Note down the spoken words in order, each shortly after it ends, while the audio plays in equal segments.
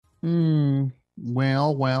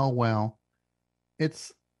Well.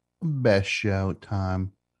 It's best show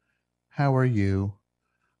time. How are you?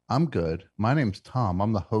 I'm good. My name's Tom.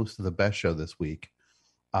 I'm the host of the best show this week.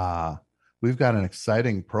 Uh, we've got an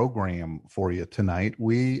exciting program for you tonight.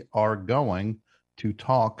 We are going to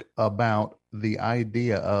talk about the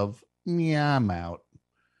idea of yeah, I'm out.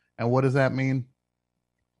 And what does that mean?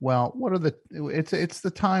 Well, what are it's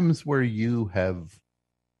the times where you have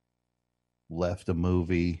left a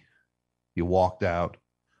movie, you walked out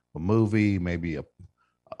a movie, maybe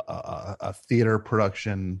a theater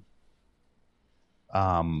production,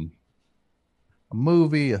 um, a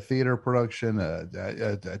movie, a theater production,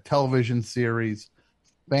 a television series,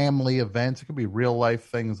 family events. It could be real life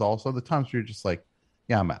things also. The times where you're just like,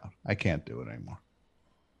 yeah, I'm out. I can't do it anymore.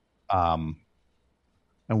 Um,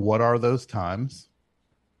 and what are those times?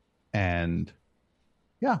 And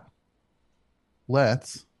yeah,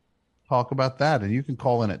 let's talk about that. And you can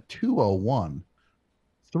call in at 201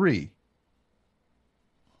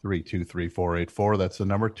 332 3484. That's the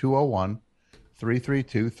number 201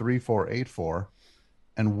 332 3484.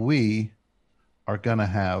 And we are going to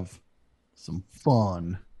have some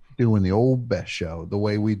fun doing the old best show the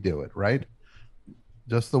way we do it, right?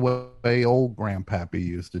 Just the way old Grandpappy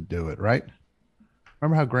used to do it, right?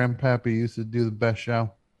 Remember how Grandpappy used to do the best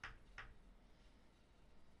show?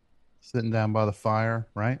 Sitting down by the fire,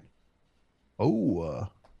 right? Oh,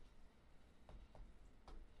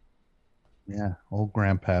 yeah, old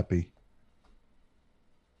Grandpappy.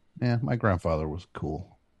 Yeah, my grandfather was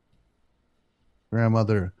cool.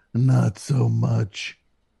 Grandmother, not so much.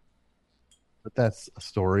 But that's a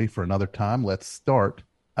story for another time. Let's start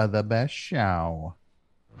the best show.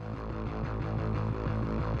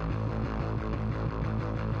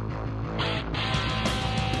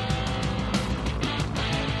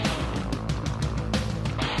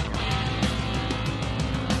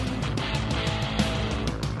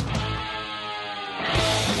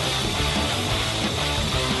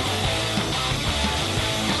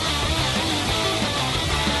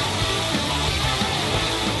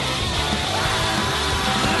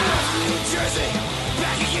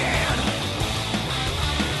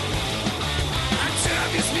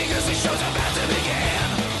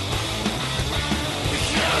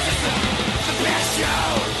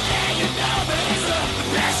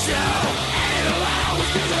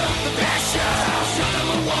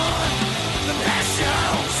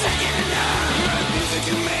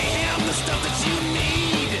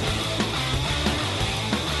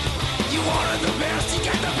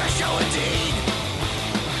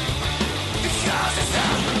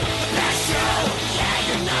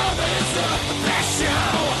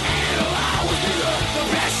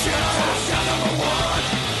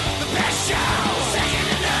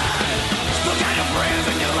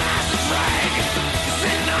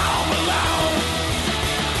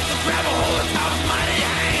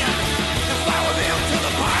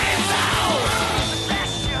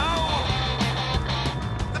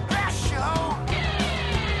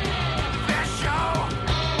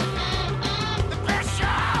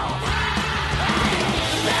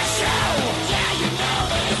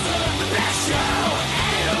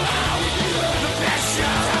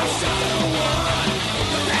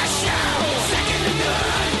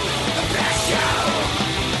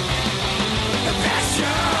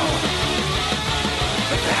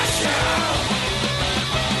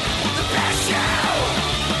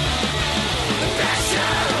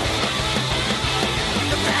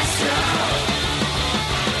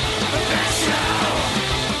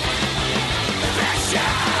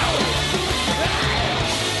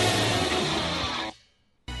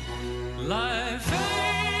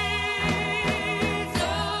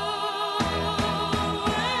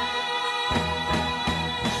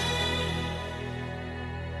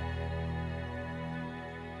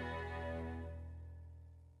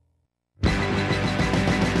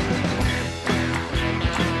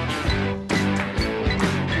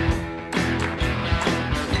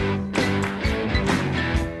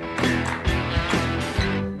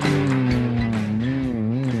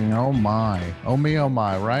 Oh my. Oh me, oh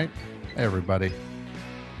my, right? Hey, everybody.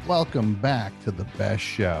 Welcome back to the best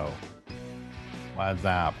show. What's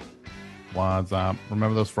up? What's up?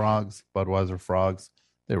 Remember those frogs? Budweiser frogs?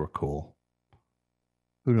 They were cool.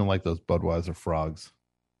 Who didn't like those Budweiser frogs?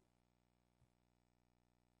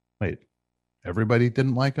 Wait, everybody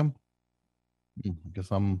didn't like them? I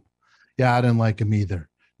guess yeah, I didn't like them either.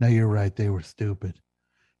 No, you're right. They were stupid.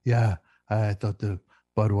 Yeah, I thought the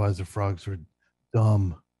Budweiser frogs were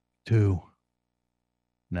dumb too.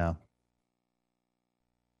 No.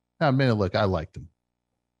 I mean, look, I liked them.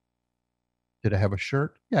 Did I have a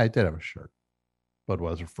shirt? Yeah, I did have a shirt.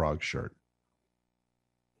 Budweiser frog shirt.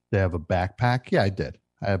 They have a backpack. Yeah, I did.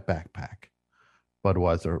 I have backpack.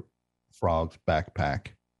 Budweiser frogs backpack.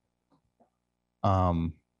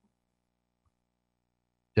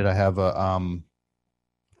 Did I have a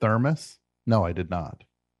thermos? No, I did not.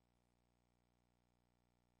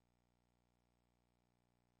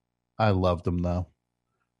 I loved them though.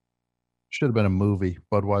 Should have been a movie,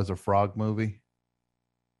 Budweiser frog movie.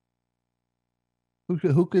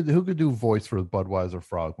 Who could do voice for the Budweiser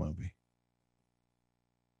frog movie?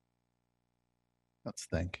 Let's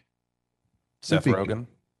think. Seth Rogen.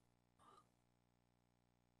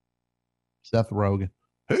 Seth Rogen.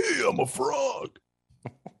 Hey, I'm a frog.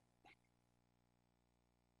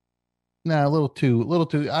 Nah, a little too.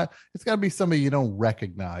 It's got to be somebody you don't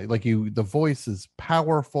recognize. Like the voice is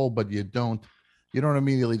powerful, but you don't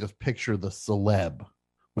immediately just picture the celeb.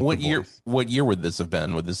 What year would this have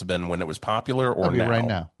been? Would this have been when it was popular or now? Right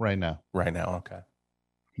now. Right now. Okay.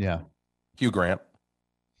 Yeah. Hugh Grant.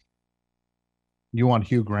 You want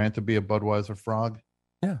Hugh Grant to be a Budweiser frog?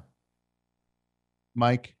 Yeah.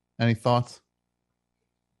 Mike, any thoughts?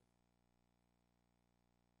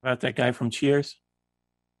 About that guy from Cheers?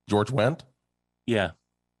 George Wendt? Yeah.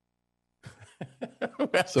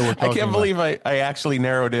 So I can't believe I actually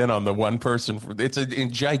narrowed in on the one person. It's a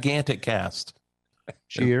gigantic cast.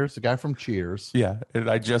 Cheers, the guy from Cheers. Yeah, and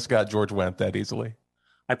I just got George Wendt that easily.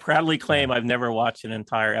 I proudly claim I've never watched an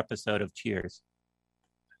entire episode of Cheers.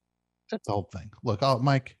 That's the whole thing. Look,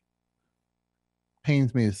 Mike,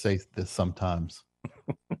 pains me to say this sometimes.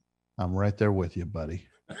 I'm right there with you, buddy.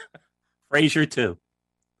 Frasier too.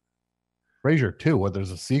 Frasier 2. What?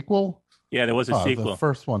 There's a sequel? Yeah, there was a sequel. The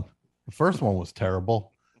first one was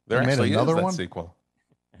terrible. There actually is that sequel.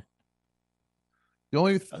 The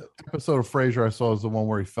only episode of Frasier I saw was the one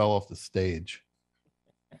where he fell off the stage.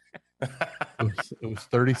 It was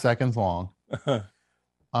 30 seconds long.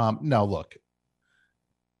 Now look,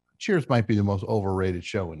 Cheers might be the most overrated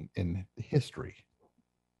show in history.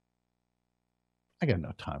 I got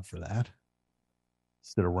no time for that.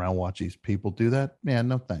 Sit around, watch these people do that. Man,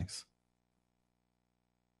 no thanks.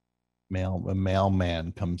 A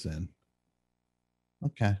mailman comes in.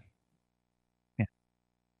 Okay. Yeah.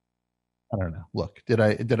 I don't know. Look, did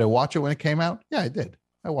I watch it when it came out? Yeah, I did.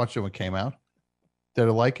 I watched it when it came out. Did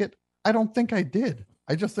I like it? I don't think I did.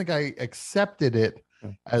 I just think I accepted it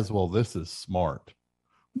as, well, this is smart.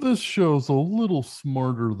 This show's a little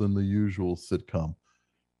smarter than the usual sitcom.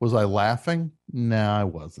 Was I laughing? No, I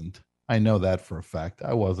wasn't. I know that for a fact.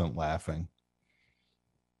 I wasn't laughing.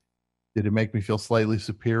 Did it make me feel slightly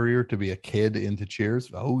superior to be a kid into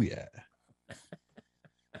Cheers? Oh, yeah.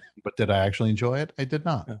 But did I actually enjoy it? I did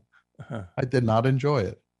not. I did not enjoy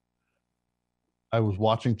it. I was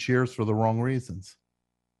watching Cheers for the wrong reasons.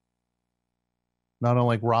 Not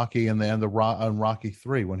unlike Rocky and the on Rocky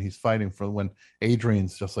 3 when he's fighting when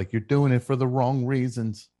Adrian's just like, you're doing it for the wrong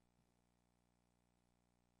reasons.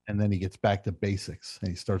 And then he gets back to basics and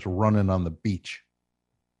he starts running on the beach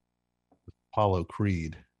with Apollo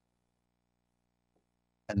Creed.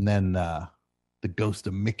 And then the ghost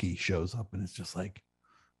of Mickey shows up and it's just like,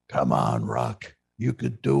 come on, Rock, you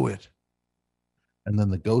could do it. And then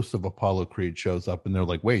the ghost of Apollo Creed shows up and they're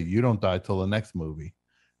like, wait, you don't die till the next movie.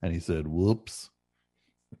 And he said, whoops.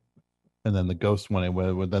 And then the ghost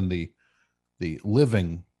then the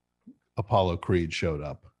living Apollo Creed showed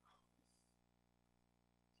up.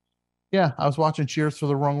 Yeah, I was watching Cheers for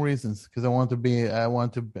the wrong reasons because I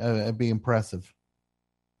wanted to be impressive.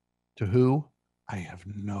 To who? I have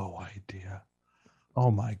no idea.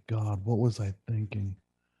 Oh my God, what was I thinking?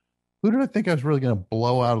 Who did I think I was really going to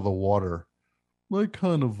blow out of the water? Like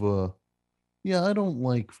kind of I don't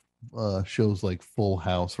like shows like Full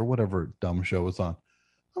House or whatever dumb show is on.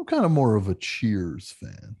 I'm kind of more of a Cheers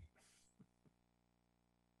fan.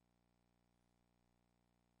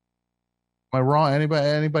 Am I wrong?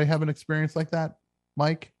 Anybody have an experience like that,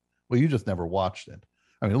 Mike? Well, you just never watched it.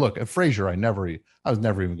 I mean, look, at Frasier, I was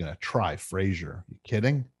never even going to try Frasier. Are you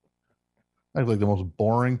kidding? That's like the most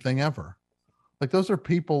boring thing ever. Like those are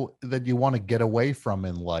people that you want to get away from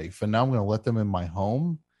in life, and now I'm going to let them in my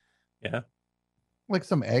home. Yeah, like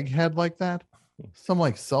some egghead like that, some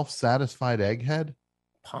like self-satisfied egghead.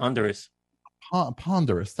 Ponderous.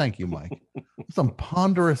 Ponderous. Thank you, Mike. Some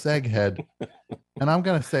ponderous egghead, and I'm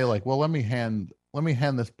going to say like, well, let me hand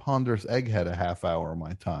this ponderous egghead a half hour of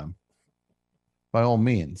my time. By all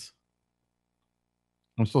means.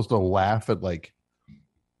 I'm supposed to laugh at like,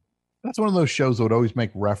 that's one of those shows that would always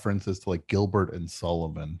make references to like Gilbert and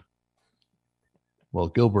Sullivan. Well,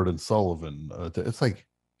 Gilbert and Sullivan, it's like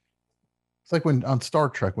when on Star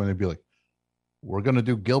Trek when they'd be like, We're gonna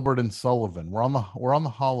do Gilbert and Sullivan. We're on the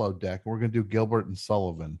hollow deck. We're gonna do Gilbert and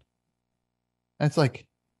Sullivan. And it's like,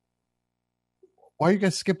 why are you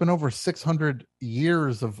guys skipping over 600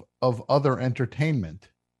 years of other entertainment?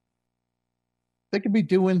 They could be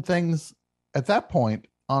doing things at that point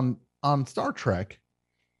on Star Trek.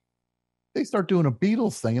 They start doing a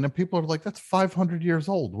Beatles thing, and then people are like, that's 500 years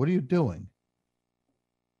old. What are you doing?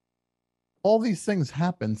 All these things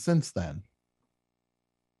happened since then.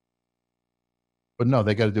 But no,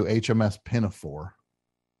 they got to do HMS Pinafore.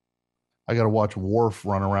 I got to watch Worf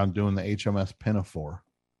run around doing the HMS Pinafore.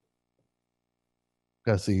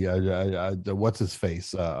 Got to see what's his face,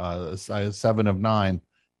 7 of 9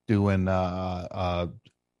 doing the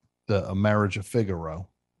A Marriage of Figaro.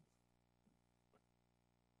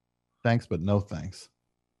 Thanks, but no thanks.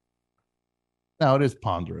 Now it is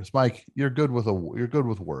ponderous, Mike. You're good with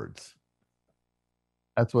words.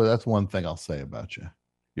 That's one thing I'll say about you.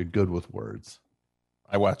 You're good with words.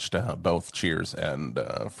 I watched both Cheers and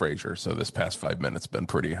Frasier, so this past 5 minutes been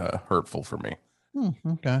pretty hurtful for me.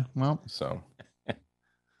 Okay, well, So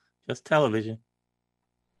Just television.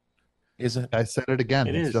 is it? I said it again.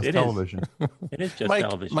 It's just television. It is just Mike,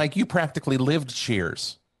 television. Mike, you practically lived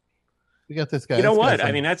Cheers. We got this guy. You know this what? guy's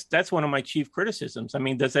I mean, that's one of my chief criticisms. I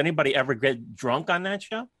mean, does anybody ever get drunk on that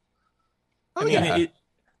show? Oh, I mean, yeah.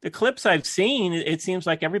 the clips I've seen, it seems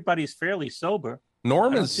like everybody's fairly sober.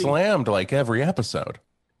 Norman slammed like every episode.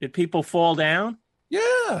 Did people fall down?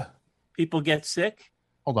 Yeah. People get sick?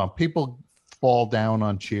 Hold on. People fall down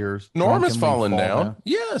on Cheers. Norm has Drunkenly fallen fall down.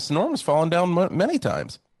 Yes, Norm has fallen down many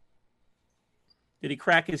times. Did he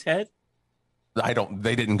crack his head?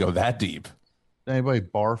 They didn't go that deep. Anybody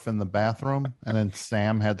barf in the bathroom and then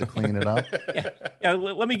Sam had to clean it up? Yeah,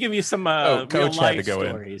 let me give you some Coach real had to life go in.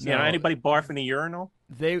 stories. No. You know, anybody barf in a urinal?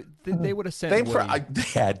 They would have sent They Woody.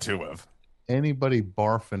 had to have. Anybody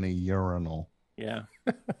barf in a urinal? Yeah.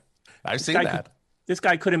 I've seen guy that. This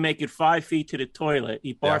guy couldn't make it 5 feet to the toilet.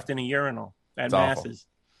 He barfed in a urinal at It's awful. Masses.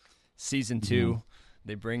 Season 2,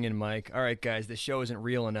 they bring in Mike. All right, guys, the show isn't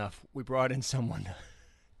real enough. We brought in someone to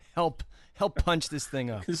help punch this thing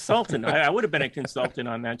up. Consultant. I would have been a consultant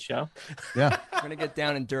on that show. Yeah. We're gonna get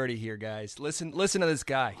down and dirty here, guys. Listen to this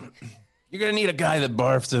guy. You're going to need a guy that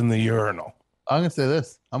barfs in the urinal. I'm going to say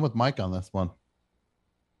this. I'm with Mike on this one.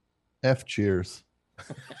 F Cheers.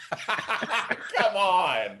 Come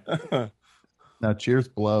on. Now, Cheers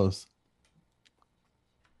blows.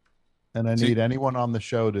 And I need anyone on the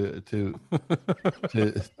show to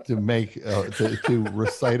make to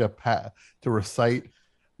recite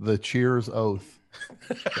the Cheers oath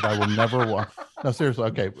that I will never watch. No, seriously.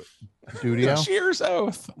 Okay, Dudio. Cheers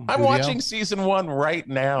oath. I'm Dudio? watching season 1 right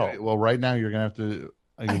now. Okay, well, right now you're gonna have to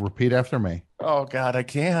repeat after me. Oh God, I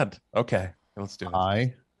can't. Okay, let's do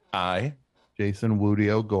it. I, Jason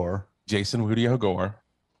Woodio Gore, Jason Woodio Gore,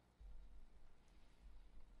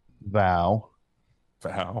 vow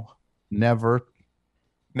never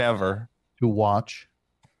to watch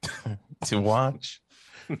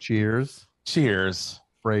Cheers,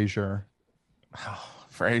 Frasier,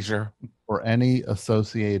 Frasier, or any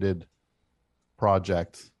associated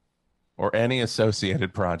projects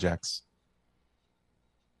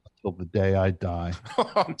until the day I die.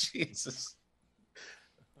 Oh Jesus!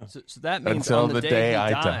 So that means Until on the the day day he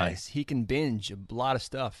I dies, die. he can binge a lot of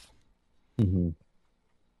stuff. Mm-hmm.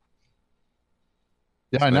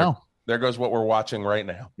 Yeah, I know. There goes what we're watching right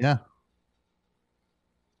now. Yeah.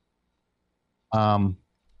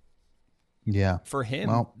 Yeah. For him,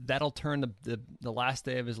 Well, that'll turn the last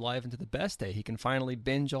day of his life into the best day. He can finally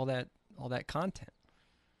binge all that content.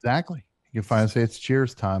 exactly. You can finally say it's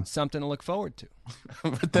Cheers time. Something to look forward to.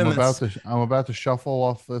 But then I'm about to shuffle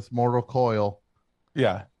off this mortal coil.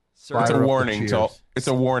 yeah. Sir, It's Fire a up the warning to Cheers. it's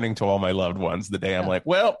a warning to all my loved ones. The day I'm like,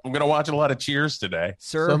 well, I'm gonna watch a lot of Cheers today.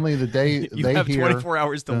 sir, Suddenly the day you they have hear 24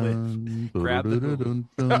 hours to live. Grab the hoop.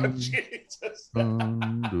 Oh, Jesus!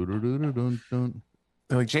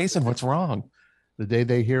 They're like, Jason, what's wrong? The day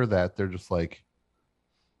they hear that, they're just like,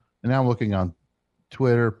 and now I'm looking on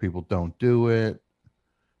Twitter. People don't do it.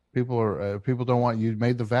 People don't want you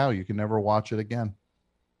made the vow. You can never watch it again.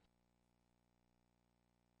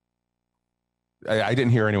 I didn't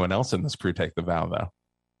hear anyone else in this crew take the vow though.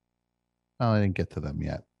 Oh, I didn't get to them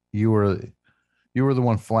yet. You were the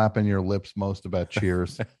one flapping your lips most about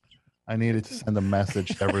Cheers. I needed to send a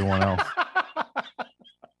message to everyone else.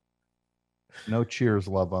 No Cheers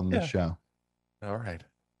love on this show. All right.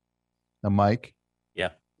 Now, Mike. Yeah.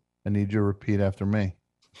 I need you to repeat after me.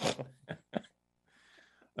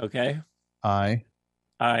 Okay. I,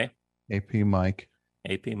 AP Mike,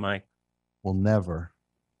 Mike will never,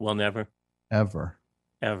 will never, ever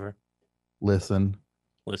ever listen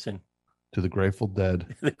listen to the Grateful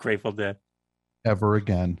Dead, The Grateful Dead. ever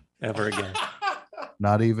again. Ever again.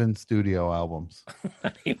 Not even studio albums,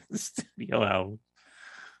 Not even studio album.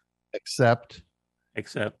 except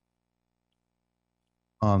Except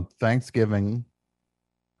on Thanksgiving.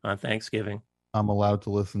 on Thanksgiving. I'm allowed to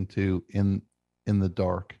listen to in the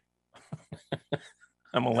Dark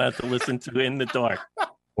I'm allowed to listen to In the Dark.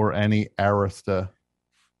 or any Arista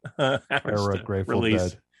era Arista Grateful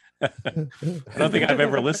release. Dead. I don't think I've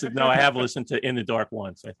ever listened. No, I have listened to In the Dark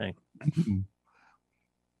once, I think.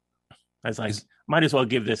 I was like, might as well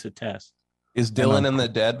give this a test. Is Dylan and the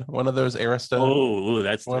Dead one of those Arista? Oh,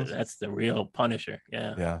 that's ones? that's the real Punisher.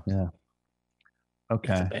 Yeah. Yeah.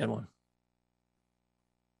 Okay. That's a bad one.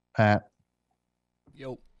 Pat,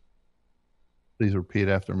 Yo. please repeat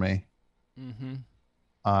after me. Mm-hmm.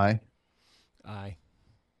 I,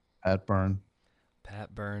 Pat Byrne,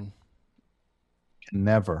 Byrne, can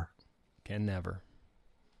never,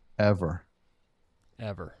 ever.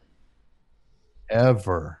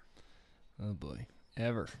 Oh boy,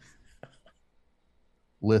 ever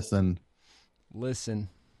listen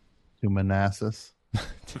to Manassas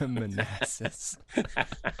to Manassas.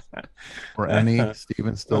 or any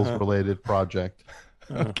Stephen Stills related project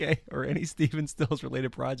Okay, or any Stephen Stills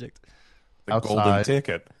related project. The golden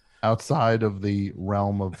ticket. outside of the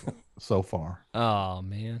realm of so far. Oh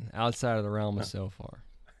man, outside of the realm of so far.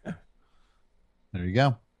 There you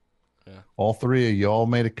go. Yeah. All three of y'all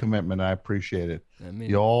made a commitment. I appreciate it. I mean,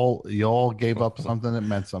 Y'all gave up something that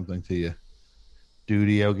meant something to you.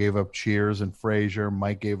 Dudio gave up Cheers and Frasier.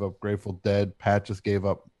 Mike gave up Grateful Dead. Pat just gave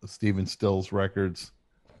up Stephen Stills records.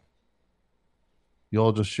 You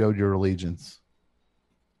all just showed your allegiance.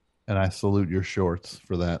 And I salute your shorts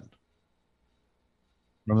for that.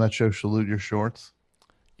 Remember that show, Salute Your Shorts?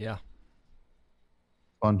 yeah,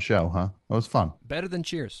 Fun show, huh? It was fun. better than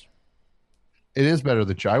Cheers. It is better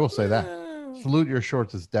than Cheers. I will say that. Salute Your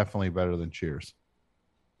Shorts is definitely better than Cheers.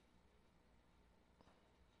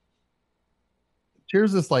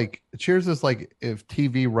 Cheers is like if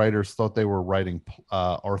TV writers thought they were writing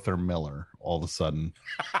Arthur Miller all of a sudden.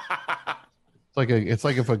 It's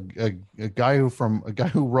like if a guy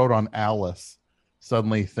who wrote on Alice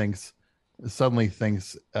suddenly thinks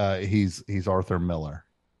he's Arthur Miller.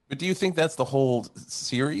 But do you think that's the whole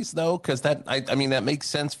series though? Because I mean that makes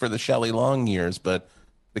sense for the Shelley Long years, but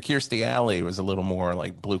the Kirstie Alley was a little more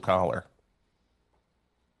like blue collar.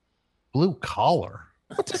 Blue collar.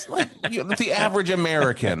 Just like the average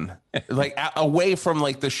American, like away from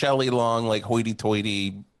like the Shelley Long, like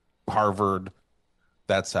hoity-toity Harvard,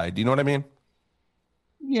 that side. Do you know what I mean?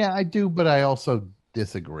 Yeah, I do, but I also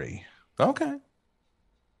disagree. Okay.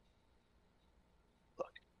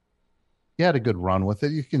 You had a good run with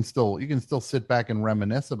it. You can still sit back and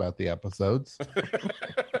reminisce about the episodes,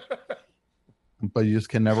 but you just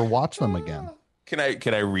can never watch them again. Can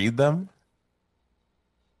I read them?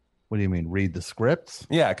 What do you mean? Read the scripts?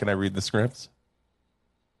 Yeah, can I read the scripts?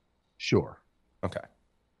 Sure. Okay.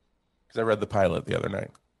 Because I read the pilot the other night.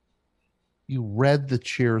 You read the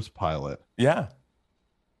Cheers pilot. Yeah.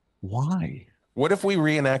 Why? What if we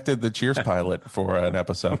reenacted the Cheers pilot for an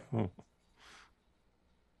episode? An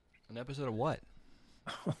episode of what?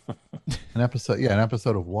 An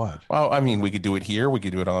episode of what? Well, I mean, we could do it here. We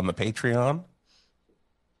could do it on the Patreon.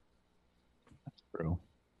 That's true.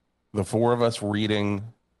 The four of us reading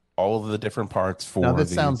all of the different parts for. Now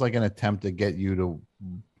this sounds like an attempt to get you to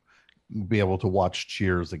be able to watch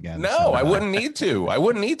Cheers again. No, I wouldn't need to. I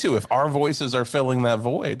wouldn't need to if our voices are filling that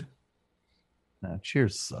void. No,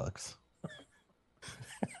 Cheers sucks.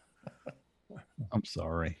 I'm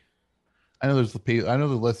sorry. I know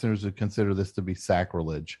the listeners would consider this to be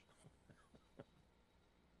sacrilege.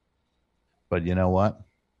 But you know what?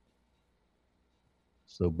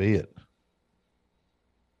 So be it.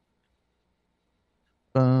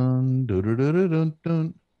 Dun, dun, dun, dun, dun, dun,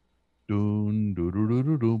 dun, dun, dun,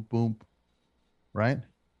 dun, dun, boom. Right?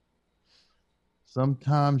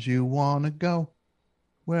 Sometimes you want to go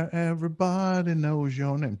where everybody knows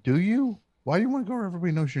your name. Do you? Why do you want to go where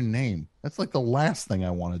everybody knows your name? That's like the last thing I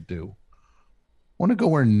want to do. I want to go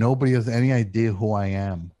where nobody has any idea who I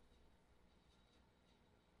am.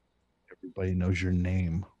 Everybody knows your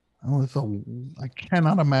name. Oh, I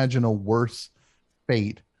cannot imagine a worse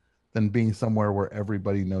fate than being somewhere where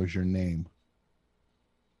everybody knows your name.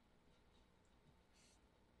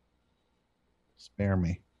 Spare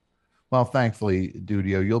me. Well, thankfully,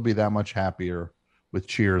 Dudio, you'll be that much happier with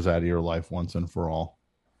Cheers out of your life once and for all.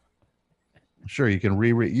 Sure, you can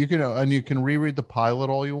reread. You can reread the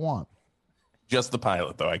pilot all you want. Just the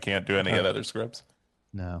pilot, though. I can't do any of the other scripts.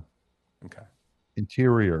 No. Okay.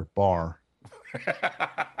 Interior bar.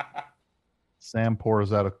 Sam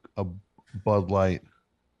pours out Bud Light.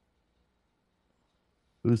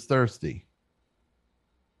 Who's thirsty?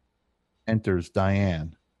 Enters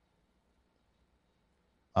Diane.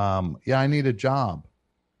 Yeah, I need a job.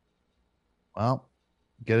 Well,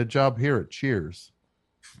 get a job here at Cheers.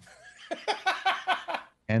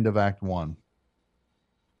 End of Act 1.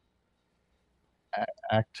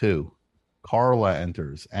 Act 2. Carla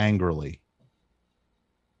enters angrily.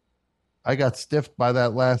 I got stiffed by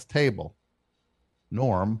that last table.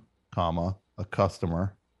 Norm, comma, a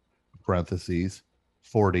customer, parentheses,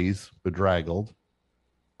 40s, bedraggled,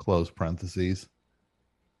 close parentheses.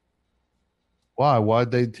 Why? Why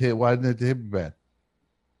didn't they tip you bad?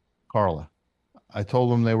 Carla, I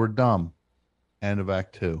told them they were dumb. End of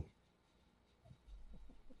Act 2.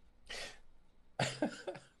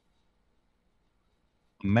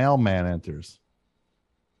 Mailman enters.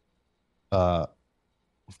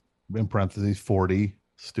 In parentheses, 40,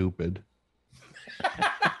 stupid.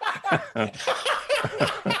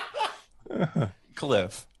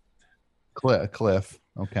 Cliff. Cliff.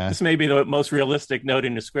 Okay. This may be the most realistic note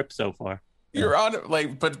in the script so far. You're on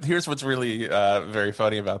like, but here's what's really very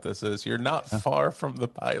funny about this is you're not far from the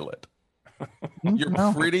pilot.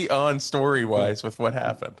 You're pretty on story wise with what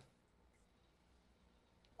happened.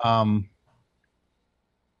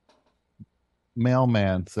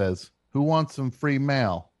 Mailman says, "Who wants some free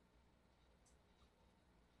mail?"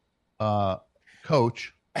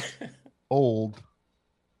 Coach, old,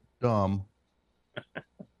 dumb.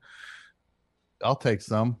 I'll take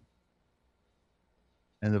some.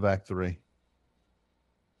 End of Act 3.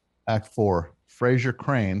 Act 4. Fraser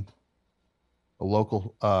Crane, a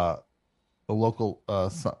local, what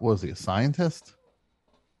was he, a scientist?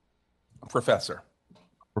 Professor.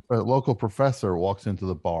 A local professor walks into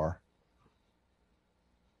the bar.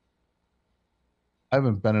 I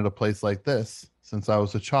haven't been at a place like this since I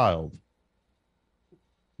was a child,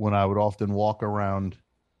 when I would often walk around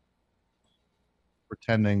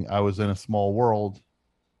pretending I was in a small world.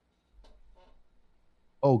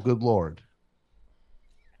 Oh, good Lord.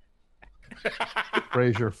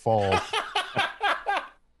 Fraser falls.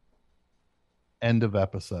 End of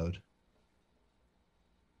episode.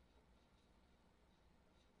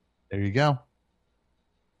 There you go.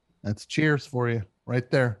 That's Cheers for you right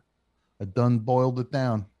there. I done boiled it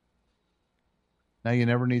down. Now you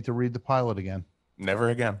never need to read the pilot again. Never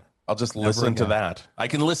again. I'll just Never listen to again. that. I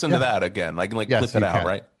can listen to that again. I can like Yes, clip it you out, can.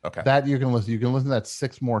 right? Okay. That you can listen. You can listen to that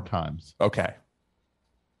 6 more times, Okay.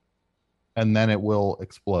 and then it will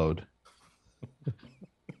explode.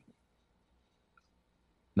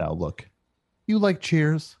 Now look, you like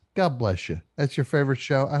Cheers. God bless you. That's your favorite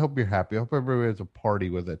show. I hope you're happy. I hope everybody has a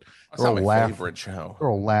party with it. That's not my favorite show. They're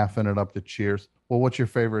all laughing it up to Cheers. Well, what's your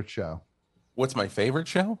favorite show? What's my favorite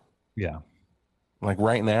show? Yeah. Like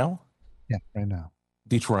right now? Yeah, right now.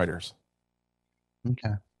 Detroiters.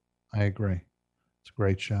 Okay. I agree. It's a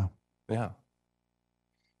great show. Yeah.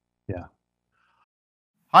 Yeah.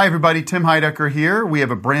 Hi, everybody. Tim Heidecker here. We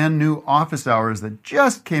have a brand new Office Hours that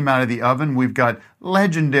just came out of the oven. We've got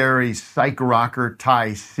legendary psych rocker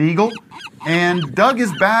Ty Siegel. And Doug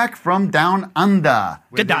is back from down under.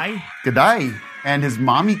 G'day. G'day. And his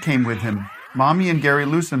mommy came with him. Mommy and Gary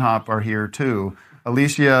Lusenhop are here, too.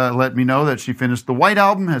 Alicia let me know that she finished the White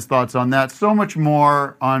Album, has thoughts on that. So much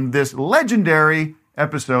more on this legendary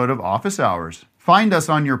episode of Office Hours. Find us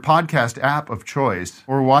on your podcast app of choice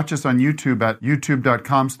or watch us on YouTube at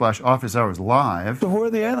youtube.com/officehours live. So who are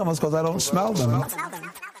the animals? Because I don't smell them.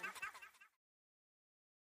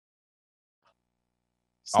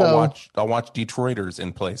 So, I'll watch Detroiters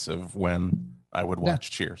in place of when I would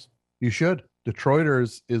watch Cheers. you should.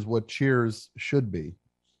 Detroiters is what Cheers should be,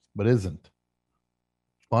 but isn't.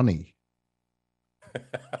 Funny.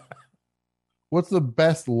 What's the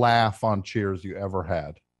best laugh on Cheers you ever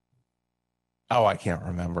had? Oh, I can't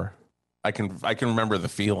remember. I can remember the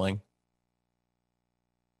feeling.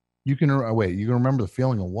 You can wait. You can remember the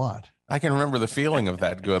feeling of what? I can remember the feeling of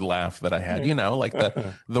that good laugh that I had. You know, like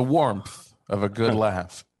the warmth of a good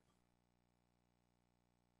laugh.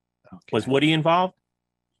 Okay. Was Woody involved?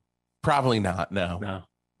 Probably not. No. No.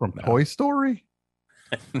 From No. Toy Story?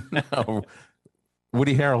 No.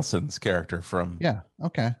 Woody Harrelson's character from Yeah.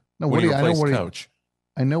 Okay. No, when he Woody. I know replaced Woody. Coach.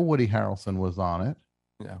 I know Woody Harrelson was on it.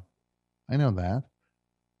 Yeah. I know that.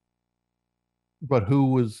 But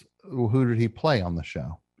who did he play on the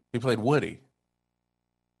show? He played Woody.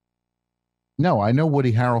 No, I know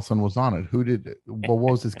Woody Harrelson was on it. What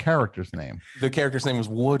was his character's name? The character's name was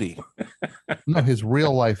Woody. No, his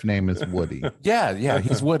real life name is Woody. Yeah,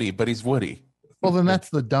 he's Woody, but he's Woody. Well, then that's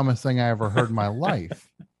the dumbest thing I ever heard in my life.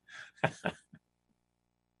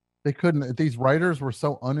 These writers were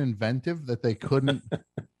so uninventive that they couldn't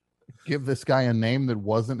give this guy a name that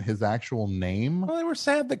wasn't his actual name? Well, they were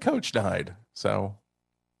sad the coach died. So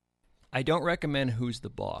I don't recommend Who's the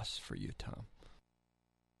Boss for you, Tom.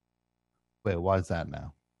 Wait, why is that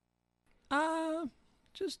now?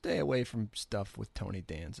 Just stay away from stuff with Tony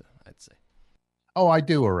Danza, I'd say. Oh, I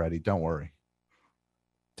do already. Don't worry.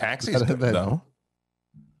 Taxi's good, though.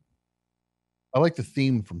 I like the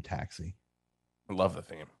theme from Taxi. I love the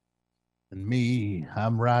theme. And me,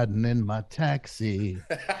 I'm riding in my taxi,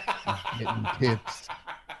 getting tips,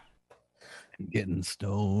 and getting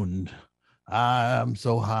stoned. I'm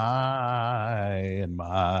so high in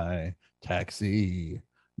my taxi,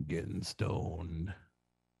 getting stoned.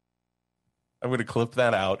 I'm going to clip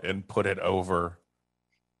that out and put it over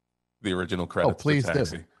the original credits. Oh, please to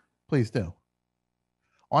Taxi. do. Please do.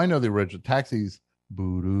 Oh, I know the original. Taxi's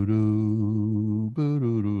boo doo doo, boo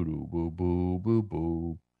doo doo doo, boo boo boo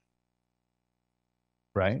boo.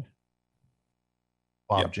 Right?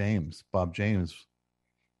 Bob James.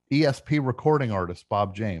 ESP recording artist,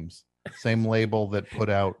 Bob James. Same label that put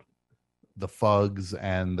out the Fugs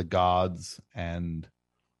and the Gods and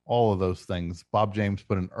all of those things. Bob James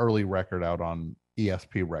put an early record out on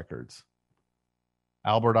ESP Records.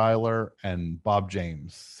 Albert Eiler and Bob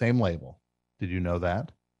James, same label. Did you know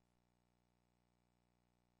that?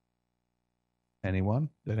 Anyone?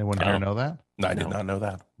 Did anyone here know that? No, I did not know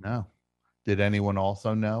that. No. Did anyone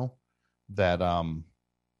also know that Tom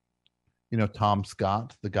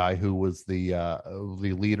Scott, the guy who was the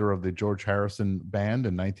leader of the George Harrison band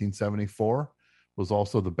in 1974, was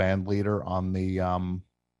also the band leader on the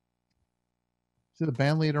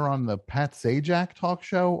Pat Sajak talk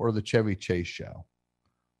show or the Chevy Chase show?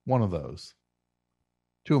 One of those.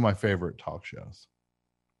 Two of my favorite talk shows.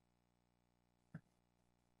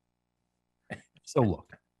 So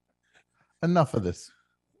look, enough of this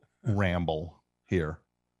ramble here.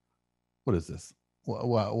 What is this?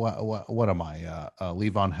 What am I?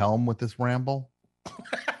 Levon Helm with this ramble?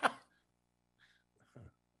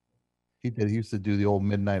 He used to do the old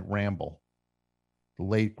midnight ramble. The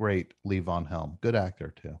late great Levon Helm, good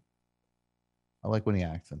actor too. I like when he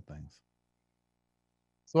acts in things.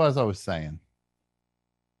 So as I was saying,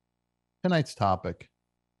 tonight's topic,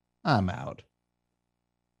 I'm out.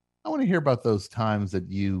 I want to hear about those times that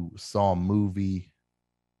you saw a movie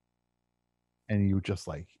and you just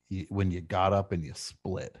like, when you got up and you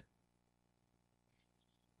split.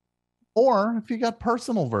 Or if you got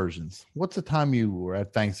personal versions, what's the time you were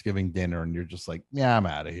at Thanksgiving dinner and you're just like, yeah, I'm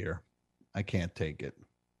out of here. I can't take it.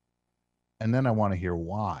 And then I want to hear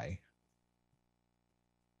why.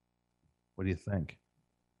 What do you think?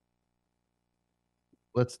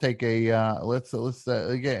 Let's take a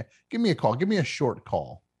give me a call. Give me a short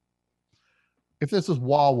call. If this was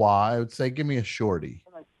Wawa, I would say give me a shorty.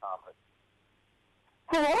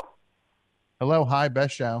 Hello? Hello, hi,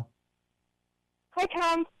 Best Show. Hi,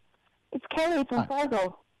 Tom. It's Kelly from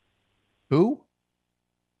Fargo. Who?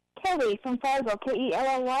 Kelly from Fargo, Kelly.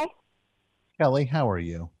 Kelly, how are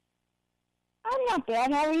you? I'm not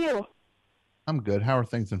bad. How are you? I'm good. How are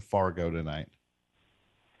things in Fargo tonight?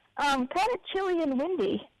 Kind of chilly and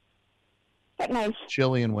windy. But nice.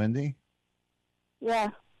 Chilly and windy? Yeah.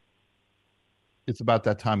 It's about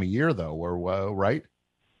that time of year, though, right?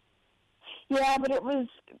 Yeah, but it was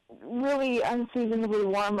really unseasonably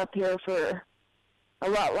warm up here for a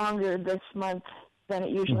lot longer this month than it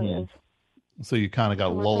usually is. So you kind of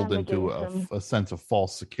got lulled into a sense of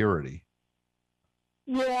false security.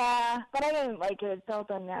 Yeah, but I didn't like it. It felt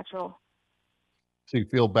unnatural. So you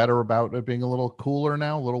feel better about it being a little cooler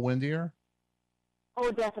now, a little windier?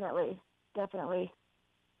 Oh, definitely. Definitely.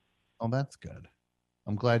 Oh, that's good.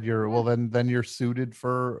 I'm glad you're, well, then you're suited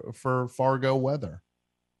for Fargo weather.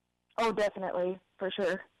 Oh, definitely. For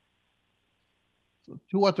sure. So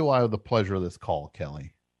to what do I owe the pleasure of this call,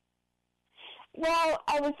 Kelly? Well,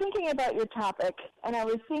 I was thinking about your topic, and I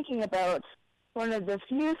was thinking about one of the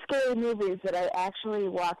few scary movies that I actually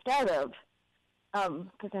walked out of,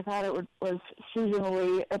 because I thought it was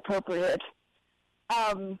seasonally appropriate.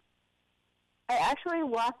 I actually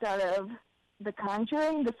walked out of The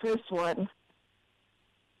Conjuring, the first one.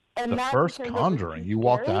 And the first Conjuring? You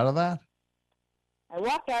walked out of that? I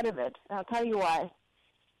walked out of it, and I'll tell you why.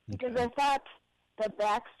 Because I thought the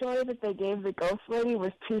backstory that they gave the ghost lady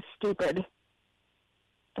was too stupid.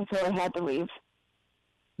 And so I had to leave.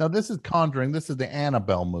 Now, this is Conjuring. This is the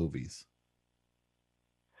Annabelle movies.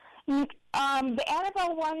 The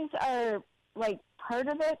Annabelle ones are, like, part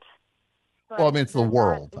of it. Well, I mean, it's the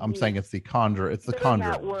world. I'm saying it's the Conjuring. It's the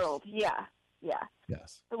Conjuring. That world, yeah.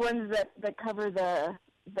 Yes. The ones that cover the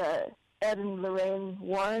Ed and Lorraine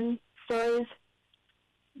Warren stories.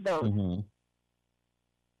 Those.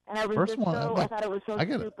 Mm-hmm. And I was First just one, I thought it was so I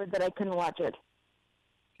gotta- stupid that I couldn't watch it.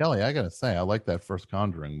 Kelly, I gotta say, I like that first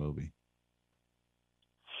Conjuring movie.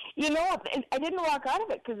 You know what? I didn't walk out of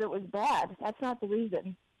it because it was bad. That's not the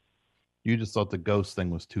reason. You just thought the ghost thing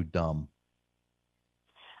was too dumb.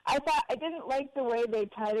 I didn't like the way they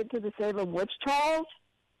tied it to the Salem witch trials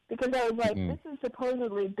because I was like, this is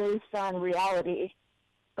supposedly based on reality,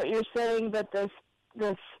 but you're saying that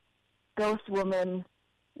this ghost woman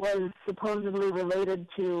was supposedly related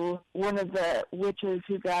to one of the witches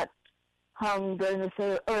who got hung during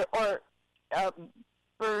the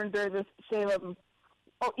burned during the Salem.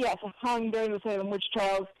 Oh yes, hung during the Salem witch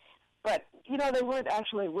trials. But you know they weren't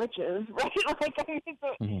actually witches, right? Like I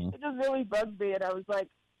mean, it just really bugged me, and I was like,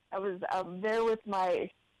 I was there with my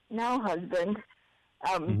now husband,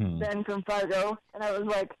 Ben from Fargo, and I was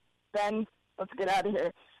like, Ben, let's get out of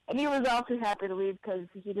here. And he was all too happy to leave because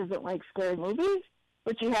he doesn't like scary movies,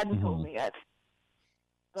 which he hadn't told me yet.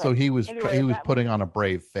 But So he was anyway, putting on a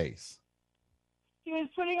brave face. He was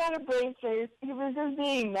putting on a brave face. He was just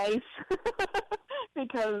being nice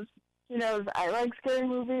because he knows I like scary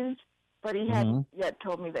movies, but he hadn't yet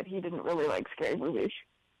told me that he didn't really like scary movies.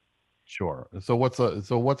 Sure. So what's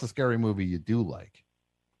a scary movie you do like?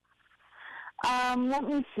 Let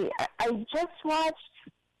me see. I just watched.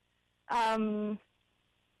 I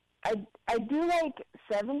do like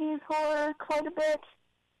 70s horror quite a bit.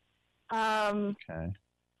 Okay.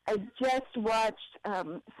 I just watched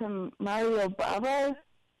some Mario Bava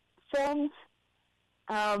films.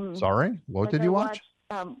 Sorry, what did you watch?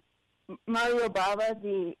 Mario Bava,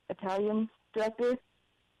 the Italian director.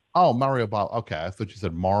 Oh, Mario Bava. Okay, I thought you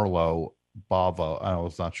said Marlo Bava. I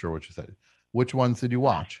was not sure what you said. Which ones did you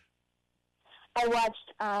watch? I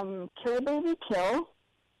watched Kill a Baby Kill.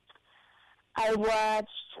 I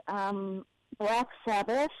watched Black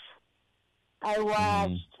Sabbath. I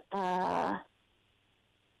watched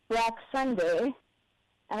Black Sunday,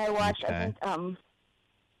 and I watched I think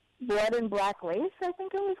Blood and Black Lace. I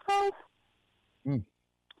think it was called.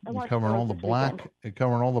 You're covering all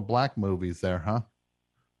the black movies there, huh?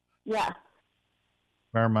 Yeah.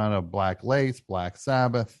 Fair amount of Black Lace, Black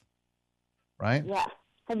Sabbath, right? Yeah.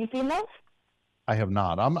 Have you seen those? I have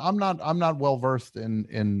not. I'm not well versed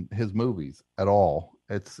in his movies at all.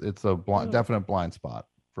 It's a definite blind spot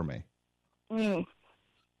for me. Well,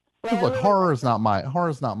 Look, horror is not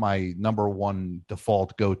my number one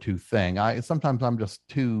default go-to thing. Sometimes I'm just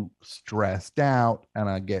too stressed out and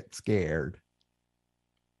I get scared.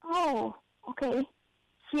 Oh, okay.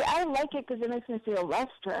 See, I like it because it makes me feel less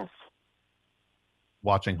stress.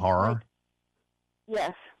 Watching horror?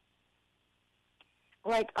 Yes.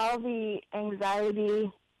 Like all the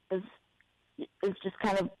anxiety is just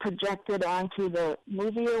kind of projected onto the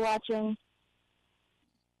movie you're watching,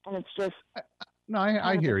 and it's just. No,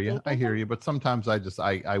 I hear you. I hear you. But sometimes I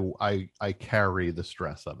carry the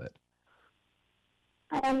stress of it.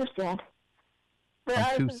 I understand.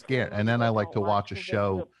 I'm too scared, and then I like to watch a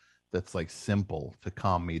show that's like simple to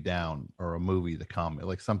calm me down, or a movie to calm me,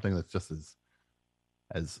 like something that's just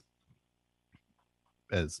as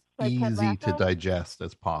like easy to digest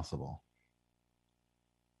as possible.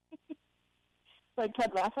 Like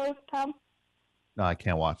Ted Lasso, Tom? No, I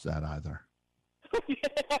can't watch that either.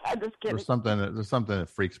 I'm just kidding. There's something that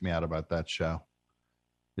freaks me out about that show.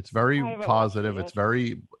 It's very positive. It's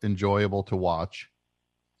very enjoyable to watch.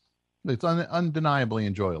 It's undeniably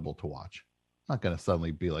enjoyable to watch. I'm not going to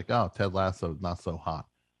suddenly be like, oh, Ted Lasso is not so hot.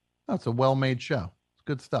 No, it's a well-made show. It's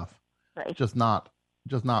good stuff. Right. Just not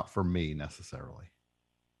for me necessarily.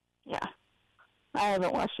 Yeah. I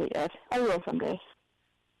haven't watched it yet. I will someday.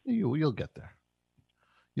 You'll get there.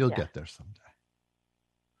 You'll get there someday.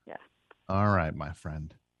 Yeah. All right, my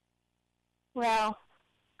friend. Well,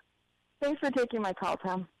 thanks for taking my call,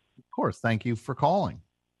 Tom. Of course. Thank you for calling.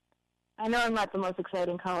 I know I'm not the most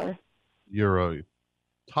exciting caller. You're a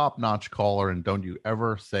top-notch caller, and don't you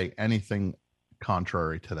ever say anything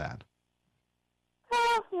contrary to that.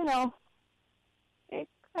 Well, you know,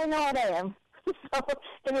 I know what I am. So,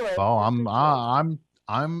 anyway. Oh,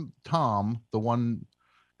 I'm Tom, the one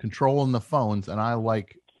controlling the phones, and I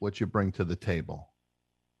like what you bring to the table.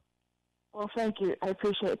 Well, thank you. I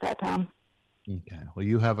appreciate that, Tom. Okay. Well,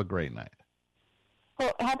 you have a great night.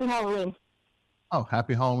 Well, happy Halloween. Oh,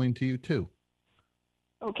 happy Halloween to you too.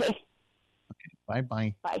 Okay. Okay.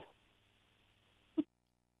 Bye-bye. Bye.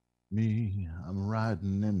 Me, I'm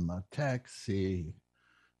riding in my taxi,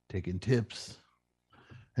 taking tips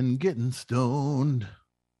and getting stoned.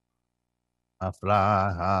 I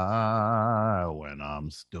fly high when I'm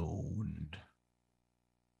stoned.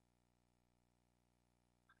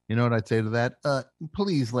 You know what I'd say to that?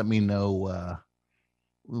 Please let me know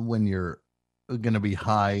when you're going to be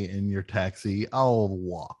high in your taxi, I'll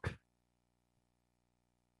walk.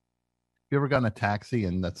 You ever gotten a taxi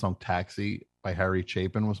and that song Taxi by Harry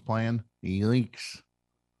Chapin was playing? Yikes.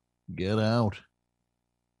 Get out.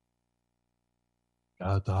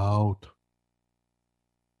 Get out.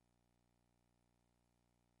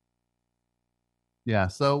 Yeah,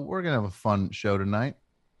 so we're going to have a fun show tonight.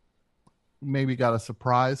 Maybe got a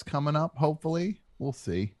surprise coming up, hopefully. We'll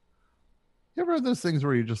see. You ever have those things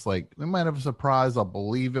where you're just like, we might have a surprise, I'll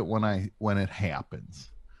believe it when it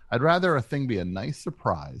happens. I'd rather a thing be a nice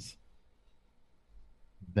surprise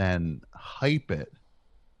than hype it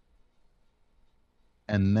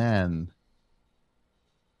and then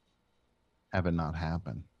have it not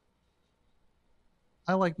happen.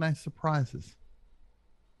 I like nice surprises.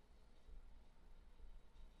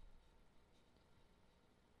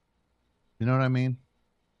 You know what I mean?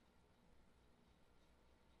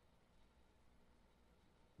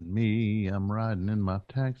 Me, I'm riding in my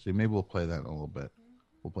taxi. Maybe we'll play that in a little bit.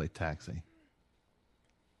 We'll play Taxi.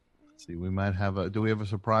 Let's see, we might have do we have a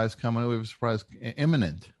surprise coming? We have a surprise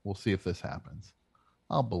imminent. We'll see if this happens.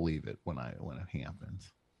 I'll believe it when it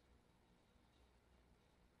happens.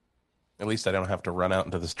 At least I don't have to run out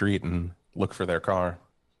into the street and look for their car.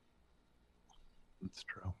 That's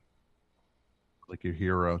true. Like your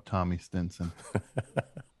hero, Tommy Stinson.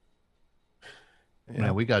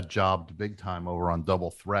 Yeah, we got jobbed big time over on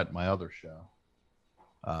Double Threat, my other show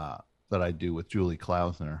that I do with Julie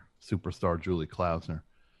Klausner, superstar Julie Klausner.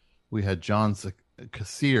 We had John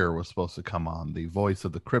Kassir was supposed to come on, the voice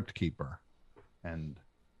of the Crypt Keeper. And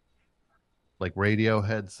like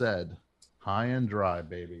Radiohead said, high and dry,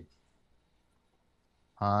 baby.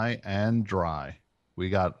 High and dry. We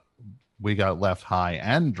got left high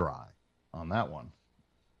and dry on that one.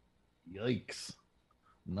 Yikes.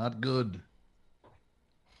 Not good.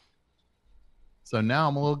 So now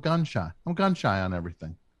I'm a little gun shy. I'm gun shy on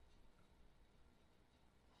everything.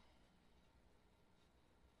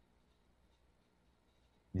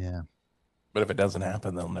 Yeah. But if it doesn't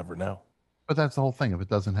happen, they'll never know. But that's the whole thing. If it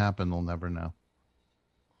doesn't happen, they'll never know.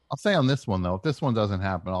 I'll say on this one, though, if this one doesn't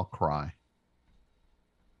happen, I'll cry.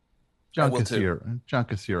 John Kassir,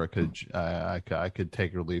 I could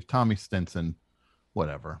take or leave. Tommy Stinson,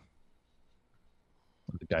 whatever.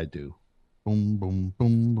 What did the guy do? Boom, boom,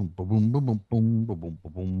 boom, boom, boom, boom, boom, boom, boom,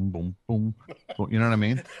 boom, boom, boom, boom. You know what I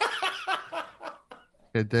mean?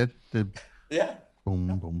 It did. Yeah. Boom,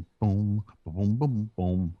 boom, boom, boom, boom,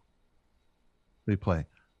 boom. We play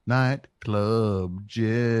nightclub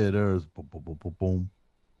jitters. Boom, boom, boom, boom, boom.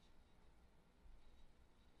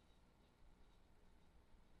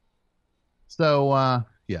 So,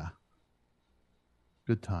 yeah.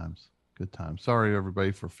 Good times. Good times. Sorry,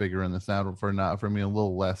 everybody, for figuring this out, for me a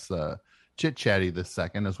little less chit chatty this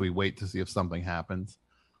second as we wait to see if something happens.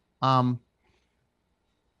 Coming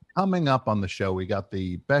up on the show, we got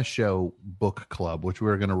the Best Show Book Club, which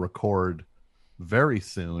we're going to record very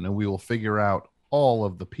soon, and we will figure out all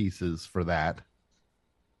of the pieces for that.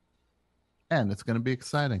 And it's going to be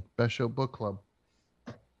exciting. Best Show Book Club.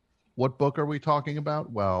 What book are we talking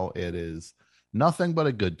about? Well, it is Nothing But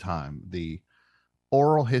a Good Time, the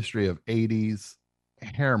oral history of 80s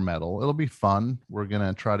hair metal. It'll be fun. We're going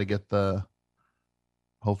to try to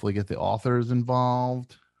hopefully get the authors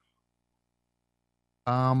involved.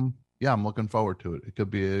 Yeah, I'm looking forward to it.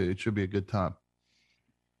 It should be a good time.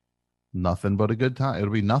 Nothing but a good time. It'll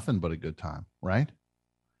be nothing but a good time, right?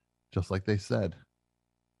 Just like they said.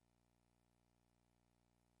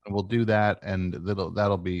 And we'll do that, and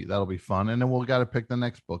that'll be fun. And then we'll got to pick the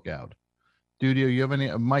next book out. Dude, you have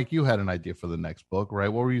any? Mike, you had an idea for the next book,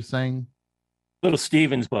 right? What were you saying? Little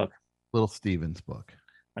Steven's book. Little Steven's book.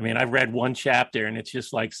 I mean, I've read one chapter, and it's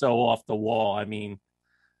just like so off the wall. I mean,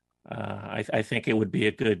 I think it would be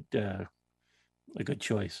a good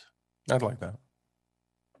choice. I'd like that.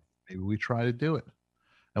 Maybe we try to do it.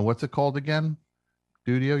 And what's it called again?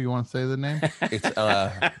 Studio, you want to say the name? It's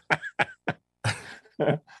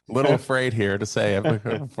little afraid here to say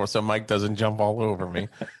it so Mike doesn't jump all over me.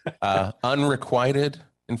 Unrequited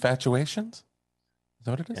Infatuations? Is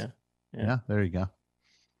that what it is? Yeah, there you go.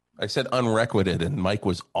 I said unrequited, and Mike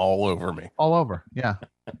was all over me. All over. Yeah.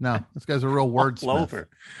 No, this guy's a real wordsmith. All over.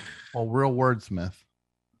 A real wordsmith.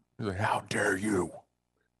 He's like, how dare you?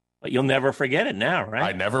 But you'll never forget it now, right?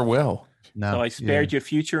 I never will. No. So I spared you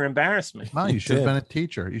future embarrassment. No, you should have been a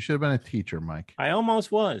teacher. You should have been a teacher, Mike. I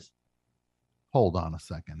almost was. Hold on a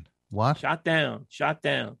second. What? Shot down.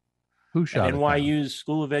 Who shot at it NYU's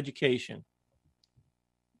School of Education.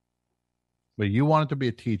 But you wanted to be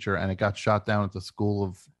a teacher, and it got shot down at the school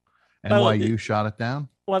of NYU. Shot it down.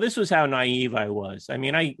 Well, this was how naive I was. I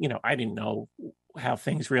mean, I didn't know how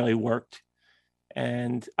things really worked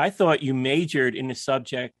And I thought you majored in the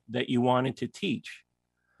subject that you wanted to teach.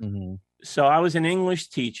 Mm-hmm. So I was an English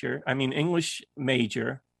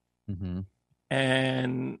major, Mm-hmm.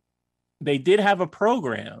 and they did have a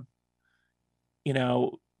program,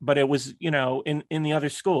 but it was, in the other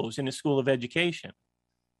schools, in the School of Education.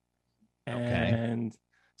 Okay. And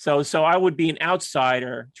so I would be an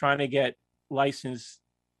outsider trying to get licensed,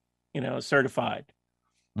 certified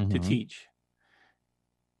to Mm-hmm. teach.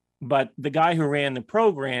 But the guy who ran the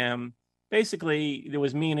program, basically, there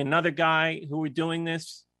was me and another guy who were doing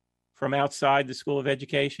this from outside the School of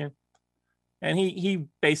Education. And he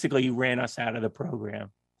basically ran us out of the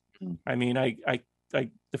program. I mean, I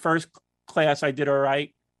the first class I did all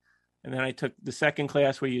right. And then I took the second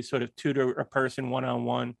class where you sort of tutor a person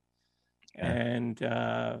one-on-one. Okay. And,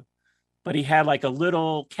 but he had like a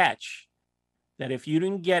little catch that if you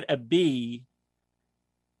didn't get a B,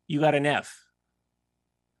 you got an F,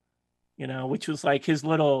 which was like his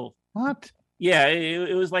little, What? yeah,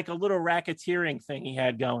 it was like a little racketeering thing he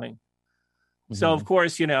had going. Mm-hmm. So of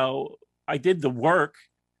course, I did the work.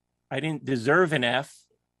 I didn't deserve an F.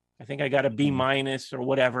 I think I got a B minus or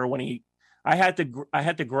whatever I had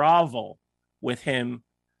to grovel with him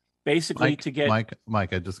basically to get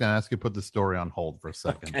Mike, I'm just going to ask you to put the story on hold for a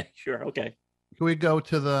second. Okay, sure. Okay. Can we go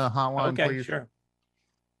to the hotline, Okay, please? sure.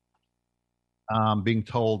 Being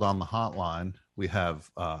told on the hotline, we have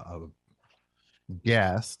a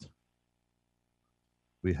guest.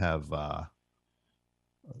 We have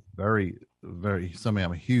very, very somebody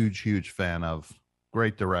I'm a huge fan of.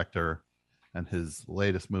 Great director, and his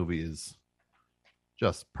latest movie is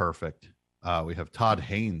just perfect. We have Todd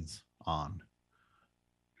Haynes on.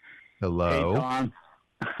 Hello. Hey, Tom.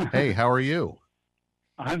 Hey, how are you?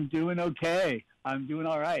 I'm doing okay. I'm doing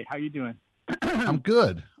all right. How you doing? I'm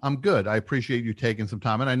good. I appreciate you taking some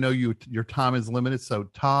time, and I know your time is limited. So,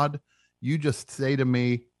 Todd, you just say to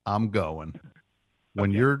me, "I'm going."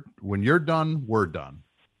 When you're done, we're done.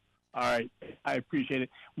 All right. I appreciate it.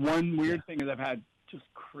 One weird thing is I've had just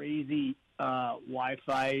crazy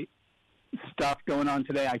Wi-Fi stuff going on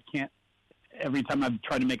today. I can't. Every time I've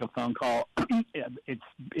tried to make a phone call,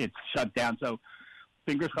 it's shut down. So,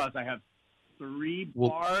 fingers crossed. I have 3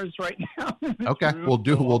 bars right now. Okay, we'll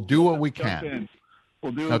do what we can.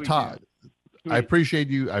 We'll do now, what we Todd, can. I appreciate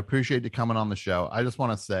you. I appreciate you coming on the show. I just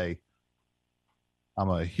want to say I'm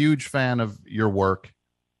a huge fan of your work.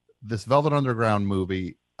 This Velvet Underground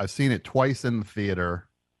movie, I've seen it twice in the theater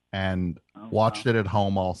and watched it at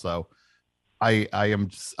home also. I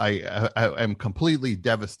am completely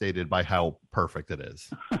devastated by how perfect it is.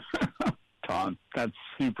 Tom, that's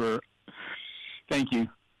super. Thank you.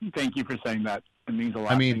 Thank you for saying that. It means a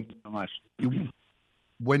lot. I mean, thank you so much.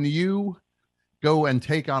 When you go and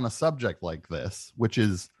take on a subject like this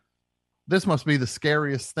must be the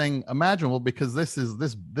scariest thing imaginable, because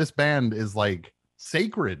this band is like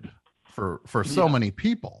sacred for so many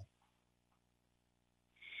people.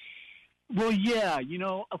 Well, yeah,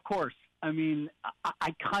 of course. I mean,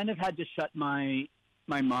 I kind of had to shut my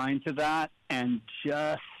mind to that and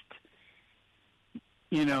just,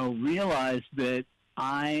 realize that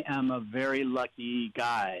I am a very lucky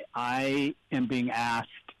guy. I am being asked,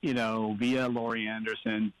 via Laurie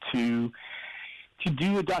Anderson to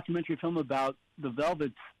do a documentary film about the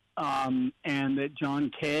Velvets, and that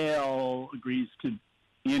John Cale agrees to,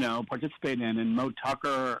 participate in, and Mo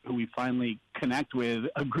Tucker, who we finally connect with,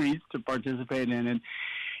 agrees to participate in,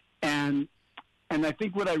 and I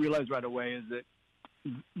think what I realized right away is that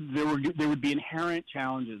there would be inherent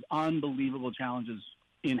challenges, unbelievable challenges,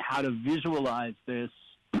 in how to visualize this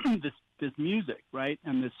this music, right,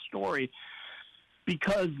 and this story,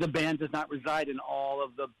 because the band does not reside in all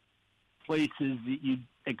of the places that you'd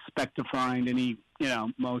expect to find any,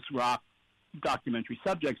 most rock documentary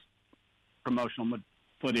subjects, promotional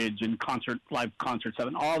footage and live concert stuff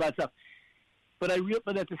and all that stuff. But at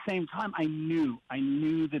the same time, I knew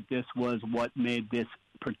that this was what made this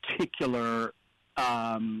particular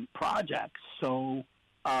project so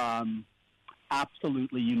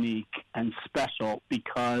absolutely unique and special,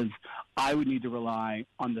 because I would need to rely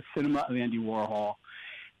on the cinema of Andy Warhol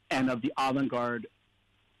and of the avant-garde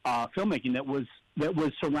filmmaking that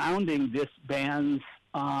was surrounding this band's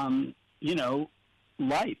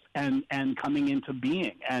life and coming into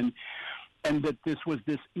being, and that this was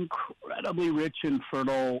this incredibly rich and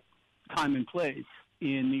fertile time and place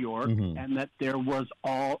in New York, and that there was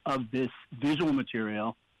all of this visual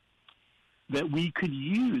material that we could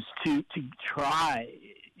use to try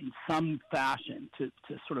in some fashion to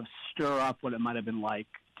sort of stir up what it might have been like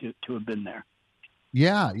to have been there.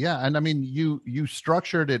 Yeah. And I mean, you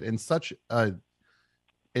structured it in such a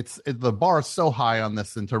the bar is so high on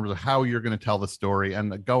this in terms of how you're going to tell the story,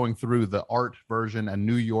 and going through the art version and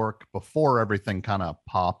New York before everything kind of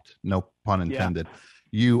popped, no pun intended.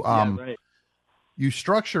 You right. you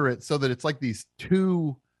structure it so that it's like these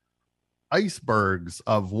two icebergs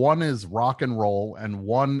of one is rock and roll and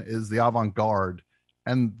one is the avant-garde,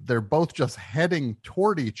 and they're both just heading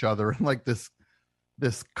toward each other in like this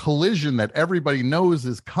collision that everybody knows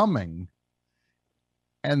is coming.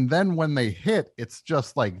 And then when they hit, it's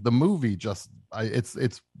just like the movie just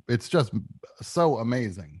it's just so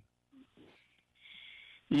amazing.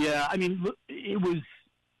 Yeah, I mean, it was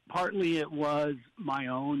our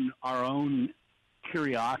own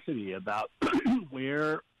curiosity about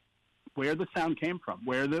where the sound came from,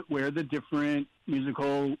 where the different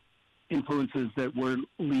musical influences that were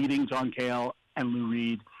leading John Cale and Lou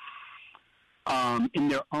Reed in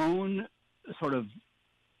their own sort of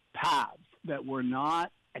paths that were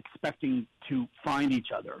not expecting to find each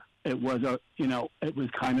other. It was it was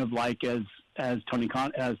kind of like as Tony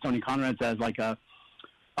Conrad says, like an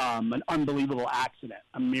unbelievable accident,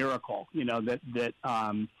 a miracle. That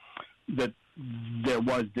there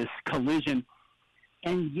was this collision,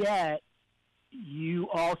 and yet you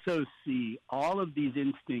also see all of these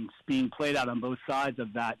instincts being played out on both sides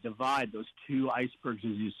of that divide, those two icebergs,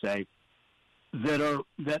 as you say,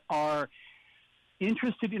 that are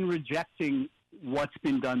interested in rejecting what's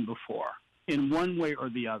been done before in one way or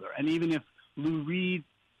the other. And even if Lou Reed,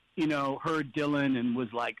 heard Dylan and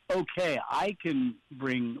was like, okay, I can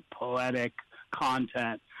bring poetic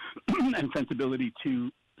content and sensibility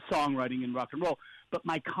to songwriting and rock and roll, but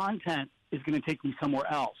my content is going to take me somewhere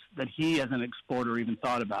else that he hasn't explored or even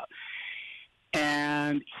thought about.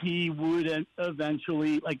 And he would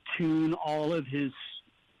eventually tune all of his,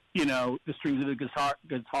 the strings of the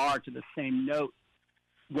guitar to the same note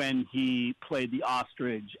when he played the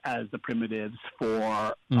ostrich as the primitives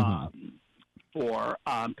for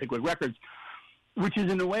Pigwood Records, which is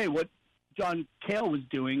in a way what John Cale was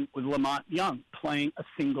doing with Lamont Young, playing a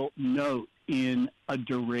single note in a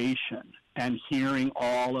duration and hearing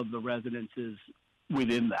all of the resonances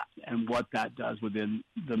within that and what that does within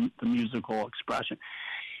the musical expression.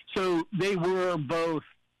 So they were both,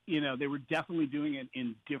 they were definitely doing it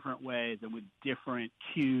in different ways and with different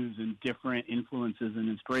cues and different influences and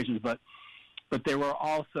inspirations, but there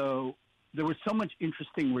was so much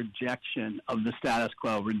interesting rejection of the status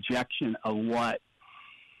quo, rejection of what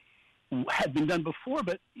had been done before.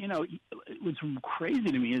 But, what's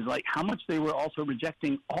crazy to me is how much they were also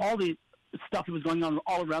rejecting all the stuff that was going on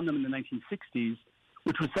all around them in the 1960s,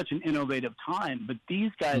 which was such an innovative time. But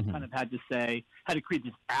these guys kind of had to create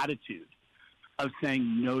this attitude of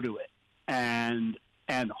saying no to it and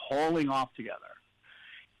holding off together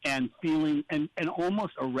and feeling and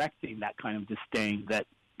almost erecting that kind of disdain that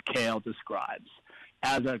Cale describes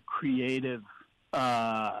as a creative,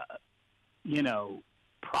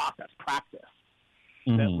 practice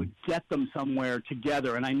that would get them somewhere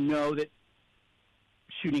together. And I know that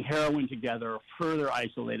shooting heroin together further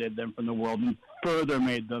isolated them from the world and further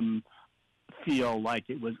made them feel like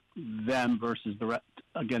it was them versus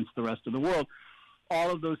against the rest of the world. All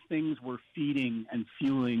of those things were feeding and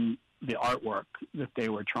fueling the artwork that they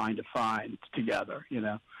were trying to find together,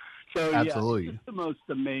 So Absolutely. yeah, it's just the most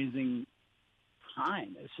amazing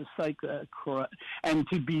time. It's just like and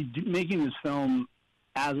to be making this film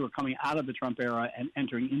as we're coming out of the Trump era and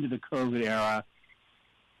entering into the COVID era,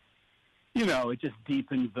 it just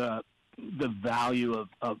deepened the value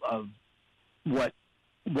of what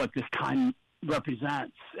this time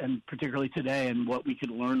represents, and particularly today, and what we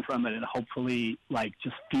could learn from it, and hopefully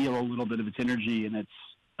just feel a little bit of its energy and its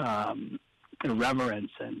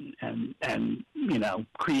irreverence and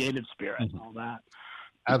creative spirit and all that.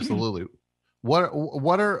 Absolutely.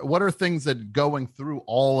 What are things that going through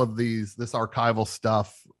all of this archival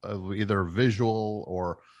stuff, either visual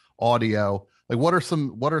or audio, what are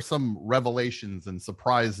some revelations and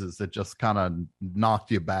surprises that just kind of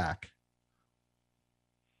knocked you back?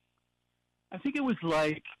 I think it was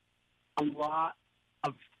a lot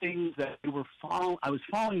of things that we were following. I was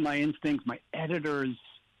following my instincts. My editors,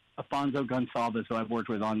 Afonso Gonçalves, who I've worked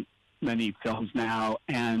with on many films now,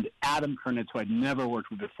 and Adam Kernitz, who I'd never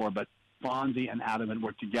worked with before, but Fonzie and Adam had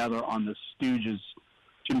worked together on the Stooges,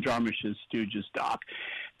 Jim Jarmusch's Stooges doc,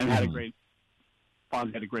 and Fonzie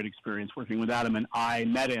had a great experience working with Adam, and I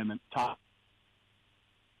met him and talked.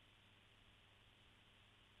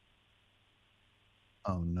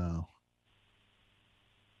 Oh no.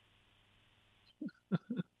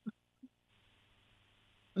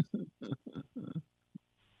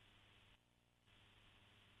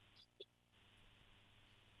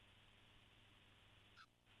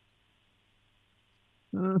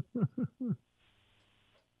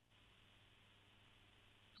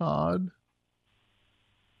 Todd.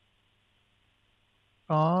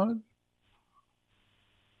 Todd.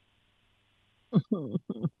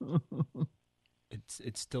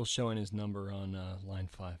 It's still showing his number on line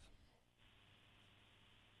 5.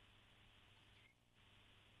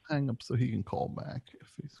 Hang up so he can call back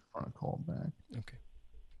if he's going to call back. Okay.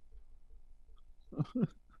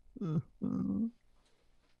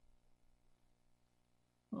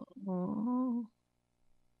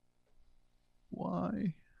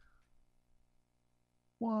 Why?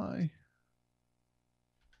 Why?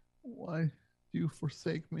 Why do you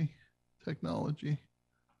forsake me, technology?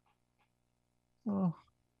 Oh.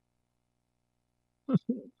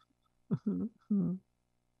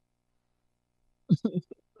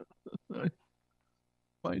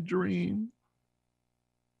 My dream.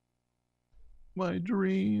 My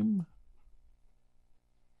dream.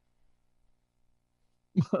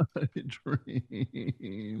 My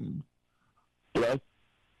dream. Hello?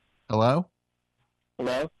 Hello?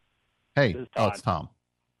 Hello? Hey, This is oh, it's Todd. Tom.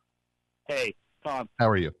 Hey, Tom. How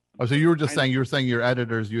are you? Oh, so you were just I- saying your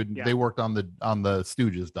editors, Yeah. they worked on the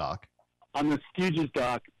Stooges doc. On the Stooges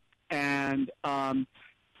doc, and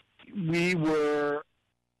we were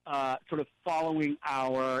sort of following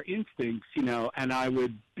our instincts, and I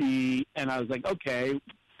was like, okay,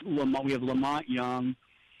 we have Lamont Young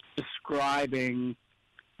describing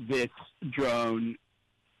this drone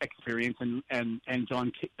experience, and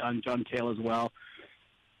John Cale as well,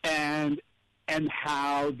 and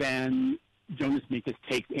how then Jonas Mekas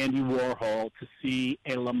takes Andy Warhol to see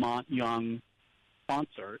a Lamont Young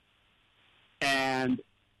concert, and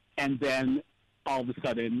then all of a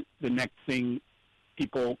sudden the next thing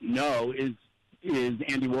people know is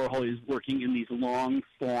Andy Warhol is working in these long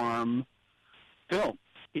form films,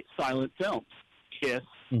 silent films, Kiss,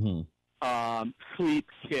 Sleep,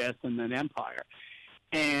 Kiss, and then Empire,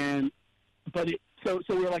 so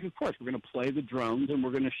we're like, of course, we're going to play the drones and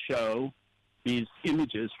we're going to show these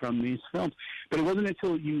images from these films. But it wasn't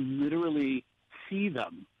until you literally see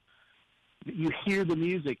them, you hear the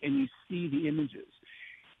music and you see the images,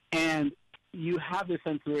 and you have this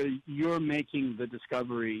sense where you're making the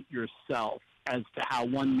discovery yourself as to how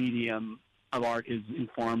one medium of art is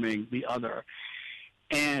informing the other.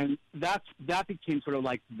 And that became sort of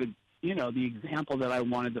like the example that I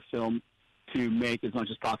wanted the film to make as much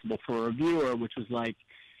as possible for a viewer, which was like,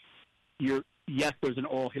 yes, there's an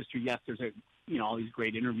oral history, yes, there's all these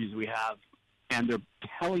great interviews we have, and they're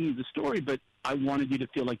telling you the story, but I wanted you to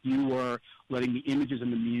feel like you were letting the images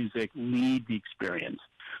and the music lead the experience,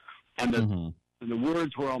 and the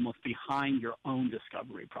words were almost behind your own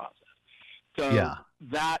discovery process. So Yeah.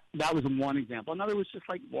 that was one example. Another was just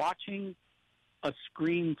like watching a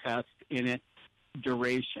screen test in its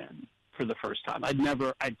duration for the first time. I'd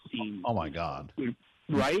seen. Oh my God.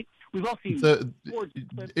 Right? We've all seen The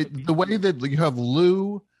way that you have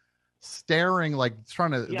Lou staring, like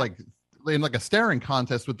trying to like in like a staring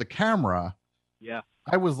contest with the camera. Yeah.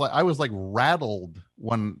 I was like rattled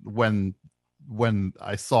when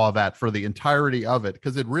I saw that for the entirety of it,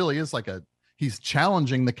 because it really is like he's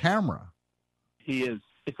challenging the camera. He is.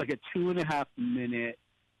 It's like a 2.5 minute,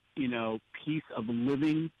 piece of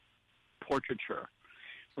living portraiture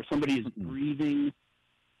where somebody is breathing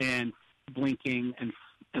and blinking and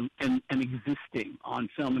existing on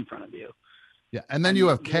film in front of you. Yeah, and then you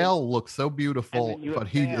have Cale look so beautiful, but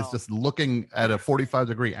he is Cale. just looking at a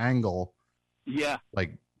 45-degree angle. Yeah.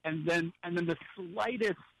 Like, and then the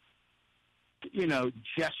slightest,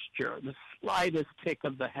 gesture, the slightest tick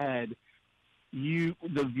of the head,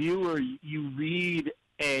 the viewer, you read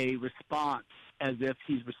a response as if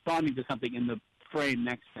he's responding to something in the frame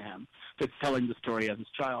next to him that's telling the story of his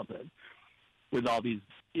childhood, with all these,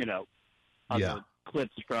 other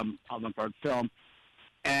clips from avant-garde film.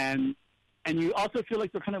 And you also feel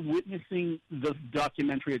like they're kind of witnessing the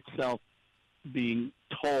documentary itself being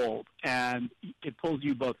told, and it pulls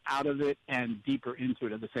you both out of it and deeper into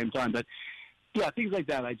it at the same time. But yeah, things like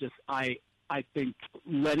that. I think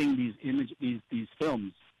letting these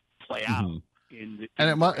films play out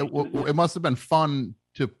it must have been fun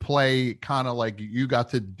to play, kind of like you got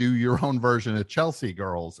to do your own version of Chelsea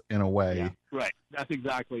Girls in a way. Yeah, right. That's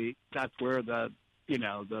where the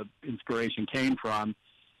inspiration came from.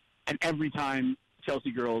 And every time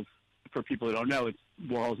Chelsea Girls, for people who don't know, it's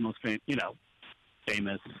Warhol's most famous,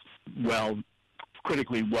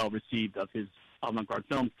 critically well received of his avant-garde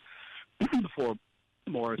films. Before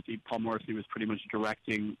Paul Morrissey was pretty much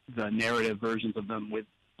directing the narrative versions of them with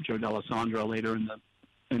Joe D'Alessandro later in the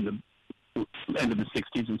end of the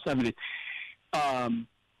 60s and 70s.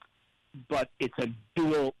 But it's a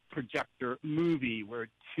dual projector movie where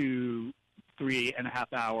 2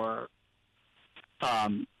 3.5-hour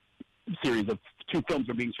series of 2 films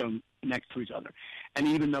are being shown next to each other. And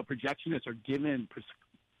even though projectionists are given,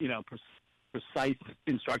 precise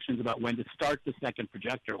instructions about when to start the second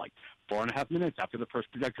projector, like 4.5 minutes after the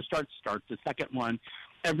first projector starts, start the second one.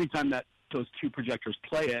 Every time that those 2 projectors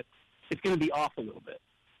play it, it's going to be off a little bit.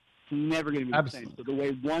 It's never going to be the same. So the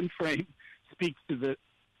way one frame speaks to the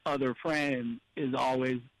other frame is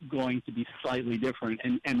always going to be slightly different,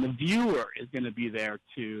 and the viewer is going to be there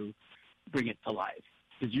to bring it to life,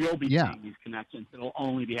 because you'll be seeing these connections. It'll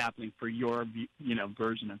only be happening for your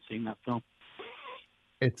version of seeing that film.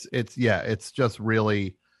 It's just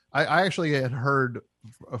really. I actually had heard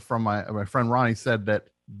from my friend Ronnie said that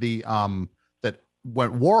that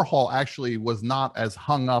when Warhol actually was not as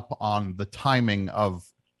hung up on the timing of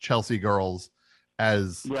Chelsea Girls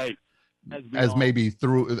as maybe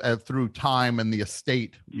through time, and the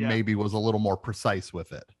estate maybe was a little more precise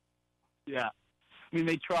with it. Yeah, I mean,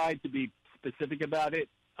 they tried to be specific about it.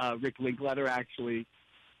 Rick Linklater actually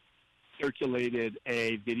circulated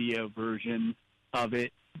a video version of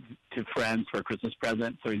it to friends for a Christmas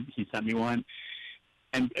present, so he sent me one.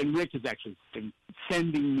 And Rick has actually been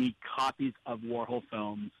sending me copies of Warhol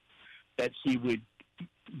films that he would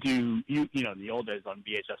do, in the old days on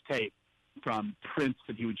VHS tape, from prints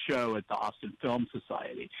that he would show at the Austin Film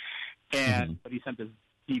Society. And but he sent this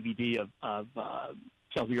DVD of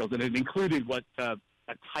Chelsea Girls, and it included a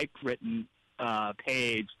typewritten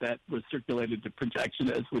page that was circulated to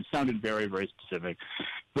projectionists, which sounded very, very specific.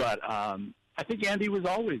 But I think Andy was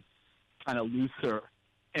always kind of looser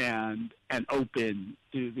and open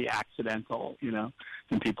to the accidental,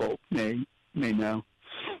 than people may know.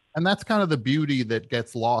 And that's kind of the beauty that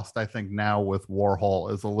gets lost, I think, now with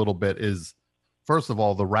Warhol is first of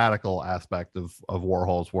all, the radical aspect of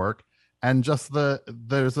Warhol's work, and just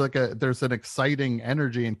there's an exciting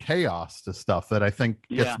energy and chaos to stuff that I think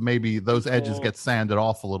gets maybe those edges get sanded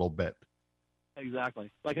off a little bit.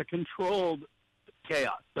 Exactly. Like a controlled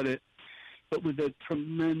chaos, but with a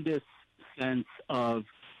tremendous sense of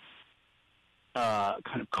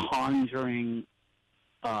kind of conjuring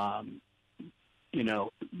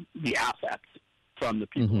the affect from the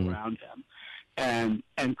people around him,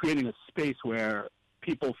 and creating a space where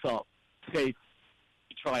people felt safe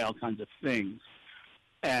to try all kinds of things,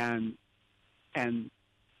 and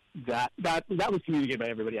that was communicated by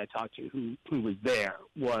everybody I talked to who was there.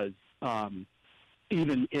 Was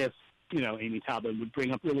even if Amy Talbot would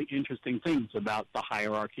bring up really interesting things about the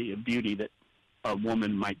hierarchy of beauty that a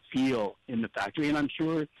woman might feel in the factory, and I'm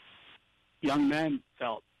sure young men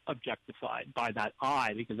felt objectified by that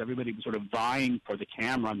eye, because everybody was sort of vying for the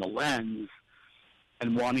camera and the lens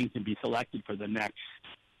and wanting to be selected for the next,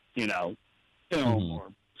 film or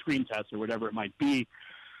screen test or whatever it might be.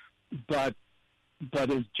 But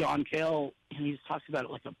as John Cale, he talks about it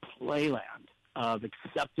like a playland of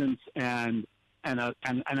acceptance and a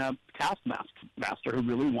taskmaster who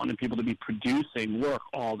really wanted people to be producing work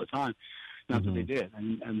all the time. And that's what they did.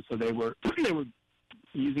 And so they were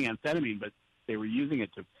using amphetamine, but they were using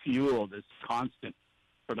it to fuel this constant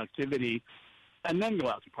productivity, and then go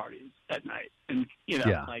out to parties at night. And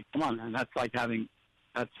like, come on, man, that's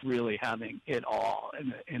really having it all.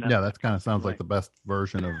 That kind of sounds like the best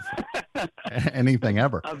version of anything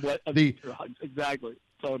ever. Of drugs, exactly,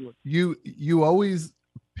 totally. You always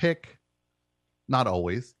pick, not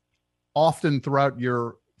always, often throughout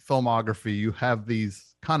your filmography, you have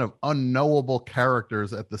these kind of unknowable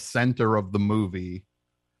characters at the center of the movie.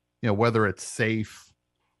 Whether it's Safe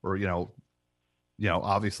or,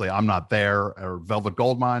 obviously I'm Not There, or Velvet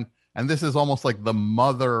Goldmine. And this is almost like the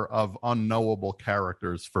mother of unknowable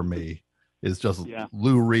characters for me, is just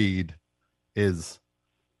Lou Reed. It's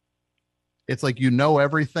like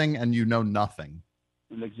everything and nothing.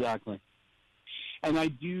 Exactly. And I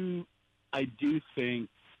do think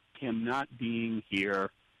him not being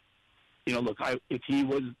here, look, if he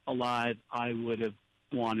was alive, I would have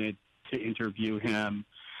wanted to interview him.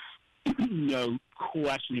 No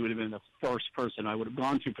question, he would have been the first person I would have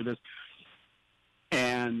gone to for this,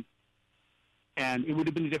 and it would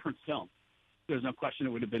have been a different film. There's no question it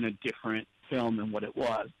would have been a different film than what it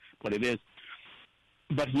is.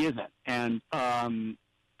 But he isn't, and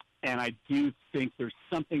I do think there's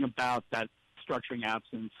something about that structuring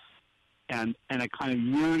absence and a kind of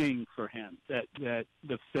yearning for him that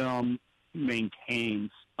the film maintains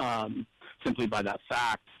simply by that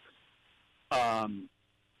fact.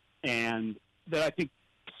 And that I think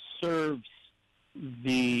serves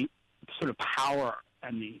the sort of power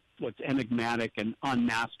and what's enigmatic and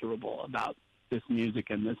unmasterable about this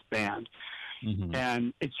music and this band. Mhm.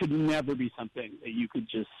 And it should never be something that you could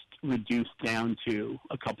just reduce down to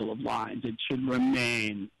a couple of lines. It should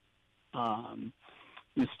remain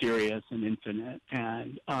mysterious and infinite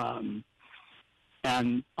and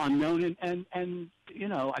unknown. And you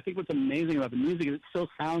know, I think what's amazing about the music is it still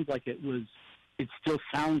sounds like it still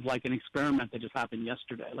sounds like an experiment that just happened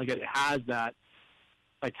yesterday. Like it has that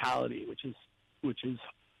vitality, which is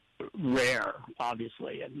rare,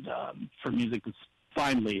 obviously, and for music that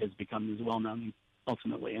finally has become as well known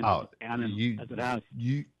ultimately and as it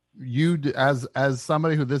has. As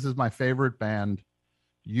somebody who, this is my favorite band,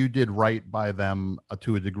 you did right by them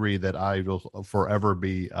to a degree that I will forever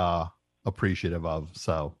be appreciative of.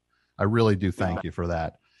 So I really do thank you for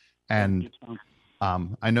that. And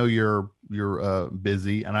I know you're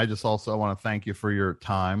busy, and I just also want to thank you for your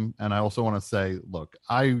time. And I also want to say, look,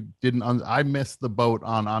 I missed the boat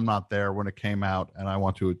on I'm Not There when it came out, and I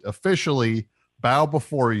want to officially bow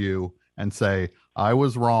before you and say I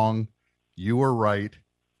was wrong. You were right.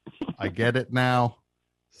 I get it now.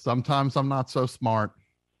 Sometimes I'm not so smart.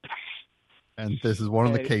 And this is one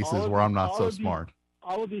of the cases where I'm not so smart.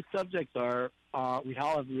 All of these subjects are, we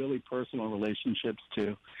all have really personal relationships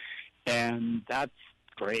too. And that's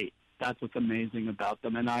great. That's what's amazing about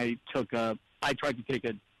them. And I tried to take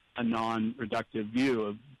a non-reductive view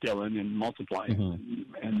of Dylan and multiply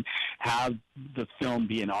and have the film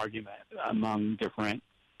be an argument among different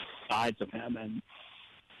sides of him and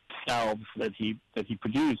selves that he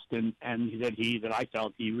produced and that I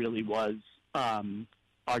felt he really was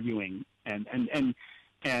arguing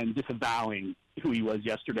and disavowing who he was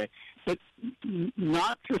yesterday, but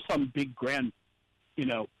not through some big grand, you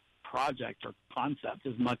know, project or concept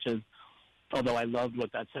as much as, although I loved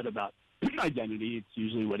what that said about identity, it's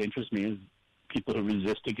usually what interests me is people who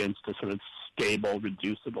resist against a sort of stable,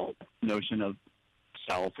 reducible notion of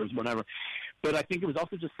self or whatever. But I think it was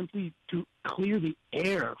also just simply to clear the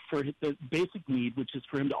air for the basic need, which is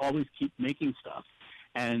for him to always keep making stuff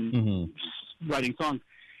and writing songs.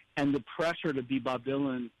 And the pressure to be Bob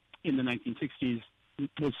Dylan in the 1960s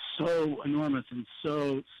was so enormous and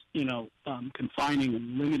so, you know, confining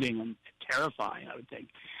and limiting and terrifying, I would think,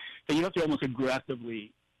 that you have to almost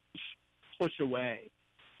aggressively push away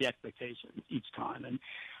the expectations each time. And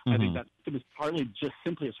I think that it was partly just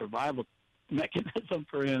simply a survival mechanism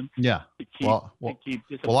for him. Yeah. To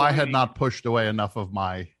keep I had not pushed away enough of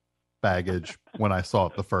my baggage when I saw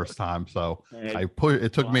it the first time. So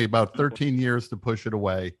it took me about 13 years to push it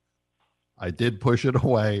away. I did push it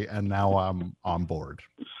away, and now I'm on board.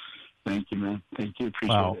 Thank you, man. Thank you.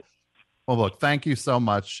 Appreciate it. Well, look, thank you so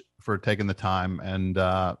much for taking the time. And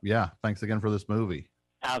thanks again for this movie.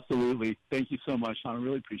 Absolutely. Thank you so much, Sean. I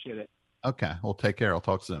really appreciate it. Okay. Well, take care. I'll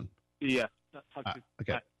talk soon. Yeah. Talk to you.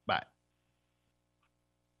 Okay. Bye.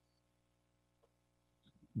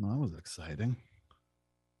 Well, that was exciting.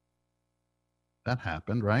 That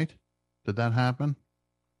happened, right? Did that happen?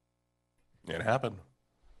 It happened.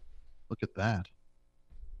 Look at that.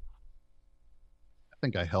 I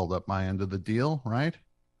think I held up my end of the deal, right?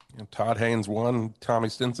 Todd Haynes 1, Tommy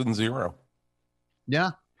Stinson 0.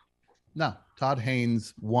 Yeah. No, Todd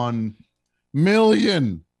Haynes 1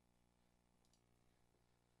 million.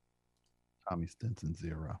 Tommy Stinson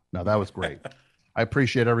 0. No, that was great. I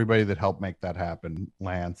appreciate everybody that helped make that happen.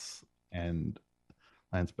 Lance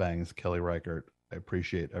Bangs, Kelly Reichert. I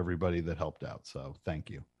appreciate everybody that helped out. So thank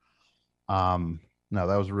you. No,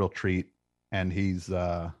 that was a real treat. And he's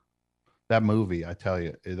that movie, I tell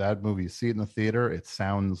you, that movie, you see it in the theater, it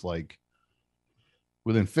sounds like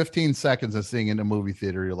within 15 seconds of seeing it in a movie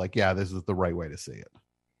theater, you're like, yeah, this is the right way to see it.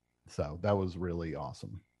 So that was really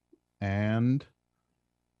awesome. And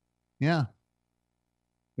yeah. What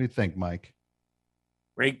do you think, Mike?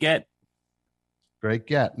 Great get.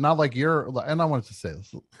 Not like you're, and I wanted to say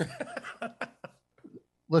this.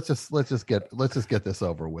 let's just get this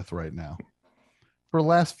over with right now. For the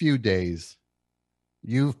last few days,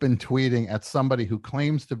 you've been tweeting at somebody who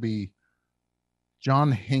claims to be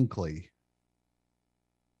John Hinckley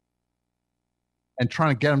and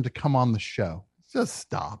trying to get him to come on the show. Just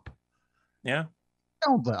stop. Yeah.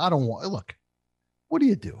 I don't want, look, what are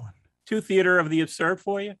you doing? Two theater of the absurd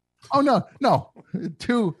for you? Oh, no.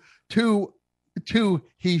 Two,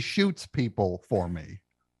 he shoots people for me.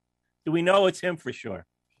 Do we know it's him for sure?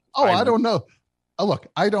 Oh, I don't know. Oh, look,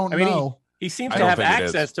 I don't know. He seems to have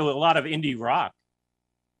access to a lot of indie rock.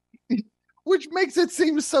 Which makes it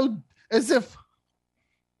seem so as if...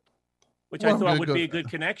 Which I thought would be a good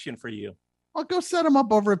connection for you. I'll go set him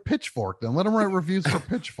up over at Pitchfork, then. Let him write reviews for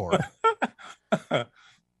Pitchfork.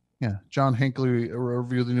 Yeah, John Hinckley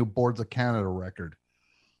review the new Boards of Canada record.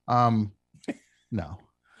 No.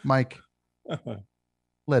 Mike,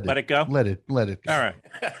 Let it go? Let it go. All right.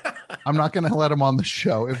 I'm not going to let him on the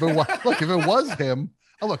show. If it was him,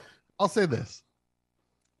 I'll say this.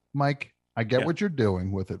 Mike, I get what you're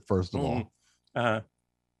doing with it, first of all.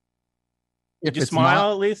 Did you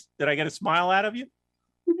smile at least? Did I get a smile out of you?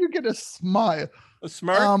 Did you get a smile? A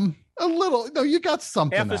smirk? A little. No, you got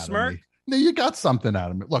something Half a out smirk? of me. No, you got something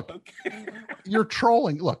out of me. Look, you're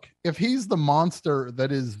trolling. Look, if he's the monster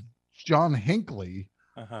that is John Hinckley,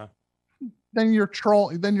 then you're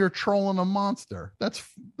trolling a monster. That's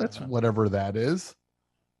whatever that is.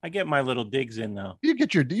 I get my little digs in though. You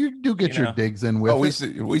do get your digs in with. Oh,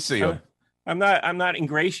 we see him. I'm not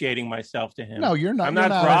ingratiating myself to him. No, you're not. I'm you're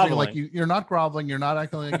not groveling. Like you're not groveling. You're not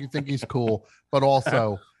acting like you think he's cool. But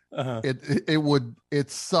also, it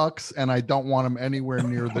sucks, and I don't want him anywhere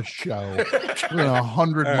near the show.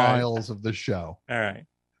 100 miles of the show. All right.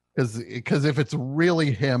 Because if it's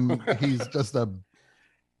really him, he's just a.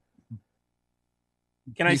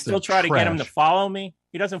 Can I still try to get him to follow me?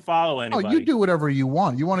 He doesn't follow anybody. Oh, you do whatever you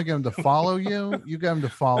want. You want to get him to follow you? You get him to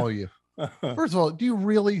follow you. First of all, do you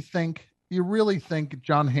really think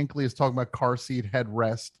John Hinckley is talking about car seat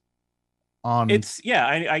headrest on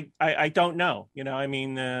I don't know. I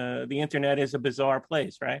mean, the internet is a bizarre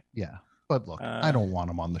place, right? Yeah. But look, I don't want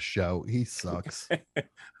him on the show. He sucks.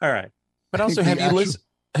 All right. But also,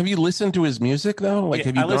 have you listened to his music though? Like,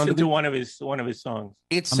 have you listened to one of his songs?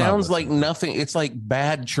 It sounds like nothing. It's like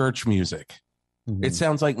bad church music. Mm-hmm. It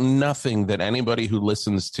sounds like nothing that anybody who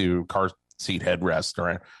listens to car seat headrest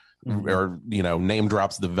or name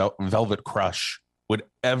drops the Velvet Crush would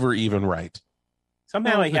ever even write.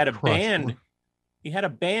 Somehow he had a band. He had a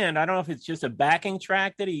band. I don't know if it's just a backing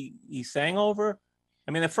track that he sang over.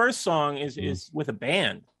 I mean, the first song is with a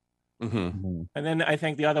band, and then I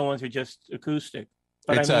think the other ones are just acoustic.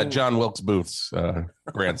 But it's John Wilkes Booth's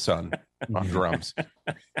grandson on drums.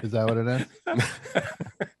 Is that what it is?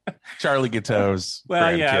 Charlie Guiteau's. Well,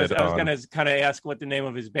 I was going to kind of ask what the name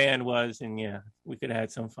of his band was, and we could have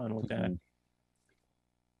had some fun with that.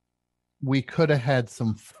 We could have had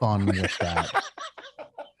some fun with that.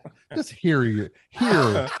 Just hear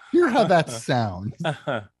how that sounds.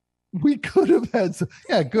 We could have had some,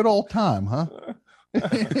 good old time, huh?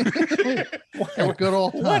 Good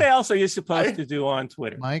old time. What else are you supposed to do on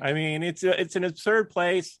Twitter, Mike? I mean, it's an absurd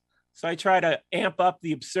place, so I try to amp up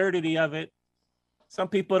the absurdity of it. Some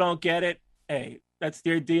people don't get it. Hey, that's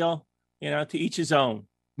their deal. To each his own.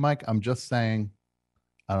 Mike, I'm just saying,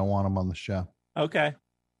 I don't want him on the show. Okay,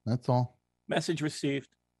 that's all. Message received.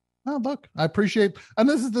 Oh, look, I appreciate, and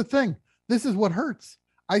this is the thing. This is what hurts.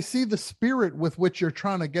 I see the spirit with which you're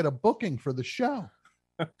trying to get a booking for the show.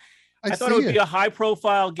 I thought it would be a high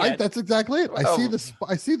profile get. That's exactly it.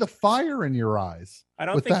 I see the fire in your eyes. I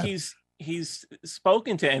don't think he's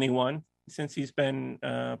spoken to anyone since he's been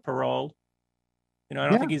paroled. I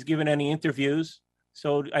don't think he's given any interviews.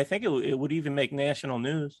 So I think it would even make national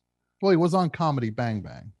news. Well, he was on Comedy Bang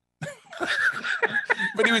Bang.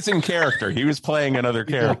 But he was in character. He was playing another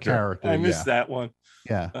character. I missed that one.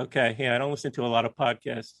 Yeah. Okay. Yeah, I don't listen to a lot of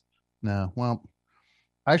podcasts. No. Well,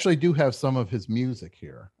 I actually do have some of his music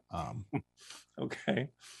here. Okay.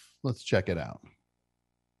 Let's check it out.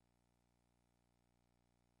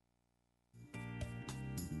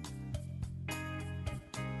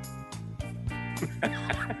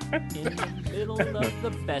 In the middle of the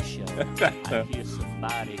best show, I hear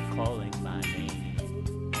somebody calling my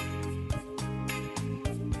name.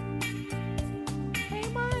 Hey,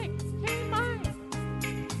 Mike! Hey, Mike!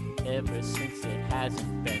 Ever since it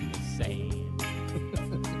hasn't been the same.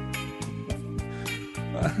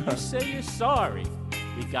 You say you're sorry.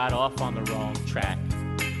 We got off on the wrong track.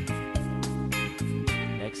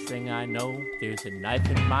 Next thing I know, there's a knife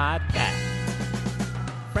in my back.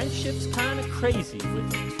 Friendship's kind of crazy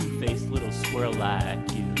with a two-faced little squirrel like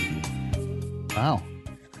you. Wow.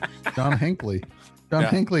 John Hinckley.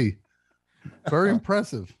 Hinckley. Very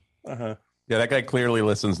impressive. Yeah, that guy clearly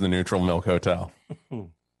listens to the Neutral Milk Hotel.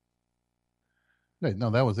 Wait, no,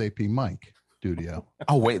 that was AP Mike Studio.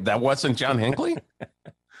 Oh, wait, that wasn't John Hinckley?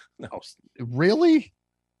 No. Really?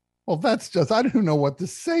 Well, that's just, I don't know what to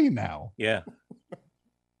say now. Yeah.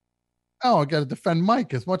 Oh, I got to defend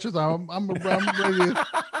Mike as much as I'm ready.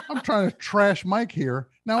 I'm trying to trash Mike here.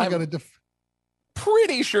 Now I got to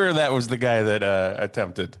pretty sure that was the guy that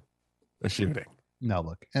attempted a shooting. No,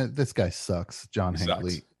 look, this guy sucks. John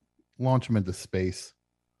Hinckley. Sucks. Launch him into space.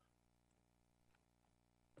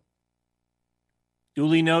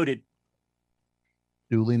 Duly noted.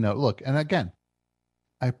 Look, and again,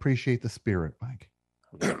 I appreciate the spirit, Mike.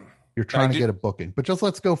 You're trying to get a booking, but just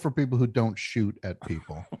let's go for people who don't shoot at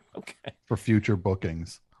people. Okay. For future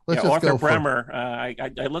bookings. Let's Yeah, just Arthur go for Bremer.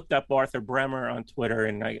 I looked up Arthur Bremer on Twitter,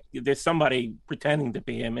 and there's somebody pretending to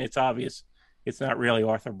be him. It's obvious it's not really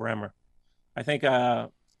Arthur Bremer. I think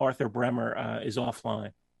Arthur Bremer is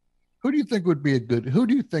offline. who do you think would be a good? Who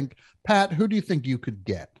do you think, Pat? Who do you think you could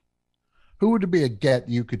get? Who would be a get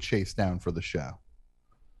you could chase down for the show?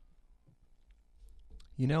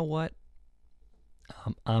 You know what?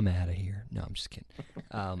 I'm out of here. No, I'm just kidding.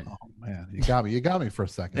 Oh man, you got me. You got me for a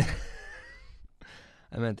second.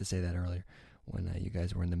 I meant to say that earlier when you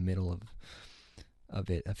guys were in the middle of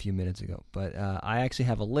it a few minutes ago. But I actually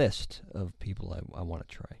have a list of people I want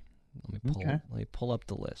to try. Let me pull up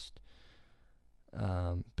the list.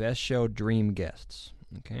 Best show dream guests.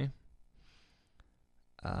 Okay.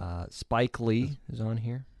 Spike Lee is on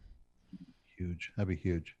here. Huge. That'd be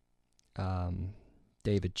huge.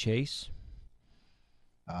 David Chase.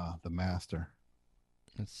 The master.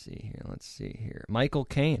 Let's see here. Michael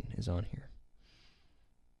Caine is on here.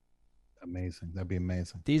 Amazing. That'd be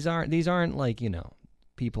amazing. These aren't like,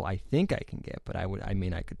 people I think I can get, but I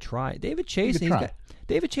could try. David Chase.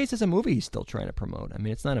 David Chase has a movie he's still trying to promote. I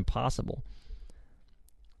mean, it's not impossible.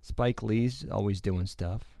 Spike Lee's always doing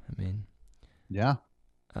stuff. I mean, yeah.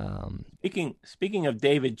 Speaking of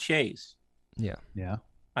David Chase. Yeah.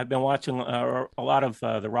 I've been watching a lot of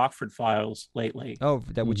the Rockford Files lately. Oh,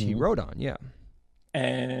 that which he wrote on, yeah.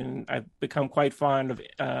 And I've become quite fond of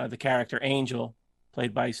the character Angel,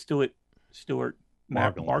 played by Stuart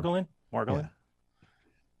Margolin. Yeah.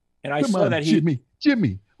 And I saw that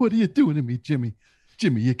Jimmy, what are you doing to me, Jimmy?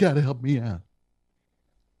 Jimmy, you got to help me out.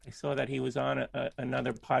 I saw that he was on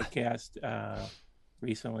another podcast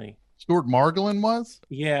recently. Stuart Margolin was?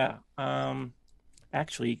 Yeah.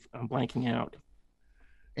 Actually, I'm blanking out.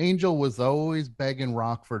 Angel was always begging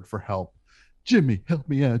Rockford for help. Jimmy, help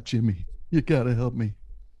me out, Jimmy. You got to help me.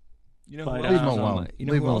 Leave him alone.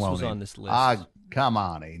 Who else was on this list? Come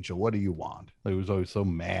on, Angel. What do you want? He was always so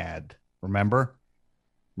mad. Remember,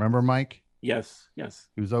 Mike? Yes.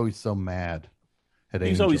 He was always so mad at Angel.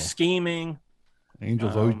 He was always scheming.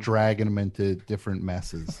 Angel's always dragging him into different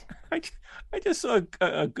messes. I just saw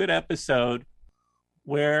a good episode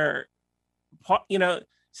where,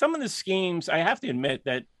 some of the schemes, I have to admit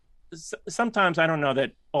that sometimes I don't know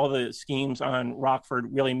that all the schemes on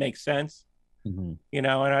Rockford really make sense. Mm-hmm. And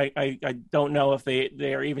I don't know if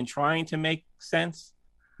they are even trying to make sense.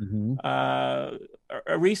 Mm-hmm.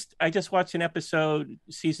 I just watched an episode,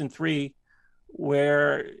 season 3,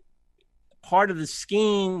 where part of the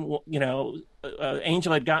scheme,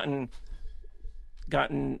 Angel had gotten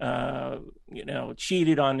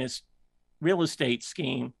cheated on this real estate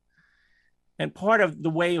scheme, and part of the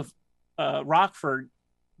way of Rockford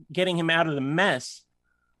getting him out of the mess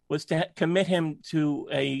was to commit him to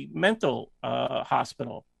a mental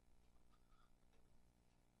hospital.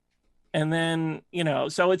 And then,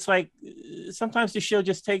 so it's like sometimes the show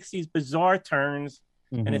just takes these bizarre turns,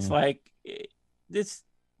 mm-hmm. and it's like this,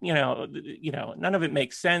 none of it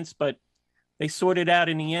makes sense, but they sort it out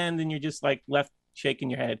in the end, and you're just like left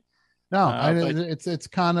shaking your head. No, it's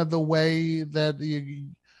kind of the way that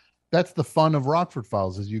that's the fun of Rockford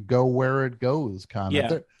Files, is you go where it goes, kind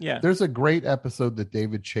of. Yeah. There's a great episode that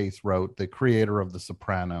David Chase wrote, the creator of The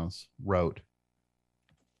Sopranos wrote.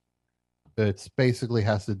 It's basically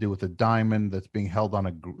has to do with a diamond that's being held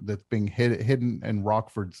on that's being hidden in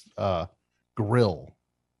Rockford's grill.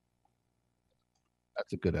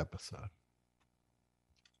 That's a good episode.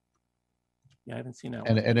 Yeah, I haven't seen that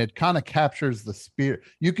one. And it kind of captures the spirit.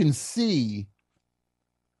 You can see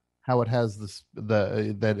how it has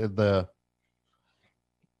the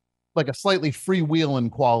like a slightly freewheeling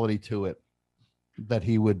quality to it that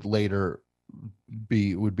he would later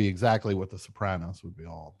would be exactly what The Sopranos would be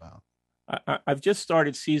all about. I've just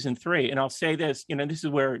started season 3, and I'll say this, this is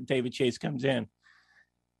where David Chase comes in.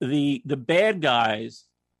 The bad guys,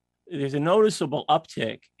 there's a noticeable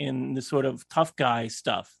uptick in the sort of tough guy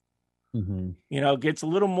stuff. Mm-hmm. Gets a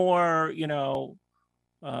little more,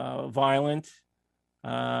 violent.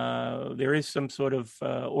 There is some sort of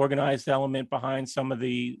organized element behind some of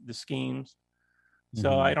the schemes.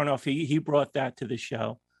 So Mm-hmm. I don't know if he brought that to the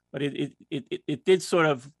show, but it did sort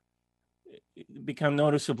of become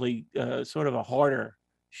noticeably sort of a harder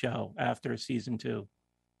show after season 2.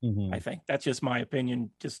 Mm-hmm. I think that's just my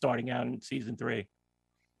opinion, just starting out in season 3.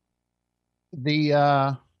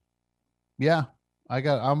 I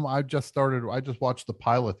just watched the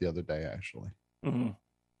pilot the other day, actually. Mm-hmm.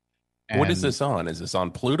 What is this on? Is this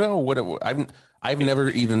on Pluto? I've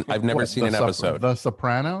never seen an episode. The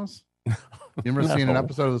Sopranos? You ever seen an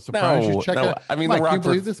episode of The Sopranos? No. I mean, Mike, can you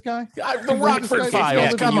believe this guy? The Rockford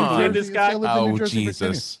Files. Come on. This guy? Oh,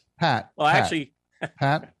 Jesus. Pat. Well, actually,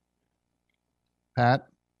 Pat.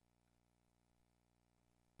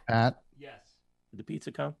 Pat. Yes. Did the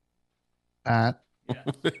pizza come? Pat. Yes.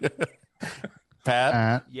 Pat.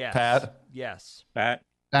 Pat. Yes. Pat. Yes. Pat.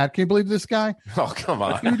 Pat, can you believe this guy? Oh, come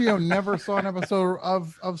on. Studio never saw an episode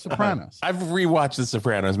of Sopranos. I've rewatched The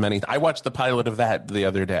Sopranos many. I watched the pilot of that the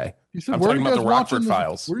other day. He said, I'm "Where are talking you about guys the watching Rockford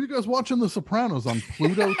Files. Where are you guys watching The Sopranos on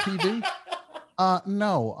Pluto TV?"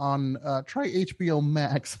 No, on try HBO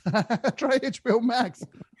Max. Try HBO Max.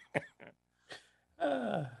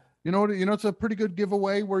 You know what? You know it's a pretty good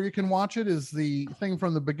giveaway where you can watch it is the thing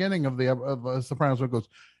from the beginning of the of Sopranos where it goes.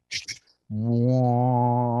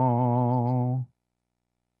 Whoa.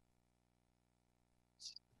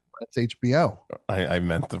 That's HBO. I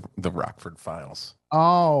meant the Rockford Files.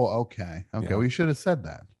 Oh, okay. Okay. Yeah. We should have said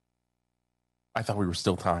that. I thought we were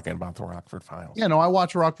still talking about the Rockford Files. Yeah, no, I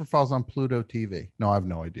watch Rockford Files on Pluto TV. No, I have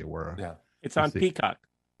no idea where. Yeah. It's on Peacock.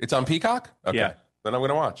 It's on Peacock? Okay. Yeah. Then I'm going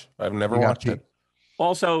to watch. I've never watched it.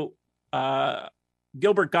 Also,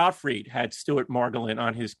 Gilbert Gottfried had Stuart Margolin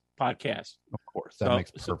on his podcast. Of course. That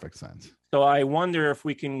makes perfect sense. So I wonder if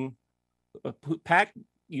we can, Pat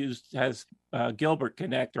has Gilbert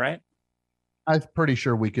connect, right? I'm pretty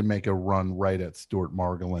sure we can make a run right at Stuart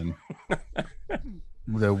Margolin.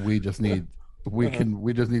 That we just need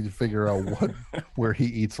to figure out where he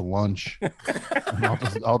eats lunch. And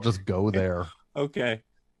I'll just go there. Okay,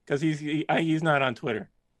 because he's not on Twitter.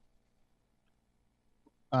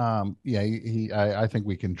 Yeah, I think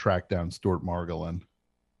we can track down Stuart Margolin.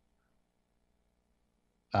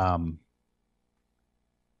 Dudio,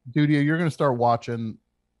 you're going to start watching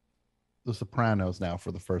The Sopranos now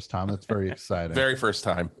for the first time. That's very exciting. Very first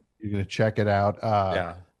time. You're going to check it out.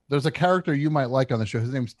 Yeah. There's a character you might like on the show.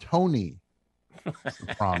 His name's Tony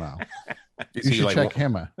Soprano. You should check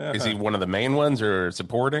him out. Is he one of the main ones or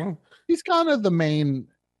supporting? He's kind of the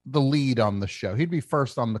lead on the show. He'd be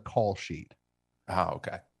first on the call sheet. Oh,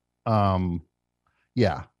 okay.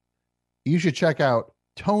 Yeah. You should check out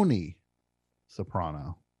Tony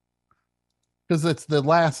Soprano because it's the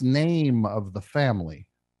last name of the family.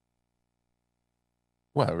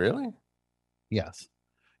 What, really? Yes.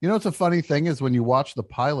 You know, it's a funny thing is when you watch the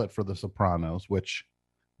pilot for The Sopranos, which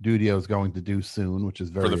Dudio is going to do soon, which is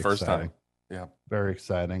very for the first exciting. time. Yeah. Very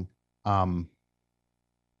exciting.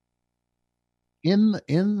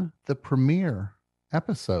 In the premiere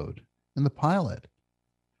episode, in the pilot,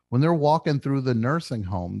 when they're walking through the nursing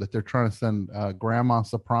home that they're trying to send Grandma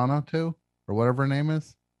Soprano to, or whatever her name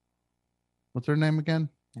is. What's her name again?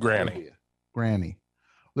 Granny. Granny.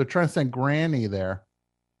 They're trying to send Granny there.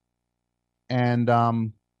 And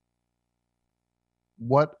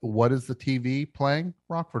what is the TV playing?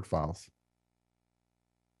 Rockford Files.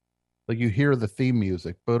 Like you hear the theme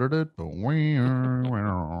music, like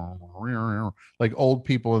old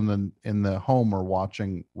people in the home are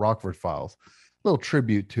watching Rockford Files. A little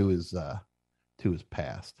tribute to his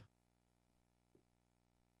past.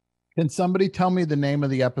 Can somebody tell me the name of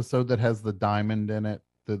the episode that has the diamond in it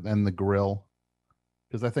and the grill?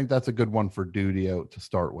 Because I think that's a good one for Dudio to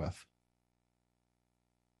start with.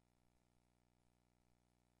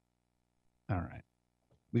 All right.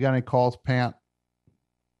 We got any calls, Pat?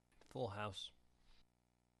 Full house.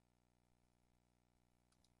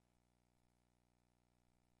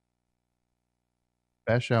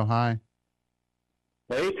 Besho, hi.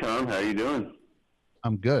 Hey, Tom. How you doing?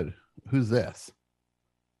 I'm good. Who's this?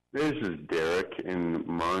 This is Derek in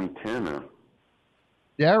Montana.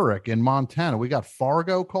 Derek in Montana. We got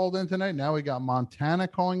Fargo called in tonight. Now we got Montana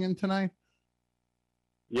calling in tonight.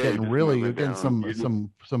 Yeah, you're getting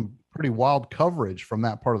some pretty wild coverage from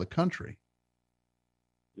that part of the country.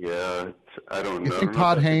 Yeah, I don't know. You think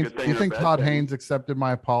Todd Haynes accepted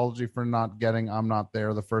my apology for not getting I'm Not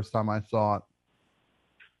There the first time I saw it?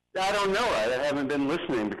 I don't know. I haven't been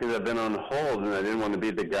listening because I've been on hold, and I didn't want to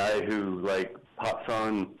be the guy who pops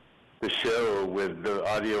on the show with the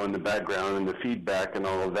audio in the background and the feedback and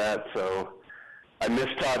all of that. So I miss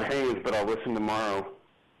Todd Haynes, but I'll listen tomorrow.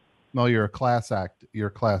 No, you're a class act. You're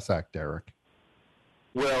a class act, Derek.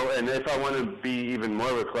 Well, and if I want to be even more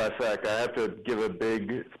of a class act, I have to give a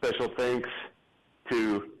big special thanks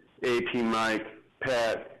to AP Mike,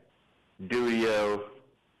 Pat, Dudio,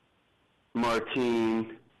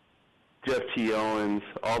 Martine, Jeff T. Owens,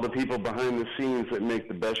 all the people behind the scenes that make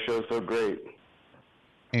the best show so great.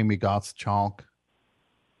 Amy Gottschalk.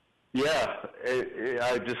 Yeah,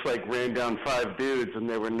 I just ran down 5 dudes, and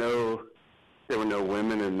there were no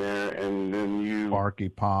women in there, and then you Barky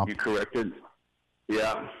Pop. You corrected.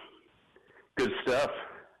 Yeah, good stuff.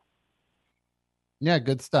 Yeah,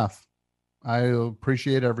 good stuff. I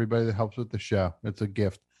appreciate everybody that helps with the show. It's a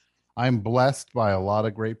gift. I'm blessed by a lot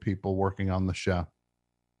of great people working on the show.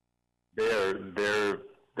 They're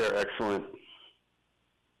excellent.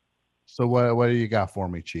 So what do you got for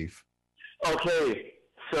me, Chief? Okay,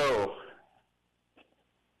 so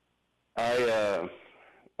I've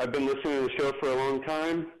been listening to the show for a long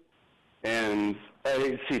time, and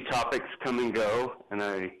I see topics come and go, and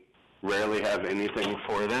I rarely have anything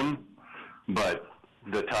for them. But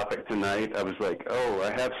the topic tonight, I was like, oh,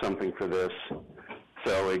 I have something for this.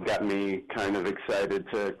 So it got me kind of excited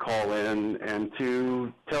to call in and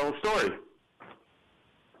to tell a story.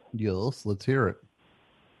 Yes, let's hear it.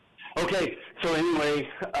 Okay, so anyway,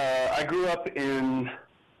 I grew up in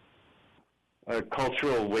a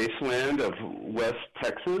cultural wasteland of West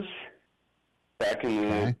Texas. Back in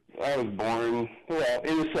the, I was born, well,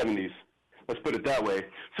 in the 70s. Let's put it that way.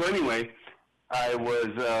 So anyway, I was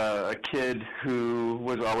a kid who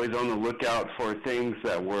was always on the lookout for things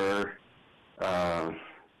that were,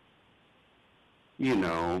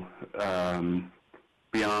 beyond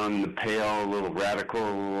the pale, a little radical, a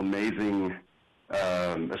little amazing,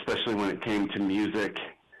 especially when it came to music.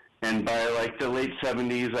 And by like the late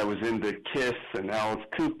 70s, I was into Kiss and Alice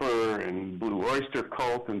Cooper and Blue Oyster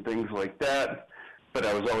Cult and things like that. But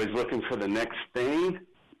I was always looking for the next thing.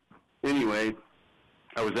 Anyway,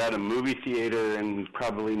 I was at a movie theater in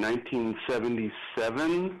probably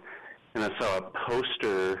 1977, and I saw a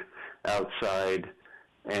poster outside,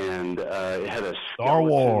 and it had a Star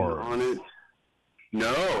Wars on it.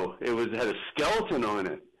 No, it had a skeleton on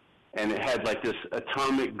it, and it had like this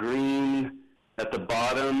atomic green at the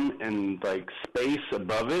bottom and like space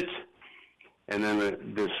above it, and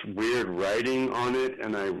then this weird writing on it,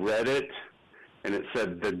 and I read it, and it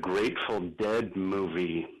said The Grateful Dead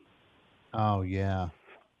movie. Oh, yeah.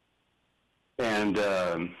 And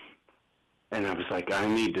I was like, I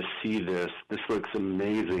need to see this. This looks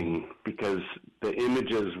amazing, because the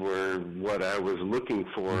images were what I was looking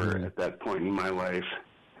for at that point in my life.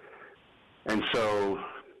 And so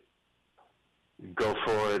go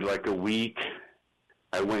forward like a week,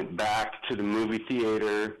 I went back to the movie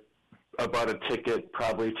theater. I bought a ticket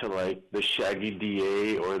probably to like the Shaggy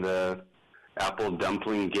DA or the Apple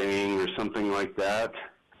Dumpling Gang or something like that.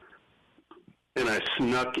 And I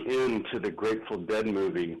snuck into the Grateful Dead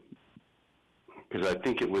movie because I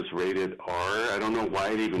think it was rated R. I don't know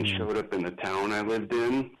why it even showed up in the town I lived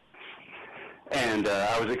in. And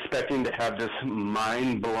I was expecting to have this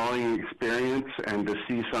mind-blowing experience and to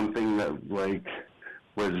see something that like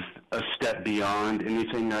was a step beyond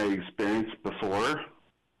anything I experienced before,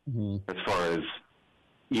 as far as,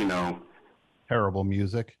 terrible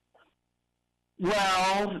music.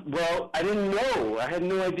 Well, I didn't know. I had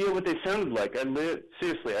no idea what they sounded like. I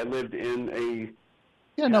lived in a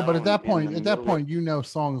but at that point,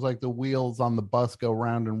 songs like The Wheels on the Bus Go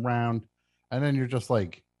Round and Round, and then you're just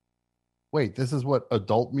like, wait, this is what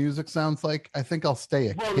adult music sounds like? I think I'll stay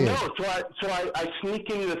a kid. No, so I sneak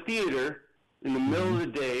into the theater in the middle of the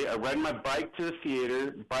day. I ride my bike to the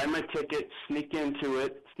theater, buy my ticket, sneak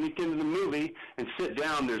into the movie, and sit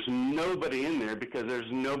down. There's nobody in there because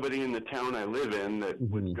there's nobody in the town I live in that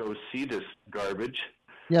would go see this garbage.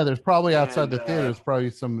 Yeah, there's probably outside the theater, there's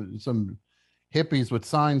probably some hippies with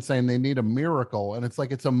signs saying they need a miracle, and it's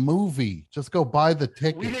like, it's a movie. Just go buy the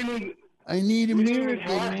ticket. I need a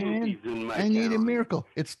miracle, man. I need a miracle.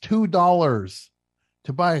 It's $2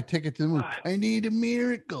 to buy a ticket to the movie. I need a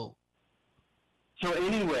miracle. So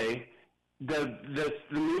anyway, the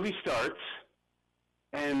movie starts,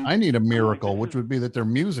 and I need a miracle, which would be that their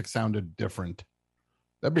music sounded different.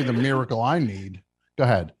 That'd be the miracle I need. Go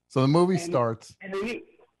ahead. So the movie starts. And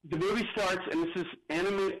the movie starts, and this is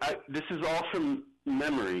animated. This is all from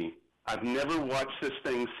memory. I've never watched this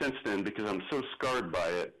thing since then because I'm so scarred by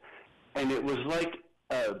it. And it was like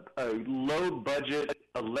a low-budget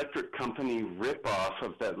electric company ripoff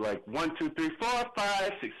of that, like 1, 2, 3, 4,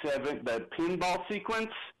 5, 6, 7, that pinball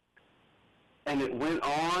sequence. And it went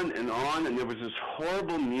on, and there was this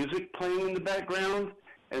horrible music playing in the background.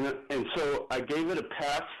 And so I gave it a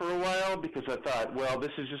pass for a while because I thought, well,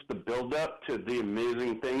 this is just the build-up to the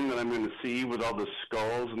amazing thing that I'm going to see with all the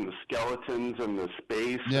skulls and the skeletons and the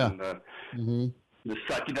space and the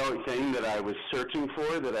psychedelic thing that I was searching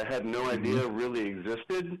for that I had no idea really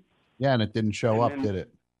existed. Yeah, and it didn't show up, did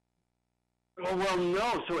it? Oh, well,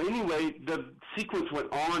 no. So anyway, the sequence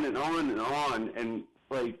went on and on and on, and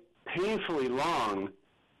like painfully long,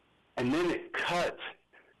 and then it cut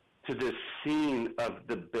to this scene of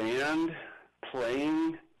the band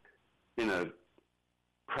playing in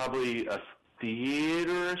probably a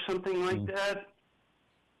theater or something like that.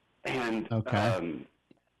 And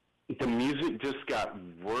the music just got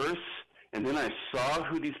worse. And then I saw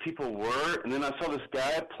who these people were. And then I saw this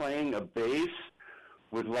guy playing a bass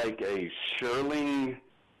with like a shearling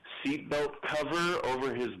seatbelt cover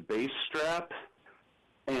over his bass strap.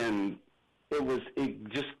 and it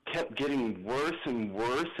just kept getting worse and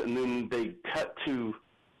worse, and then they cut to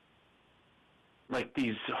like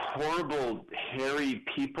these horrible hairy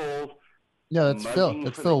people. Yeah, that's Phil.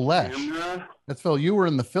 That's Phil Lesh. Camera. That's Phil. You were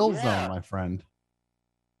in the Phil zone, my friend.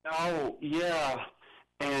 Oh yeah,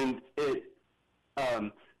 and it.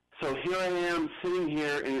 So here I am sitting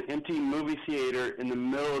here in an empty movie theater in the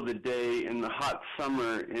middle of the day in the hot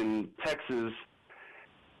summer in Texas,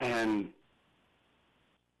 and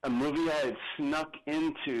a movie I had snuck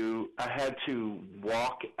into, I had to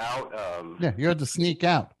walk out of. Yeah, you had to sneak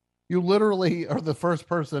out. You literally are the first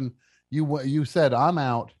person. You said, "I'm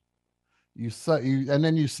out." And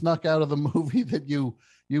then you snuck out of the movie that you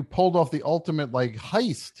pulled off the ultimate like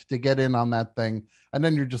heist to get in on that thing, and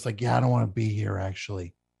then you're just like, "Yeah, I don't want to be here."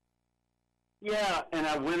 Actually, yeah, and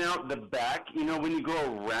I went out the back. You know, when you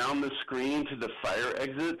go around the screen to the fire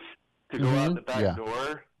exits to go out the back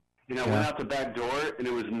door. You know, I went out the back door, and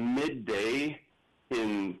it was midday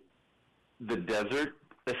in the desert,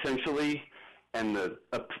 essentially, and the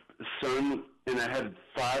sun, and I had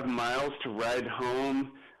 5 miles to ride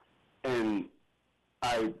home, and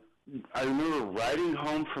I remember riding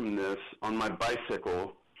home from this on my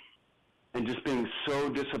bicycle and just being so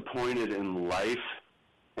disappointed in life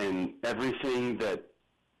and everything that,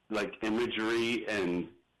 like, imagery and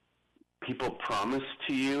people promise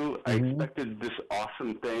to you. I expected this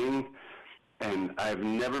awesome thing, and I've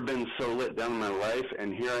never been so let down in my life,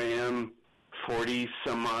 and here I am 40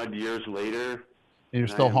 some odd years later. And you're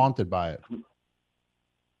still haunted by it.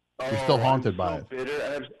 You're still haunted by it.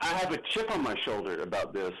 Bitter. I have a chip on my shoulder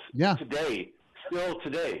about this. Yeah. Still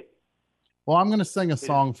today. Well, I'm going to sing a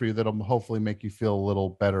song for you that'll hopefully make you feel a little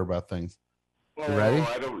better about things. You ready?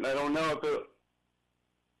 I don't know if it...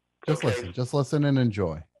 Just listen and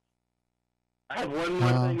enjoy. I have one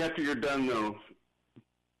more thing after you're done, though.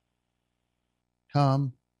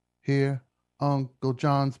 Come here, Uncle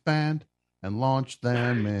John's band, and launch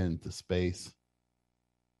them into space.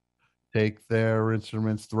 Take their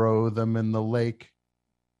instruments, throw them in the lake.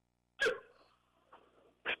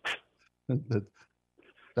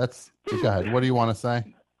 That's go ahead. What do you want to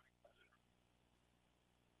say?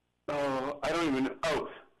 Oh, I don't even. Oh,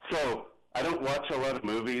 so I don't watch a lot of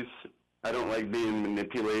movies. I don't like being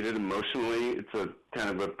manipulated emotionally. It's a kind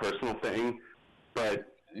of a personal thing, but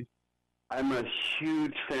I'm a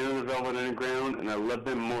huge fan of the Velvet Underground, and I love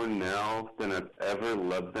them more now than I've ever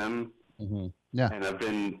loved them. Mm-hmm. Yeah. And I've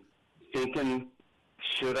been thinking,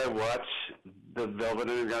 should I watch the Velvet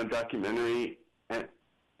Underground documentary?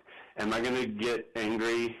 Am I going to get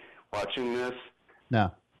angry watching this?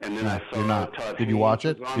 No. And then I saw you're not. Todd Did you Haynes watch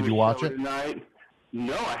it? was on Did the you watch show it? Tonight.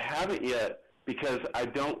 No, I haven't yet because I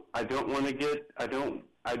don't want to get.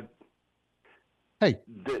 Hey,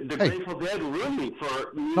 the Grateful Dead ruined me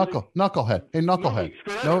for knucklehead. Hey, knucklehead.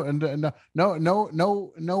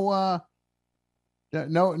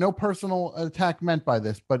 No personal attack meant by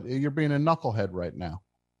this, but you're being a knucklehead right now.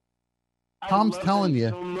 Tom's telling you.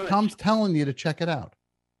 So Tom's telling you to check it out.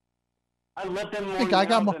 I love them more.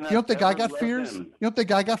 You don't think I got fears? You don't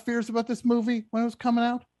think I got fears about this movie when it was coming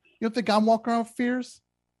out? You don't think I'm walking around with fears?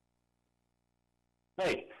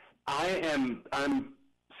 Hey, I'm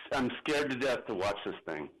scared to death to watch this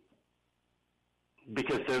thing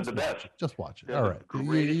because they're the best. Just watch it. They're all right.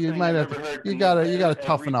 You might have to, you gotta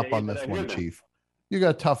toughen up on this one, Chief. You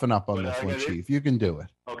gotta toughen up on this one, Chief. You can do it.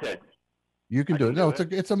 Okay. You can do it. No,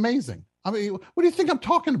 it's amazing. I mean, what do you think I'm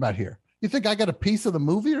talking about here? You think I got a piece of the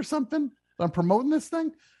movie or something? I'm promoting this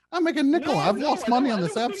thing. I make a nickel. I've lost money on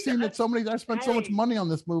this. I've seen it so many. I spent so much money on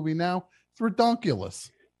this movie now. It's ridiculous.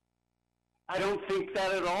 I don't think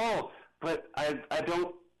that at all. But I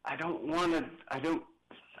don't want to.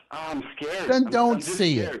 I'm scared. Then don't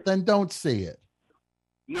see scared. it. Then don't see it.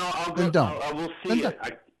 No, I'll then go. don't. I will see it.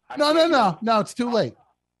 No. It's too late.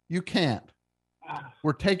 You can't.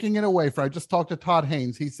 We're taking it away from. I just talked to Todd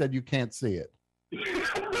Haynes. He said you can't see it.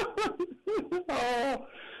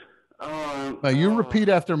 Now you repeat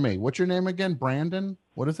after me. What's your name again? Brandon?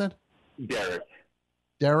 What is it? Derek.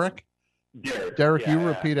 Derek? Derek, you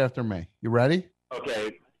repeat after me. You ready?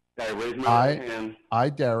 Okay. I raise my right hand. I,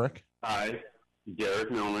 Derek. I,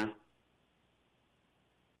 Derek Milner.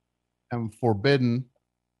 Am forbidden.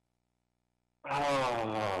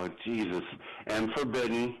 Oh, Jesus. Am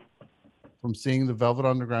forbidden. From seeing the Velvet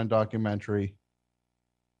Underground documentary.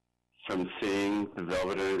 From seeing the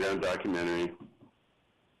Velvet Underground documentary.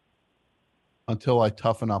 Until I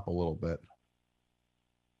toughen up a little bit.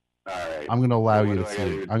 All right. I'm going to allow you to see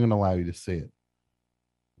it. I'm going to allow you to see it.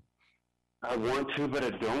 I want to, but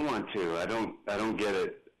I don't want to. I don't get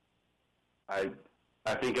it. I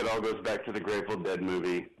think it all goes back to the Grateful Dead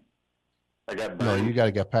movie. I got burned. No, you got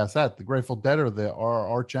to get past that. The Grateful Dead are our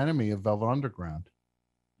arch enemy of Velvet Underground.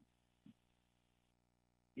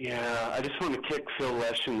 Yeah, I just want to kick Phil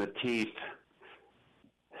Lesh in the teeth.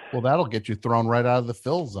 Well, that'll get you thrown right out of the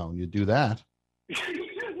Phil zone. You do that.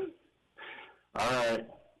 All right.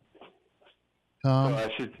 Come So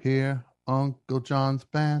I should... here, Uncle John's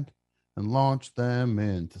band, and launch them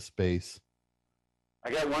into space.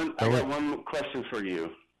 I got one question for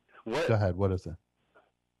you. Go ahead. What is it?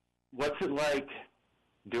 What's it like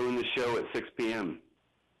doing the show at 6 p.m.?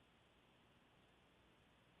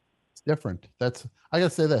 It's different. I gotta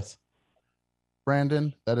say this,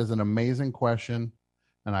 Brandon. That is an amazing question,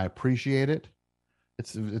 and I appreciate it.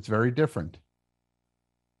 It's very different.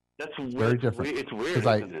 That's very different. It's weird,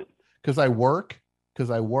 isn't it? Because I work,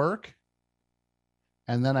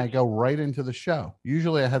 and then I go right into the show.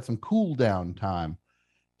 Usually, I had some cool down time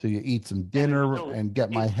to eat some dinner and get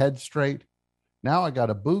my head straight. Now I got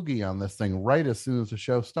a boogie on this thing right as soon as the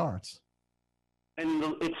show starts. And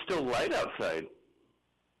it's still light outside.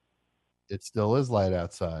 It still is light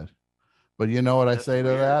outside. But you know what I say to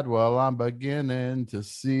that? Well, I'm beginning to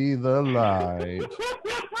see the light.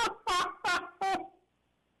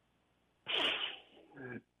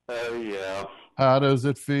 Oh, yeah. How does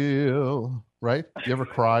it feel? Right? You ever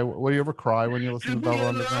cry? What do you ever cry when you listen to Velvet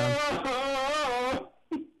Underground?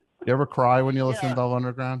 You ever cry when you listen to Velvet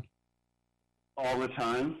Underground? All the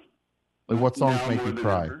time. Like, what songs Now make you more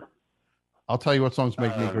cry? than ever. I'll tell you what songs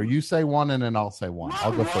make me cry. You say one and then I'll say one.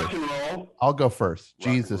 I'll go first. I'll go first.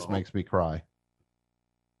 Jesus makes me cry.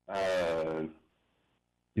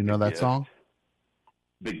 You know that song?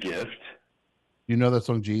 The Gift. You know that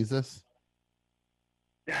song, Jesus?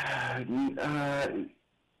 Yeah,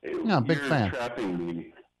 big fan. Trapping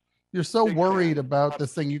me. You're so worried about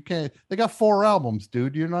this thing. You can't. They got 4 albums,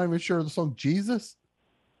 dude. You're not even sure of the song Jesus.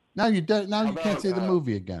 Now you can't see the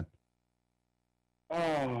movie again.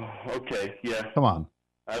 Oh, okay, yeah. Come on.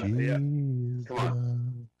 Yeah. Come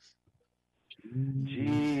on.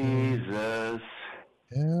 Jesus,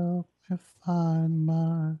 help me find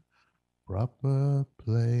my proper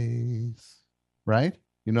place. Right?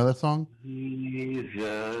 You know that song? Jesus.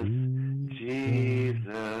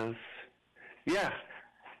 Yeah.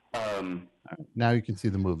 Now you can see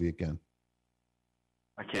the movie again.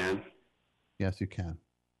 I can. Yes, you can.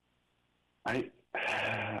 It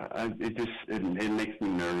makes me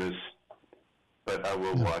nervous, but I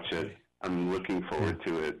will watch it. I'm looking forward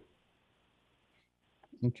to it.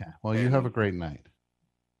 Okay. Well, you have a great night.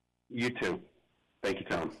 You too. Thank you,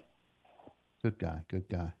 Tom. Good guy. Good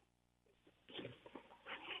guy.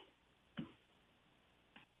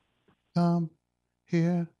 Come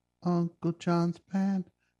here, Uncle John's band,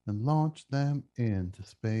 and launch them into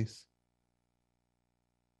space.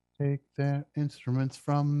 Take their instruments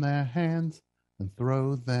from their hands and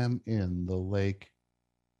throw them in the lake.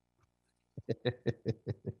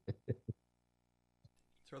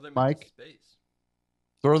 Throw them Mike? in space.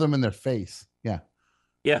 Throw them in their face. Yeah.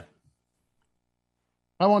 Yeah.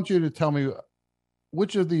 I want you to tell me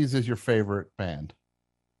which of these is your favorite band?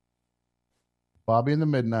 Bobby and the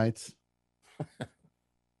Midnights,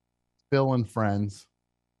 Phil and Friends,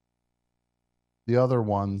 the other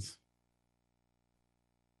ones,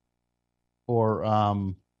 or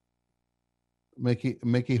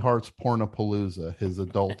Mickey Hart's Pornopalooza, his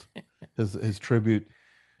adult, his tribute,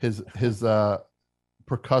 his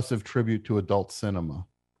percussive tribute to adult cinema.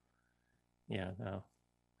 Yeah, no,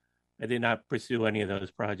 I did not pursue any of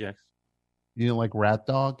those projects. You didn't like Rat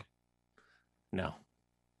Dog? No,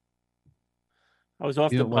 I was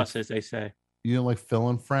off the bus, as they say. You didn't like Phil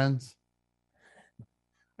and Friends?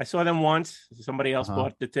 I saw them once. Somebody else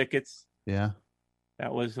bought the tickets. Yeah.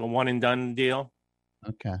 That was a one and done deal.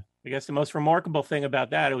 Okay. I guess the most remarkable thing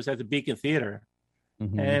about that, it was at the Beacon Theater.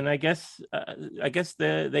 Mm-hmm. And I guess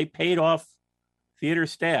they paid off theater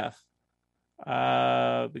staff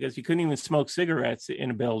because you couldn't even smoke cigarettes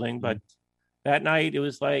in a building. But that night it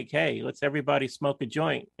was like, hey, let's everybody smoke a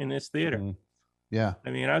joint in this theater. Mm-hmm. Yeah.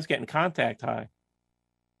 I mean, I was getting contact high.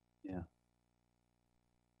 Yeah.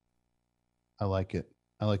 I like it.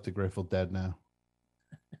 I like the Grateful Dead now.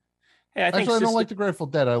 Hey, I don't like the Grateful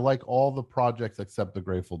Dead. I like all the projects except the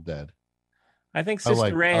Grateful Dead. I think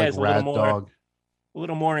Sister Ray has a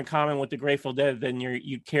little more in common with the Grateful Dead than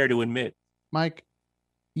you care to admit. Mike,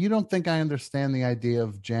 you don't think I understand the idea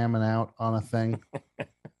of jamming out on a thing?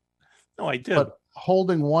 No, I do. But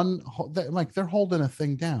holding one, like they're holding a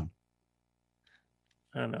thing down.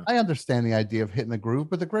 I don't know. I understand the idea of hitting a groove,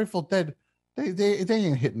 but the Grateful Dead, they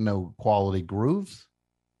ain't hitting no quality grooves.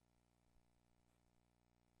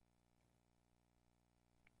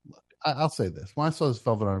 Look, I'll say this: when I saw this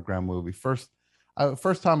Velvet Underground movie, first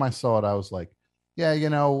First time I saw it, I was like, yeah,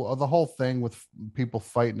 the whole thing with people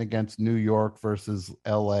fighting against New York versus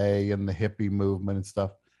LA and the hippie movement and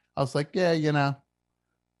stuff. I was like, yeah,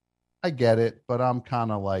 I get it, but I'm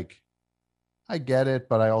kind of like, I get it,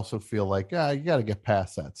 but I also feel like, you got to get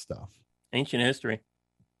past that stuff. Ancient history.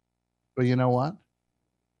 But you know what?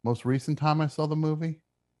 Most recent time I saw the movie,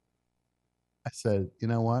 I said, you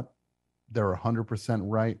know what? They're 100%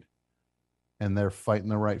 right. And they're fighting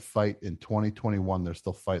the right fight. In 2021, they're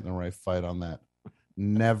still fighting the right fight on that.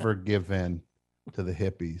 Never give in to the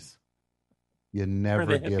hippies. You never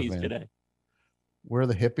Where are the give hippies in. today? Where are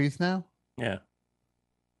the hippies now? Yeah.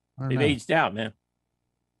 I don't They've know. aged out, man.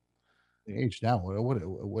 They aged out. What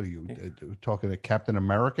are you talking to Captain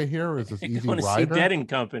America here? Or is this They're Easy going to see Rider? Dead and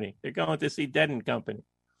Company. They're going to see Dead and Company.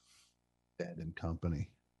 Dead and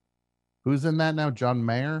Company. Who's in that now? John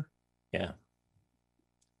Mayer? Yeah.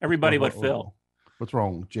 Everybody but Phil. What's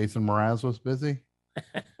wrong? Jason Mraz was busy?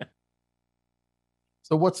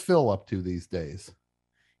 So what's Phil up to these days?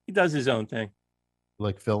 He does his own thing.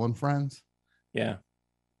 Like Phil and Friends? Yeah.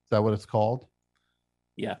 Is that what it's called?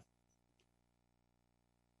 Yeah.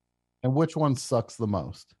 And which one sucks the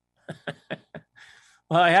most?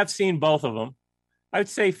 Well, I have seen both of them. I would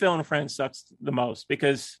say Phil and Friends sucks the most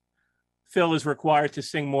because Phil is required to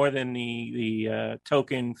sing more than the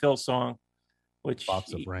token Phil song, which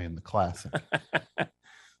Box of Rain, the classic.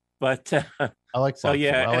 But I like so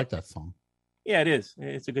yeah, I like that song. Yeah, it is.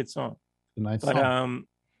 It's a good song. It's a nice but song.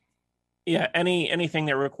 Yeah, anything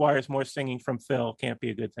that requires more singing from Phil can't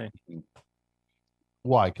be a good thing.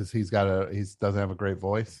 Why? Because he doesn't have a great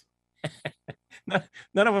voice.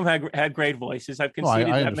 None of them had great voices. I've conceded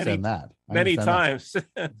I that understand many times.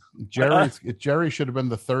 Jerry should have been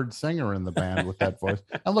the third singer in the band with that voice.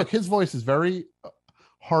 And look, his voice is very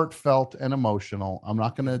heartfelt and emotional. I'm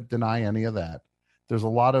not going to deny any of that. There's a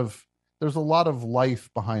lot of life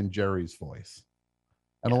behind Jerry's voice,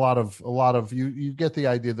 and a lot of you get the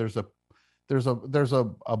idea. There's a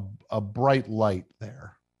bright light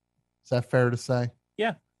there. Is that fair to say?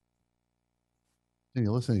 Yeah. And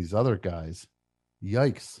you listen to these other guys.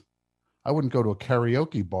 Yikes. I wouldn't go to a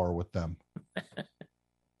karaoke bar with them.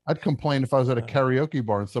 I'd complain if I was at a karaoke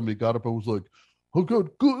bar and somebody got up and was like, oh,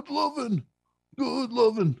 good loving.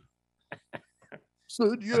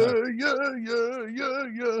 Said, yeah.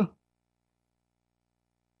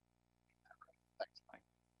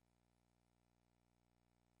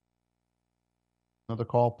 Another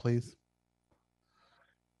call, please.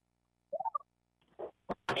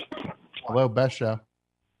 Hello, Best Show.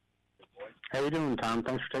 How you doing, Tom?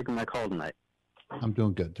 Thanks for taking my call tonight. I'm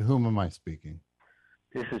doing good. To whom am I speaking?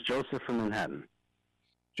 This is Joseph from Manhattan.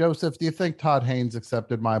 Joseph, do you think Todd Haynes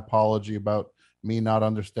accepted my apology about me not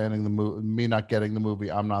understanding the movie, me not getting the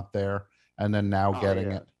movie I'm Not There, and then now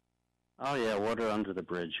getting it? Oh, yeah, water under the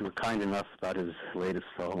bridge. You were kind enough about his latest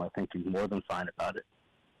film. I think he's more than fine about it.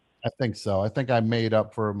 I think so. I think I made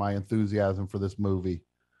up for my enthusiasm for this movie.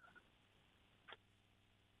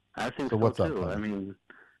 I think so what's too. up, buddy? I mean,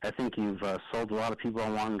 I think you've sold a lot of people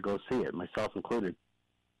on wanting to go see it, myself included.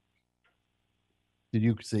 Did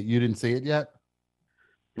you see? You didn't see it yet?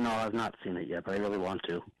 No, I've not seen it yet, but I really want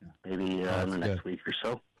to. Maybe in the next week or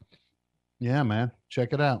so. Yeah, man.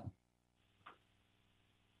 Check it out.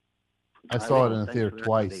 I saw it in the theater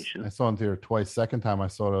twice. I saw it in the theater twice. Second time I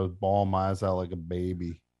saw it, I was bawling my eyes out like a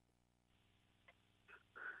baby.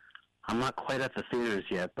 I'm not quite at the theaters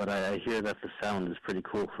yet, but I hear that the sound is pretty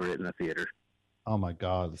cool for it in the theater. Oh my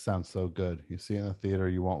God, it sounds so good. You see it in the theater,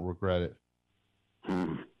 you won't regret it.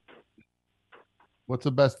 What's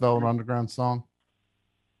the best Velvet Underground song?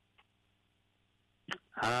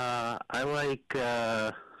 I like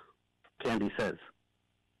Candy Says.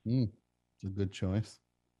 It's a good choice.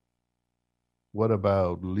 What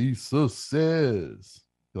about Lisa Says?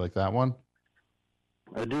 You like that one?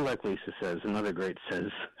 I do like Lisa Says, another great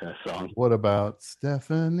Says song. What about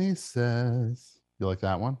Stephanie Says? You like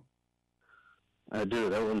that one? I do.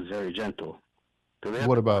 That one's very gentle.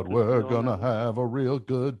 What about We're Gonna Have a Real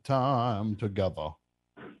Good Time Together?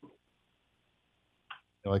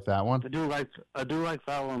 You like that one? I do like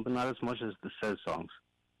that one, but not as much as the Says songs.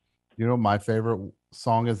 You know what my favorite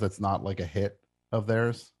song is that's not like a hit of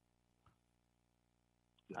theirs?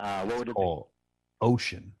 What would it be?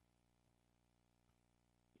 Ocean.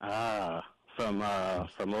 From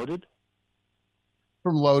Loaded?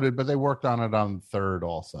 From Loaded, but they worked on it on Third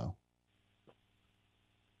also.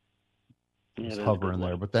 It was hovering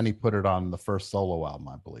there, but then he put it on the first solo album,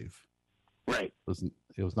 I believe. Right.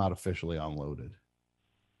 It was not officially on Loaded.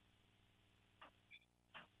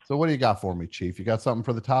 So what do you got for me, Chief? You got something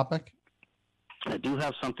for the topic? I do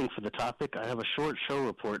have something for the topic. I have a short show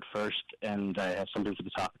report first, and I have something for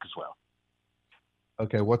the topic as well.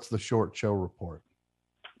 Okay, what's the short show report?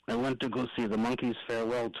 I went to go see the Monkees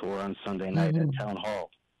farewell tour on Sunday night at Town Hall,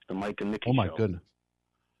 the Mike and Mickey show. Oh my goodness.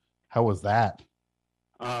 How was that?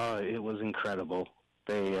 It was incredible.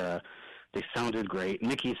 They sounded great.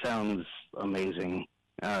 Mickey sounds amazing.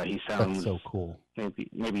 He sounds That's so cool.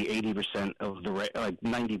 Maybe 80% of the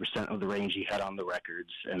 90% of the range he had on the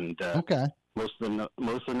records, and okay. Most of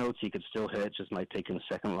the notes he could still hit, just might take him a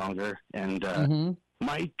second longer. And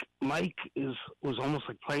Mike was almost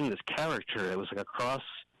like playing this character. It was like a cross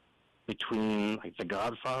between like The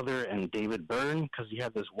Godfather and David Byrne, because he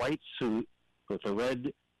had this white suit with a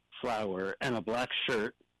red flower and a black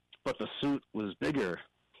shirt, but the suit was bigger.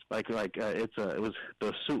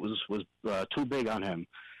 The suit was too big on him,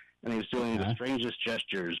 and he was doing the strangest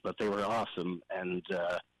gestures, but they were awesome. And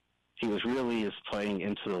he was really just playing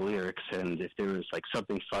into the lyrics, and if there was like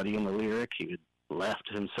something funny in the lyric, he would laugh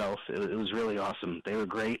to himself. It was really awesome. They were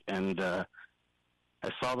great, and I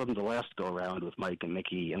saw them the last go around with Mike and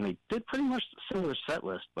Mickey, and they did pretty much a similar set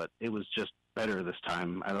list, but it was just better this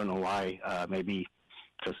time. I don't know why. Maybe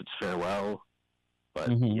because it's farewell,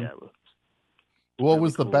 but yeah. What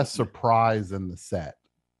was the best surprise in the set?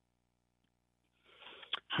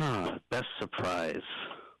 Best surprise.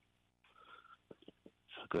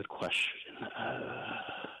 It's a good question.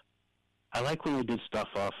 I like when they did stuff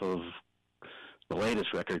off of the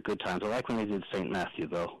latest record, Good Times. I like when they did St. Matthew,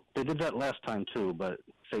 though. They did that last time, too, but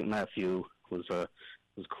St. Matthew was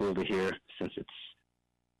cool to hear, since it's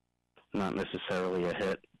not necessarily a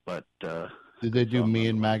hit. But did they do Me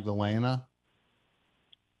and Magdalena?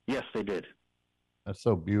 Yes, they did. That's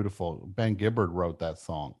so beautiful. Ben Gibbard wrote that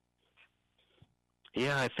song.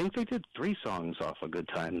 Yeah, I think they did 3 songs off of Good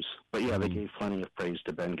Times. But yeah, they gave plenty of praise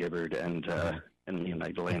to Ben Gibbard and Me and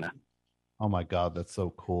Magdalena. Oh my God, that's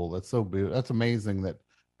so cool. That's so beautiful. That's amazing that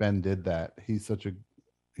Ben did that. He's a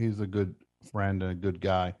good friend and a good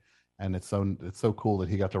guy, and it's so cool that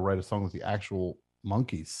he got to write a song that the actual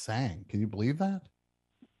Monkees sang. Can you believe that?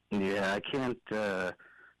 Yeah, I can't.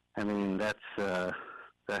 I mean, that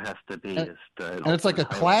has to be and it's like a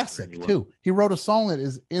classic too. He wrote a song that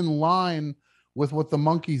is in line with what the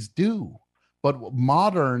Monkees do, but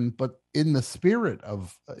modern, but in the spirit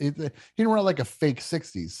of it. He didn't write like a fake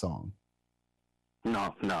 60s song.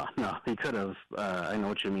 No. He could have. I know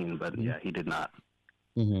what you mean, but yeah, he did not.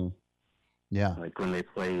 Yeah. Like when they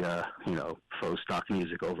play, faux stock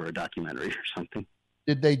music over a documentary or something.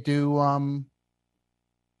 Did they do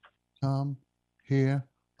Come Here,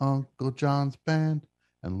 Uncle John's Band,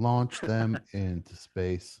 and launch them into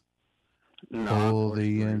space? No, pull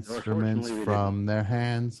the instruments from their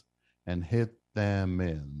hands and hit them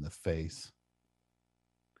in the face?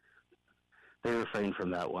 They refrained from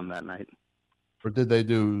that one that night. Or did they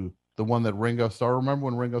do the one that Ringo Starr? Remember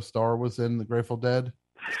when Ringo Starr was in the Grateful Dead?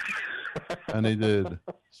 And he did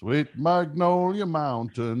Sweet Magnolia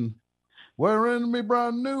Mountain, wearing me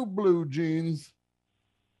brand new blue jeans.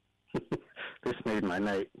 This made my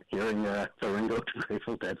night, hearing the Ringo to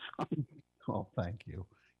Grateful Dead song. Oh, thank you.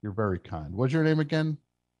 You're very kind. What's your name again?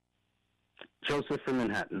 Joseph from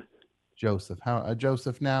Manhattan. Joseph. How,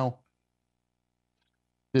 Joseph, now,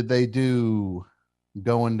 did they do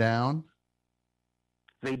Going Down?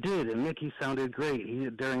 They did, and Mickey sounded great.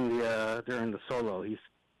 During the solo, he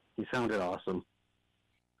sounded awesome.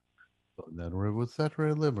 That river was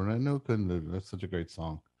saturated liver, and I knew couldn't do it. That's such a great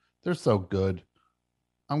song. They're so good.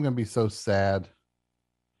 I'm gonna be so sad.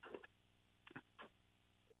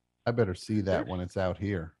 I better see that when it's out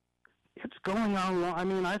here. It's going on. I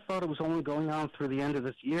mean, I thought it was only going on through the end of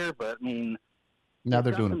this year, but I mean, now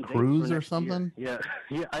they're doing a cruise or something. Year.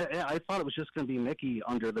 Yeah. I thought it was just going to be Mickey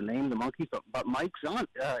under the name the Monkees, but Mike's on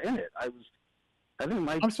in it. I think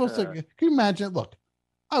Mike. I'm supposed to. Can you imagine? Look,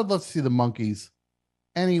 I would love to see the Monkees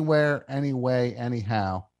anywhere, anyway,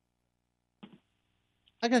 anyhow.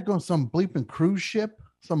 I got to go on some bleeping cruise ship,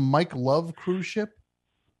 some Mike Love cruise ship.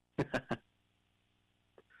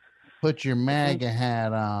 Put your MAGA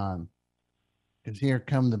hat on, because here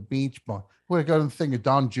come the Beach Boys. We're going to think of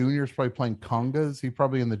Don Jr. is probably playing congas. He's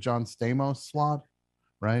probably in the John Stamos slot,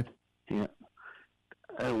 right? Yeah.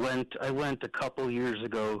 I went a couple years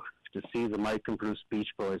ago to see the Mike and Bruce Beach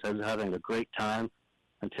Boys. I was having a great time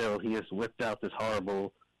until he just whipped out this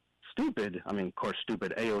horrible, stupid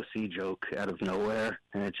AOC joke out of nowhere.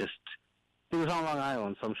 And it was on Long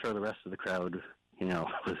Island, so I'm sure the rest of the crowd,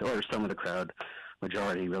 or some of the crowd,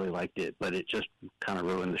 majority really liked it, but it just kind of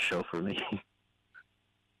ruined the show for me.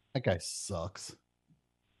 That guy sucks.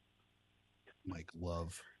 Mike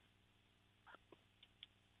Love.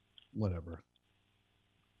 Whatever.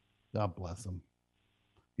 God bless him.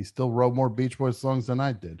 He still wrote more Beach Boys songs than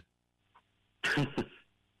I did.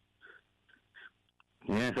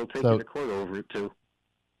 Yeah, he'll take you to court over it too.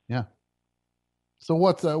 Yeah. So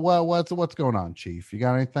what's going on, Chief? You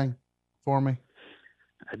got anything for me?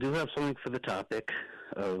 I do have something for the topic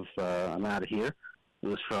of I'm Out of Here. It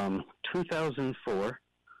was from 2004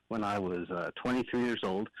 when I was 23 years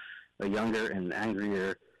old, a younger and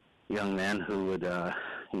angrier young man who would,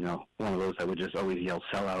 one of those that would just always yell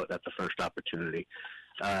 "sell out" at the first opportunity.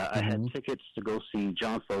 I had tickets to go see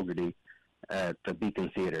John Fogerty at the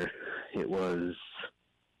Beacon Theater. It was,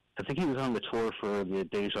 I think he was on the tour for the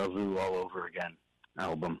Deja Vu All Over Again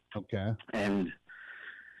album. Okay. And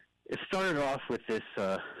it started off with this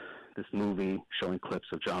movie showing clips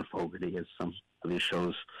of John Fogerty, as some of these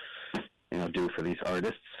shows, do for these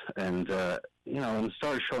artists. And, and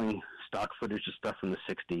started showing stock footage of stuff from the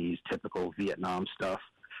 60s, typical Vietnam stuff.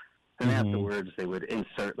 And afterwards, they would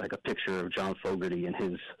insert like a picture of John Fogerty in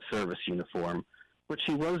his service uniform, which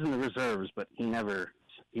he was in the reserves, but he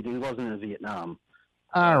wasn't in Vietnam.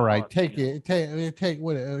 All right, take it easy.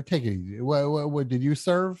 What did you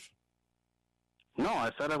serve? No,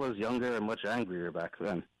 I said I was younger and much angrier back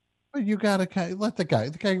then. But you gotta let the guy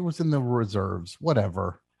was in the reserves.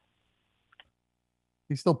 Whatever.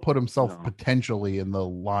 He still put himself potentially in the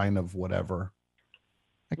line of whatever.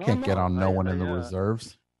 I can't get on no one in the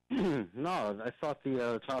reserves. No, I thought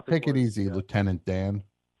the topic. Take it easy, Lieutenant Dan.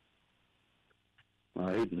 Well,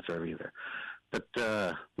 he didn't serve either. But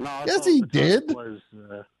no. Yes, he did.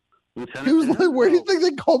 Lieutenant. He was like, where do you think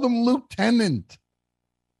they called him Lieutenant?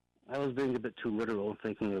 I was being a bit too literal,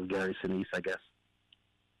 thinking of Gary Sinise, I guess.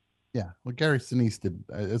 Yeah, well, Gary Sinise did.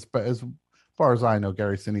 As far as I know,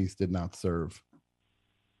 Gary Sinise did not serve.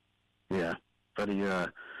 Yeah, but he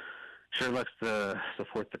sure likes to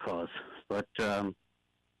support the cause. But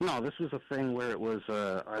no, this was a thing where it was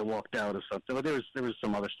I walked out of something. But there was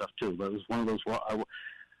some other stuff too. But it was one of those.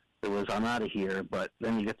 It was I'm out of here. But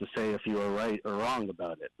then you get to say if you were right or wrong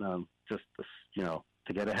about it. Just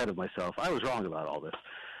to get ahead of myself, I was wrong about all this.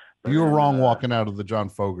 But you were wrong walking out of the John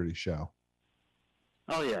Fogerty show.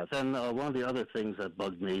 Oh yeah. Then one of the other things that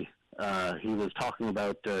bugged me, he was talking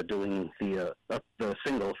about doing the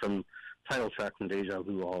single from title track from Deja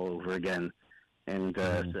Vu All Over Again, and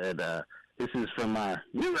said this is from my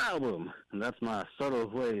new album, and that's my subtle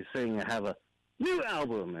way of saying I have a new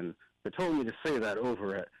album, and they told me to say that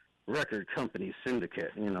over at Record Company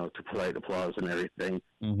Syndicate, to polite applause and everything.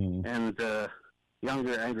 And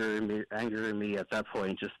younger anger in me at that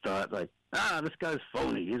point just thought like, this guy's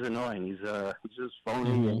phony. He's annoying. He's just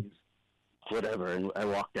phony and he's whatever. And I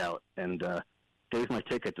walked out and gave my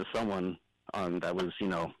ticket to someone that was,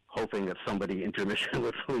 hoping that somebody intermission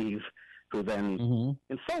would leave, who then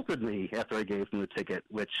insulted me after I gave them the ticket,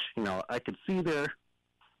 which, I could see their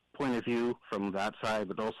point of view from that side,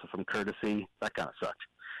 but also from courtesy. That kind of sucked.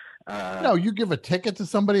 No, you give a ticket to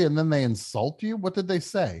somebody and then they insult you? What did they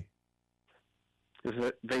say?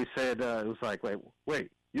 They said, it was like, wait,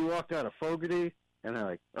 you walked out of Fogerty? And they're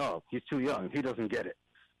like, oh, he's too young. He doesn't get it.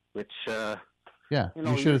 Which, yeah,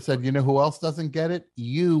 you should have said, who else doesn't get it?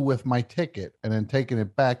 You with my ticket, and then taking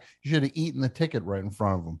it back. You should have eaten the ticket right in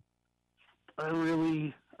front of them.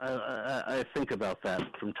 I think about that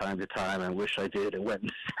from time to time. I wish I did. And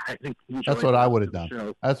went. That's what I would have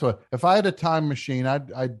done. That's what, if I had a time machine,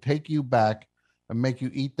 I'd take you back and make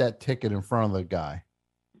you eat that ticket in front of the guy.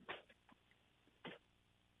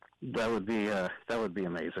 That would be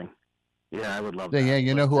amazing. Yeah, I would love that. Yeah,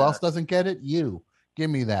 you know who else doesn't get it? You. Give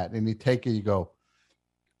me that. And you take it, you go.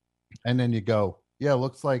 And then you go, yeah,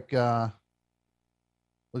 looks like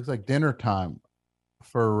dinner time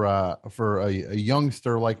for a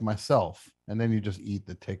youngster like myself. And then you just eat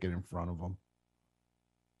the ticket in front of them.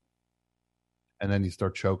 And then you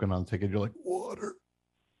start choking on the ticket. You're like, water.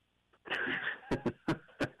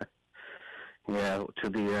 Yeah, to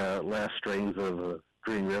the last strains of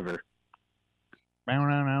Green River.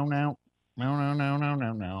 No.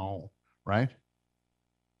 Right?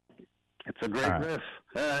 It's a great riff.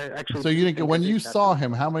 Actually, so you didn't get, when you saw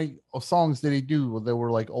him, how many songs did he do that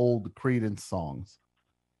were like old Creedence songs?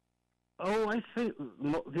 Oh, I think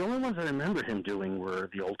the only ones I remember him doing were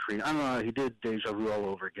the old Creedence. I don't know, he did Deja Vu All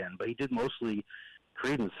Over Again, but he did mostly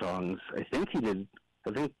Creedence songs. I think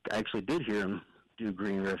I actually did hear him do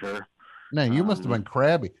Green River. No, you must have been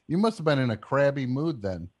crabby. You must have been in a crabby mood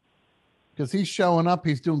then. Because he's showing up,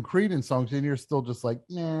 he's doing Creedence songs, and you're still just like,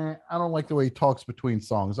 nah, I don't like the way he talks between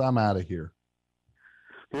songs. I'm out of here.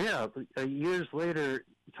 Yeah, years later,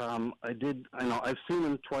 Tom, I've seen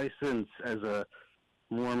him twice since as a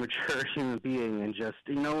more mature human being, and just,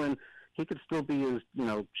 and he could still be as,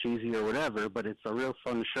 cheesy or whatever, but it's a real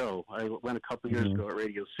fun show. I went a couple years ago at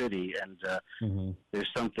Radio City, and there's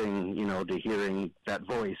something, to hearing that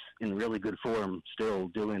voice in really good form still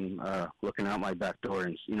doing Looking Out My Back Door,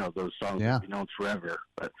 and, those songs will be known forever.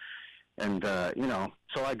 But,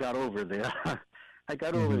 so I got over over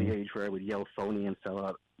the age where I would yell phony and sell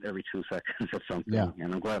out every 2 seconds or something,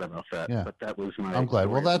 and I'm glad about that. Yeah. But that was my. I'm glad.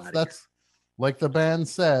 Well, that's like the band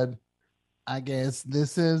said. I guess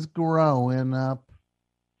this is growing up,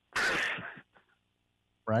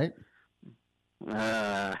 right?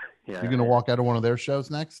 Yeah. You're gonna walk out of one of their shows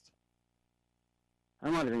next?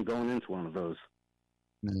 I'm not even going into one of those.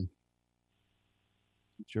 It's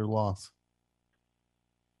your loss.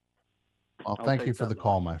 Well, thank you for the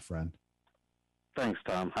call, my friend. Thanks,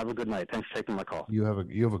 Tom. Have a good night. Thanks for taking my call. You have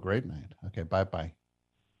a great night. Okay, bye.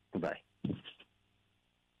 Goodbye.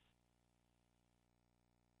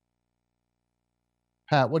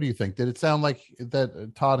 Pat, what do you think? Did it sound like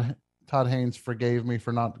that Todd Haynes forgave me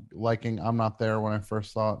for not liking I'm Not There when I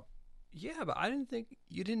first saw it? Yeah, but I didn't think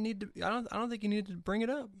you didn't need to. I don't think you needed to bring it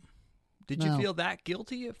up. Did you feel that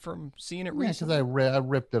guilty from seeing it recently? Yeah, because I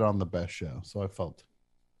ripped it on the best show, so I felt.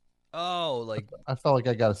 Oh, like I felt like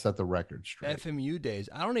I got to set the record straight. FMU days.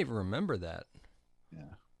 I don't even remember that.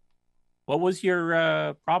 Yeah. What was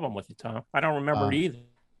your problem with it, Tom? I don't remember it either.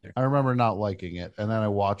 I remember not liking it, and then I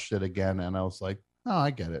watched it again, and I was like, "Oh,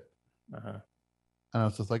 I get it." And I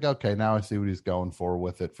was just like, "Okay, now I see what he's going for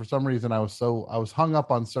with it." For some reason, I was hung up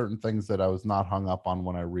on certain things that I was not hung up on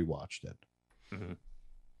when I rewatched it. Mm-hmm.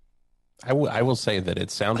 I will say that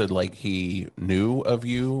it sounded like he knew of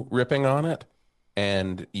you ripping on it,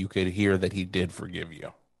 and you could hear that he did forgive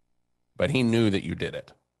you, but he knew that you did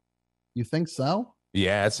it. You think so?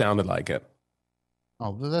 Yeah, it sounded like it.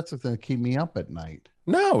 Oh, that's going to keep me up at night.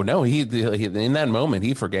 No, he in that moment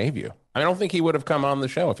he forgave you. I don't think he would have come on the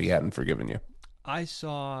show if he hadn't forgiven you. I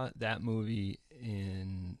saw that movie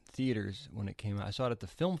in theaters when it came out. I saw it at the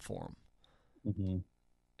Film Forum,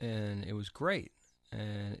 and it was great.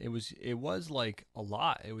 And it was like a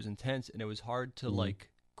lot. It was intense, and it was hard to like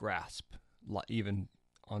grasp, even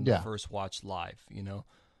on the first watch live,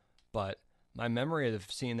 But my memory of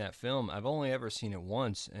seeing that film, I've only ever seen it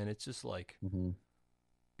once, and it's just like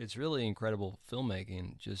it's really incredible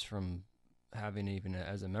filmmaking, just from having even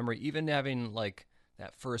as a memory, even having like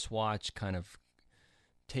that first watch, kind of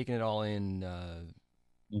taking it all in,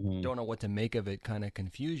 don't know what to make of it, kind of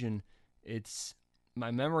confusion. My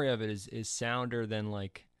memory of it is sounder than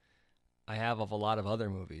like I have of a lot of other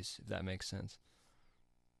movies, if that makes sense.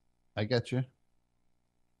 I get you.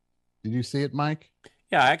 Did you see it, Mike?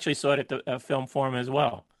 Yeah, I actually saw it at the Film Forum as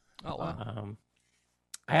well. Oh, wow.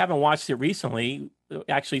 I haven't watched it recently,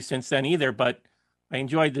 actually, since then either, but I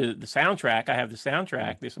enjoyed the soundtrack. I have the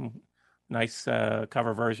soundtrack. There's some nice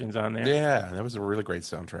cover versions on there. Yeah, that was a really great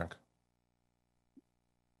soundtrack.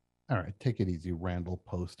 All right, take it easy, Randall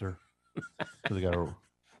Poster. They got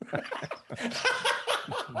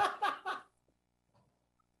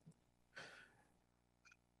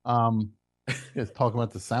just talking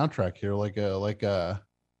about the soundtrack here,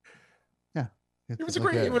 yeah. It was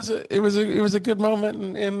it was a good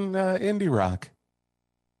moment in indie rock.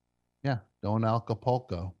 Yeah, Don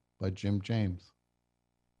Acapulco by Jim James.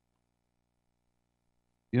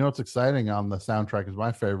 You know what's exciting on the soundtrack is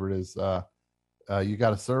my favorite is You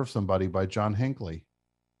Gotta Serve Somebody by John Hinckley.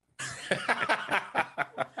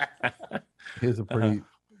 He's a pretty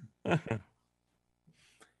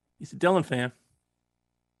He's a Dylan fan.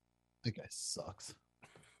 That guy sucks.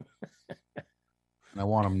 And I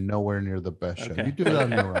want him nowhere near the best show. Okay. You do that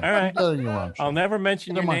on your own. All right. You do that on your own show. I'll never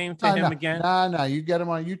mention your name to him again. No, you get him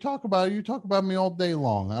on. You talk about me all day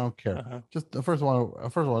long. I don't care. Just first of all, I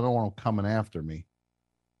don't want him coming after me.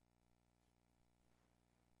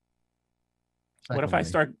 What if I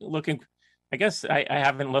start looking? I guess I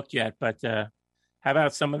haven't looked yet, but how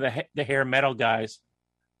about some of the hair metal guys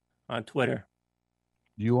on Twitter?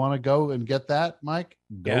 Do you want to go and get that, Mike?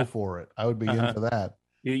 Go for it. I would be into that.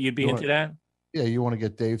 You'd be into that? Yeah, you want to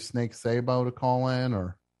get Dave Snake Sabo to call in,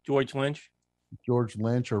 or George Lynch,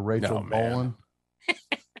 or Rachel Bolan?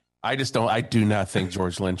 I do not think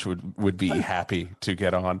George Lynch would be happy to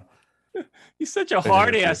get on. He's such a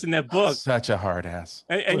hard ass in that book. Such a hard ass.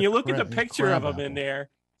 And you look at the picture of him in there,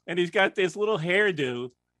 and he's got this little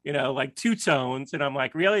hairdo, like two tones. And I'm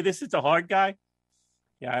like, really? This is the hard guy?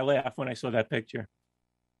 Yeah, I laughed when I saw that picture.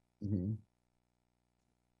 Mm-hmm.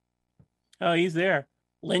 Oh, he's there.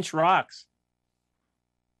 Lynch rocks.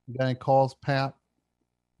 You got any calls, Pat?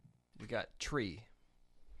 We got Tree.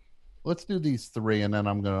 Let's do these three, and then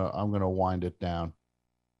I'm gonna wind it down.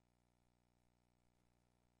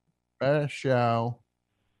 Best show.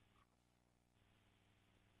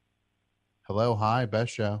 Hello, hi,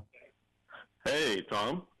 best show. Hey,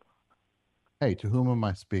 Tom. Hey, to whom am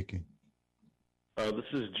I speaking? This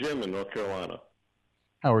is Jim in North Carolina.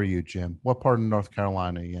 How are you, Jim? What part of North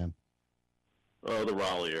Carolina are you in? The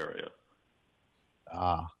Raleigh area.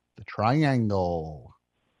 Ah, the Triangle.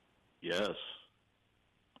 Yes.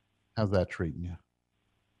 How's that treating you?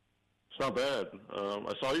 It's not bad.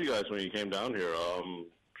 I saw you guys when you came down here,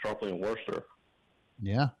 sharply in Worcester.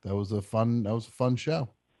 Yeah, that was a fun show.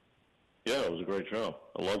 Yeah, it was a great show.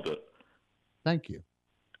 I loved it. Thank you.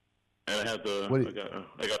 And I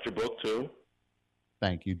got your book too.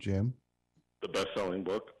 Thank you, Jim. The best-selling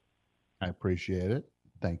book. I appreciate it.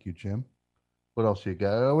 Thank you, Jim. What else you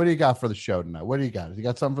got? What do you got for the show tonight? What do you got? You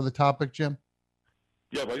got something for the topic, Jim?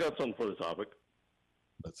 Yeah, I got something for the topic.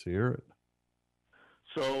 Let's hear it.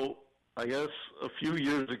 So, I guess a few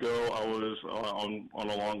years ago, I was on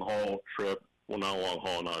a long-haul trip. Well, not a long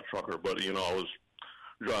haul, not a trucker, but, I was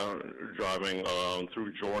driving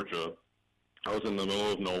through Georgia. I was in the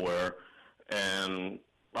middle of nowhere, and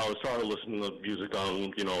I was trying to listen to music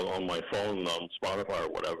on my phone, on Spotify or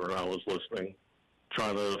whatever, and I was listening,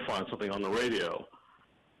 trying to find something on the radio.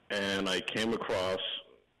 And I came across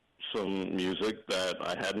some music that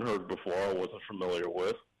I hadn't heard before, I wasn't familiar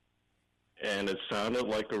with. And it sounded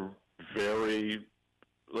like a very,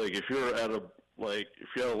 if you're at an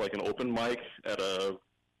open mic at a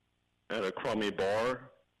crummy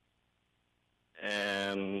bar,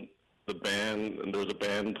 and there's a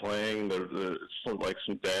band playing, there's some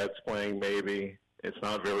dads playing maybe. It's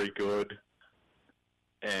not very good.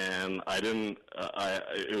 And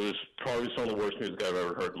it was probably some of the worst music I've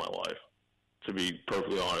ever heard in my life, to be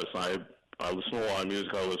perfectly honest. I listen to a lot of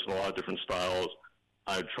music, I listen to a lot of different styles.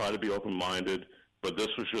 I try to be open-minded, but this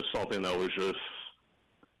was just something that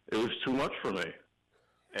it was too much for me.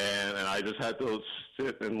 And I just had to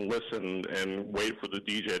sit and listen and wait for the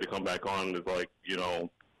DJ to come back on to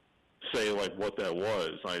say what that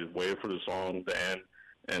was. I waited for the song to end,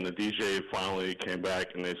 and the DJ finally came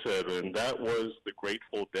back and they said, and that was the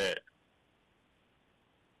Grateful Dead.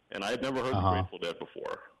 And I had never heard the Grateful Dead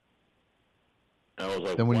before. And I was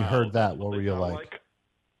like, then when wow, you heard that, what were you like?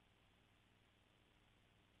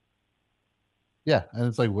 Yeah, and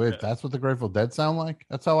it's like, wait, that's what the Grateful Dead sound like?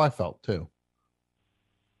 That's how I felt too.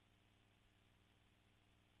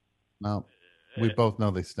 No, we both know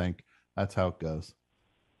they stink. That's how it goes.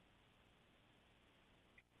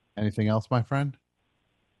 Anything else, my friend?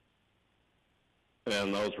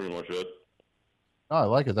 And that was pretty much it. Oh, I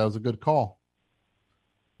like it. That was a good call.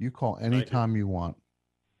 You call anytime you want.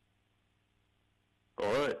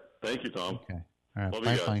 All right. Thank you, Tom. Okay. All right. Love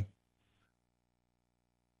Bye you guys. bye.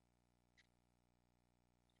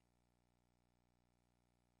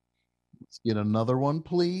 Let's get another one,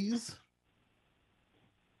 please.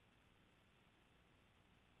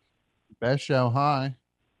 Best show, hi.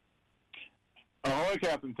 Ahoy,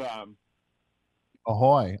 Captain Tom.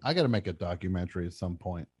 Ahoy. I got to make a documentary at some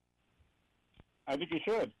point. I think you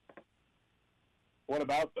should. What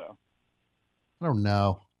about, though? I don't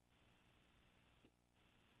know.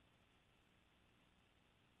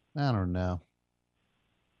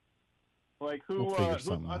 Like, We'll who's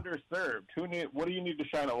underserved? What do you need to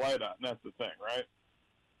shine a light on? That's the thing, right?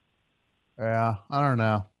 Yeah, I don't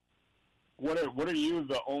know. What are you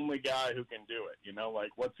the only guy who can do it?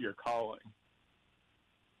 What's your calling?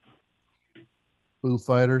 Foo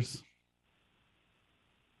Fighters.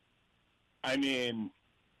 I mean,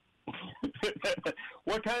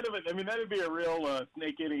 what kind of that'd be a real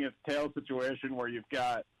snake eating its tail situation where you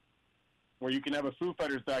can have a Foo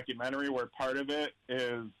Fighters documentary where part of it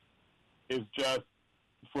is just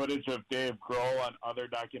footage of Dave Grohl on other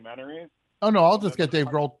documentaries. Oh no, I'll just get Dave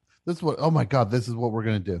Grohl. This is what we're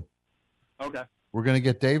gonna do. Okay. We're gonna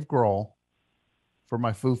get Dave Grohl for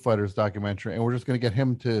my Foo Fighters documentary, and we're just gonna get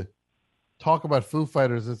him to talk about Foo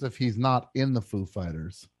Fighters as if he's not in the Foo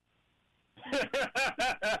Fighters.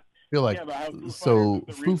 Feel like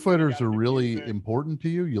Foo Fighters are really important to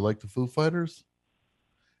you. You like the Foo Fighters,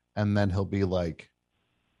 and then he'll be like,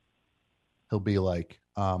 are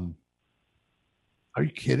you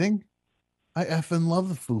kidding? I effing love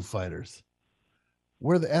the Foo Fighters.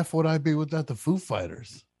 Where the F would I be without the Foo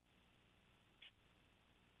Fighters?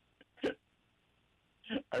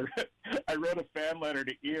 I wrote a fan letter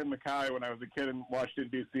to Ian Mackay when I was a kid in Washington,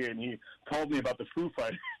 D.C., and he told me about the Foo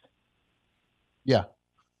Fighters. Yeah.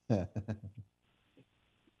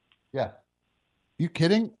 Yeah. You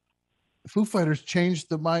kidding? Foo Fighters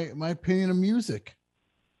changed my opinion of music.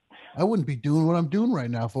 I wouldn't be doing what I'm doing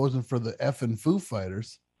right now if it wasn't for the effing Foo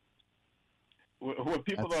Fighters. What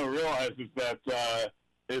people don't realize is that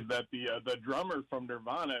the drummer from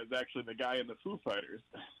Nirvana is actually the guy in the Foo Fighters.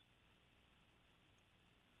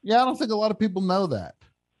 Yeah, I don't think a lot of people know that.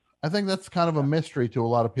 I think that's kind of a mystery to a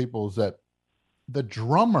lot of people, is that the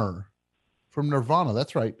drummer from Nirvana,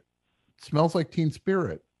 that's right, Smells Like Teen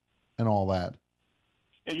Spirit and all that.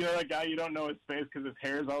 And you know that guy, you don't know his face because his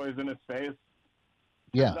hair is always in his face?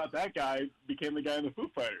 Yeah. Turns out that guy became the guy in the Foo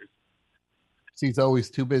Fighters. He's always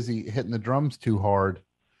too busy hitting the drums too hard.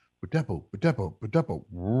 Ba-depo, ba-depo, ba-depo.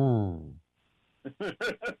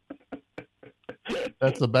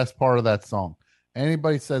 That's the best part of that song.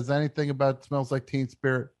 Anybody says anything about Smells Like Teen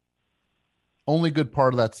Spirit, only good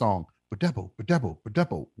part of that song. Ba-depo, ba-depo,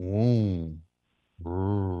 ba-depo.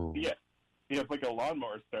 Yeah. It's like a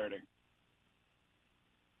lawnmower starting.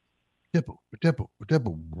 Ba-depo, ba-depo,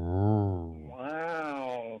 ba-depo.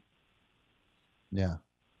 Wow. Yeah.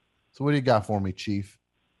 So what do you got for me, Chief?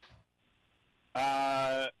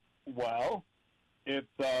 Well, it's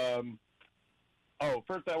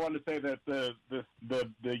first I want to say that the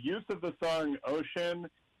use of the song "Ocean"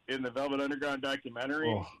 in the Velvet Underground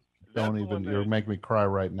documentary. Don't even. You're making me cry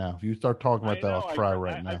right now. If you start talking about that, I'll cry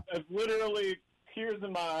right now. I've literally tears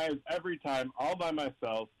in my eyes every time, all by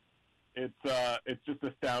myself. It's just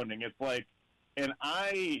astounding. It's like, and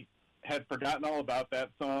I had forgotten all about that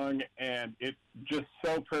song, and it's just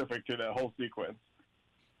so perfect to that whole sequence.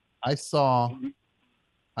 I saw in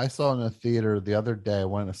the theater the other day. I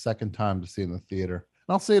went a second time to see it in the theater.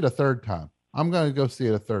 And I'll see it a third time. I'm going to go see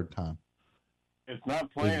it a third time. It's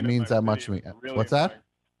not playing. It means that much to me. Really What's that?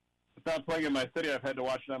 It's not playing in my city. I've had to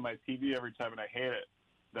watch it on my TV every time, and I hate it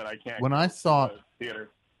that I can't. When I saw it, theater.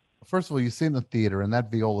 First of all, you see in the theater, and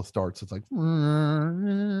that viola starts. It's like,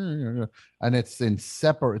 and it's in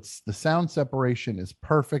separate. It's the sound separation is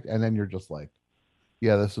perfect, and then you're just like,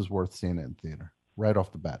 yeah, this is worth seeing it in theater right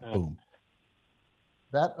off the bat. Boom.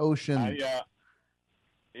 That Ocean.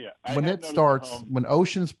 When it starts, when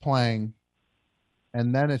Ocean's playing,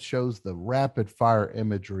 and then it shows the rapid fire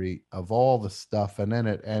imagery of all the stuff, and then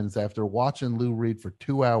it ends after watching Lou Reed for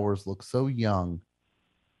 2 hours look so young.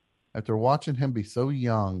 After watching him be so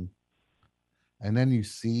young, and then you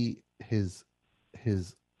see his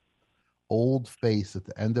old face at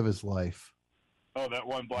the end of his life. Oh, that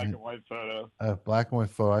one black and white photo. Black and white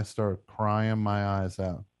photo. I started crying my eyes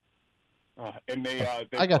out. And they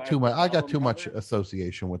I got too much. I got too much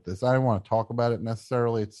association with this. I don't want to talk about it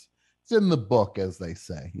necessarily. It's in the book, as they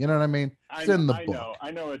say. You know what I mean? It's in the book. I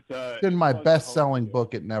know it's in my best-selling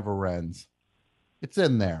book. It Never Ends. It's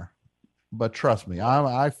in there. But trust me,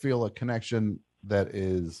 I feel a connection that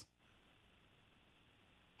is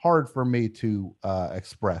hard for me to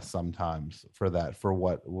express sometimes for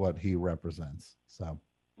what he represents. So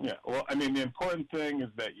yeah, well, I mean, the important thing is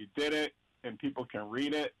that you did it, and people can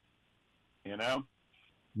read it. You know,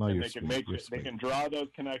 well, and they can they can draw those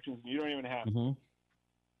connections. And you don't even have. Mm-hmm.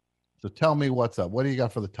 So tell me what's up. What do you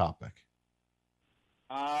got for the topic?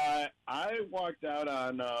 I walked out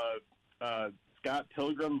on Scott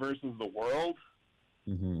Pilgrim versus the World,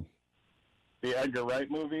 the Edgar Wright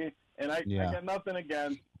movie, and I got nothing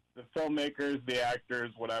against the filmmakers, the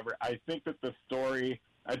actors, whatever. I think that the story,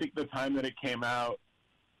 I think the time that it came out,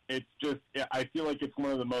 it's just, I feel like it's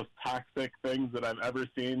one of the most toxic things that I've ever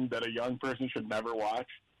seen that a young person should never watch.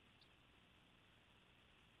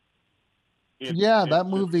 That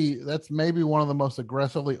movie, that's maybe one of the most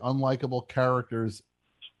aggressively unlikable characters,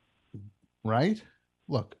 right?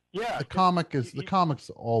 Look, the comics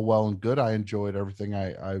all well and good. I enjoyed everything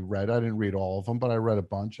I read. I didn't read all of them, but I read a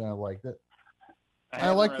bunch and I liked it.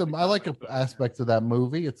 I like aspects of that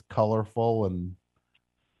movie. It's colorful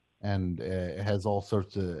and it has all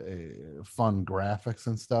sorts of fun graphics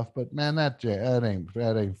and stuff. But man, that ain't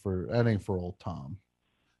for old Tom.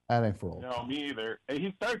 That ain't for old Tom. No, me either.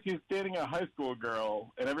 He's dating a high school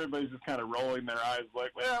girl, and everybody's just kind of rolling their eyes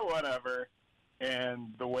like, well, whatever.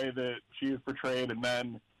 And the way that she is portrayed, and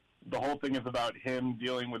then the whole thing is about him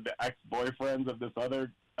dealing with the ex-boyfriends of this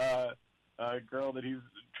other girl that he's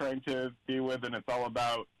trying to be with, and it's all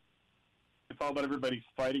about everybody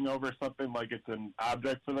fighting over something like it's an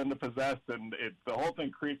object for them to possess, and the whole thing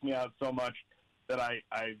creeps me out so much that I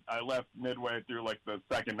left midway through like the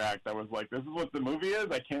second act. I was like, this is what the movie is?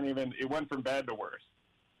 I can't even, it went from bad to worse.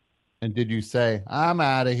 And did you say, I'm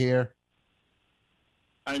out of here?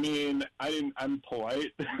 I mean, I'm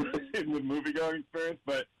polite in the movie-going experience,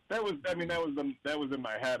 but that was in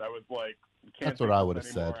my head. I was like, that's what I would have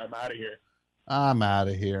said. I'm out of here. I'm out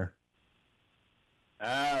of here.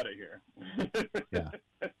 Out of here. Yeah.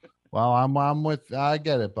 Well, I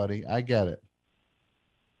get it, buddy. I get it.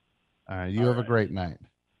 All right. You have a great night.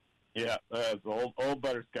 Yeah. It's old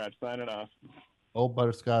Butterscotch signing off. Old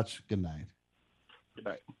Butterscotch. Good night. Good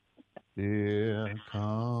night. Here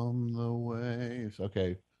come the waves.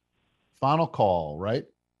 Okay. Final call, right?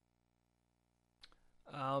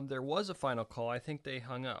 There was a final call. I think they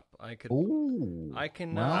hung up. I can.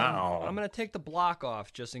 Wow. I'm going to take the block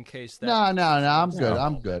off just in case that. No. I'm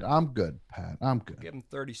good. I'm good, Pat. I'm good. Give them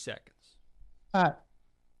 30 seconds. Pat.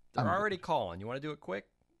 They're already calling. You want to do it quick?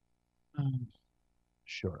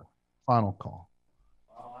 Sure. Final call.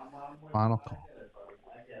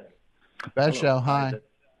 Best show. Hi.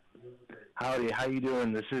 Howdy. How you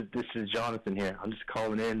doing? This is Jonathan here. I'm just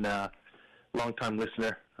calling in. Long time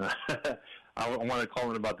listener. I want to call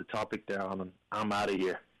in about the topic there. I'm out of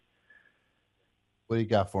here. What do you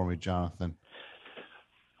got for me, Jonathan?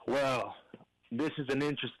 Well, this is an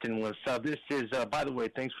interesting one. So this is, by the way,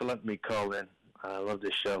 thanks for letting me call in. I love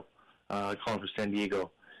this show. Calling from San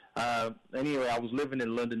Diego. Anyway, I was living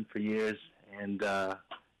in London for years, and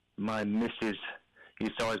my missus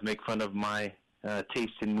used to always make fun of my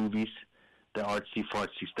taste in movies, the artsy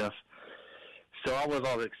fartsy stuff. So I was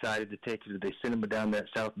all excited to take her to the cinema down there at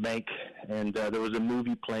South Bank, and there was a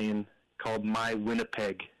movie playing called My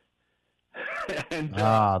Winnipeg. And,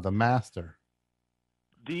 The Master.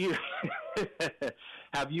 Do you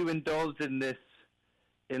have you indulged in this?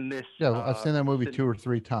 Yeah, I've seen that movie 2 or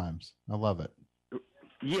 3 times. I love it.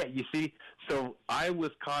 Yeah, you see, so I was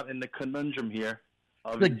caught in the conundrum here.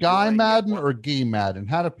 The Guy Madden or Guy Madden?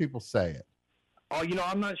 How do people say it? Oh,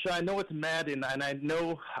 I'm not sure. I know it's Madden, and I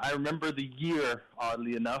remember the year,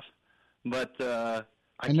 oddly enough, but I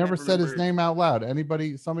never said his name out loud.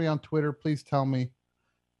 Somebody on Twitter, please tell me,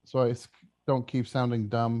 so I don't keep sounding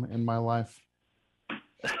dumb in my life.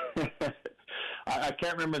 I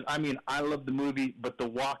can't remember. I mean, I love the movie, but the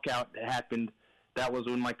walkout that happened, that was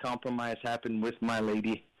when my compromise happened with my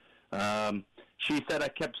lady. She said I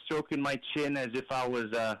kept stroking my chin as if I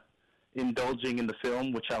was indulging in the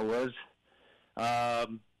film, which I was.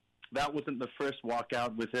 That wasn't the first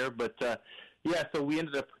walkout with her, but yeah, so we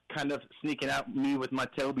ended up kind of sneaking out, me with my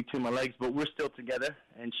tail between my legs, but we're still together,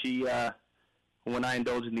 and she, when I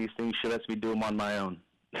indulge in these things, she lets me do them on my own.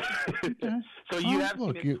 So you have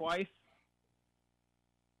seen it twice?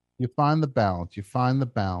 You find the balance.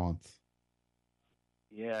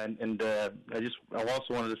 Yeah, and I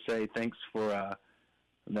also wanted to say thanks for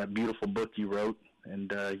that beautiful book you wrote,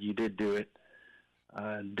 and you did do it.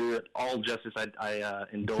 Do it all justice. I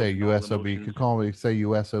indulge. Say USOB. You could call me. Say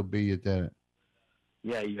USOB. You did it.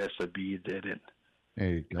 Yeah, USOB. You did it. There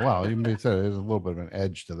you go. Well, you may say there's a little bit of an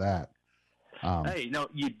edge to that. Hey, no,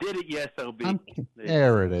 you did it. USOB.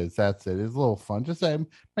 There it is. That's it. It's a little fun. Just say,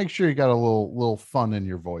 make sure you got a little fun in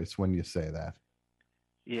your voice when you say that.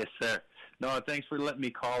 Yes, sir. No, thanks for letting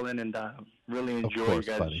me call in, and really enjoy your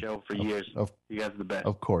guys' show for years. You guys are the best.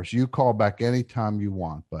 Of course. You call back anytime you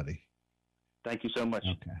want, buddy. Thank you so much.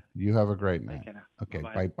 Okay. You have a great night. Okay.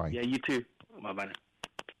 Bye-bye. Yeah, you too. Bye-bye.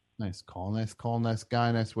 Nice call. Nice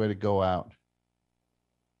guy. Nice way to go out.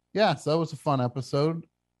 Yeah, so that was a fun episode.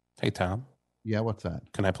 Hey, Tom. Yeah, what's that?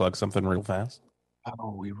 Can I plug something real fast?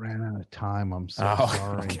 Oh, we ran out of time. I'm so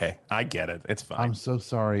sorry. Okay. I get it. It's fine. I'm so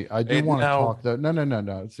sorry. I do want to talk though. No.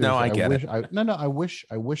 Seriously, no, I get it. I wish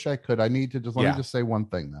I could. I need to let me just say one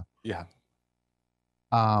thing though. Yeah.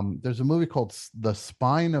 There's a movie called The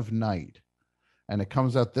Spine of Night, and it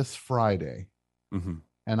comes out this Friday. Mm-hmm.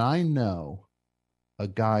 And I know a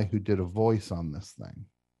guy who did a voice on this thing.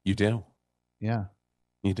 You do? Yeah.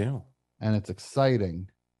 You do. And it's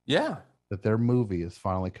exciting. Yeah. That their movie is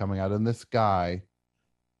finally coming out. And this guy,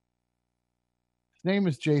 his name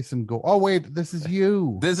is Jason Gold. Oh, wait, this is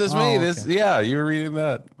you. This is me. Okay. You're reading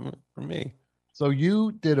that for me. So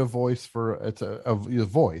you did a voice for, it's a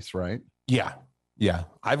voice, right? Yeah. Yeah.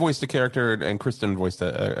 I voiced a character, and Kristen voiced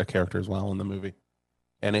a character as well in the movie.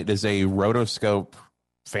 And it is a rotoscope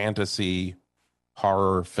fantasy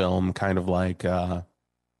horror film, kind of like,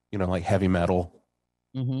 like Heavy Metal.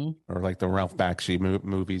 Mm-hmm. Or like the Ralph Bakshi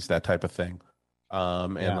movies, that type of thing.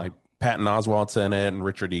 And like Patton Oswalt's in it, and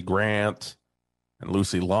Richard E. Grant, and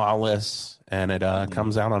Lucy Lawless, and it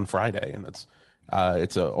comes out on Friday. And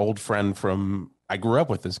it's an old friend from, I grew up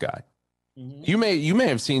with this guy. Mm-hmm. You may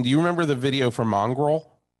have seen. Do you remember the video from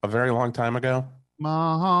Mongrel a very long time ago?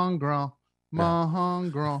 Mongrel.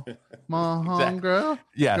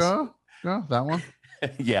 Yes, girl, that one.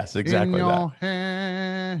 Yes, exactly.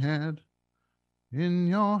 In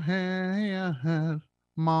your head,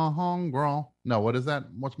 Mongrel. No, what is that?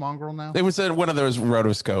 What's Mongrel now? It was one of those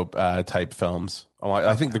rotoscope type films.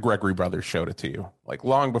 I think the Gregory brothers showed it to you, like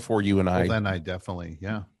long before you and I. Well, then I definitely,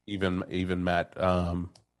 even met.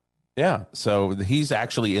 Yeah, so he's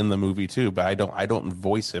actually in the movie too, but I don't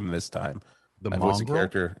voice him this time. I voice a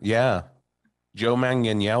character. Yeah, Joe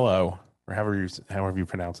Manganiello, or however you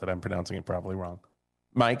pronounce it. I'm pronouncing it probably wrong.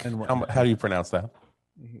 Mike, how do you pronounce that?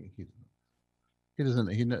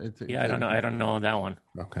 He doesn't. Yeah, I don't know. I don't know that one.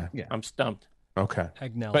 Okay. Yeah. I'm stumped. Okay.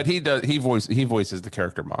 Agnelli. But he voices the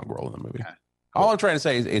character Mongrel in the movie. Okay. All I'm trying to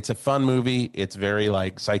say is it's a fun movie. It's very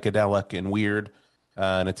like psychedelic and weird,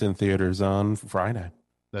 and it's in theaters on Friday.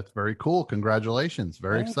 That's very cool. Congratulations.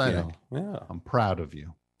 Very exciting. Yeah. I'm proud of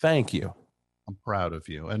you. Thank you. I'm proud of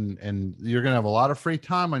you. And you're going to have a lot of free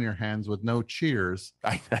time on your hands with no cheers.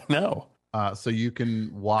 I know. So you can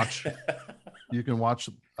watch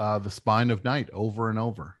The Spine of Night over and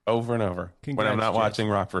over. Over and over. When I'm not watching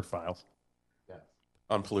Rockford Files. Yeah.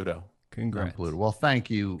 On Pluto. Congrats. On Pluto. Well, thank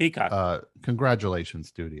you. Peacock. Congratulations,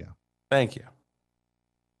 studio. Thank you.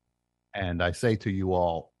 And I say to you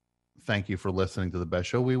all, thank you for listening to The Best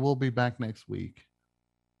Show. We will be back next week.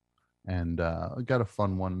 And I got a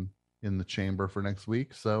fun one in the chamber for next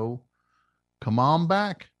week. So come on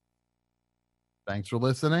back. Thanks for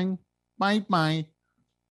listening. Bye.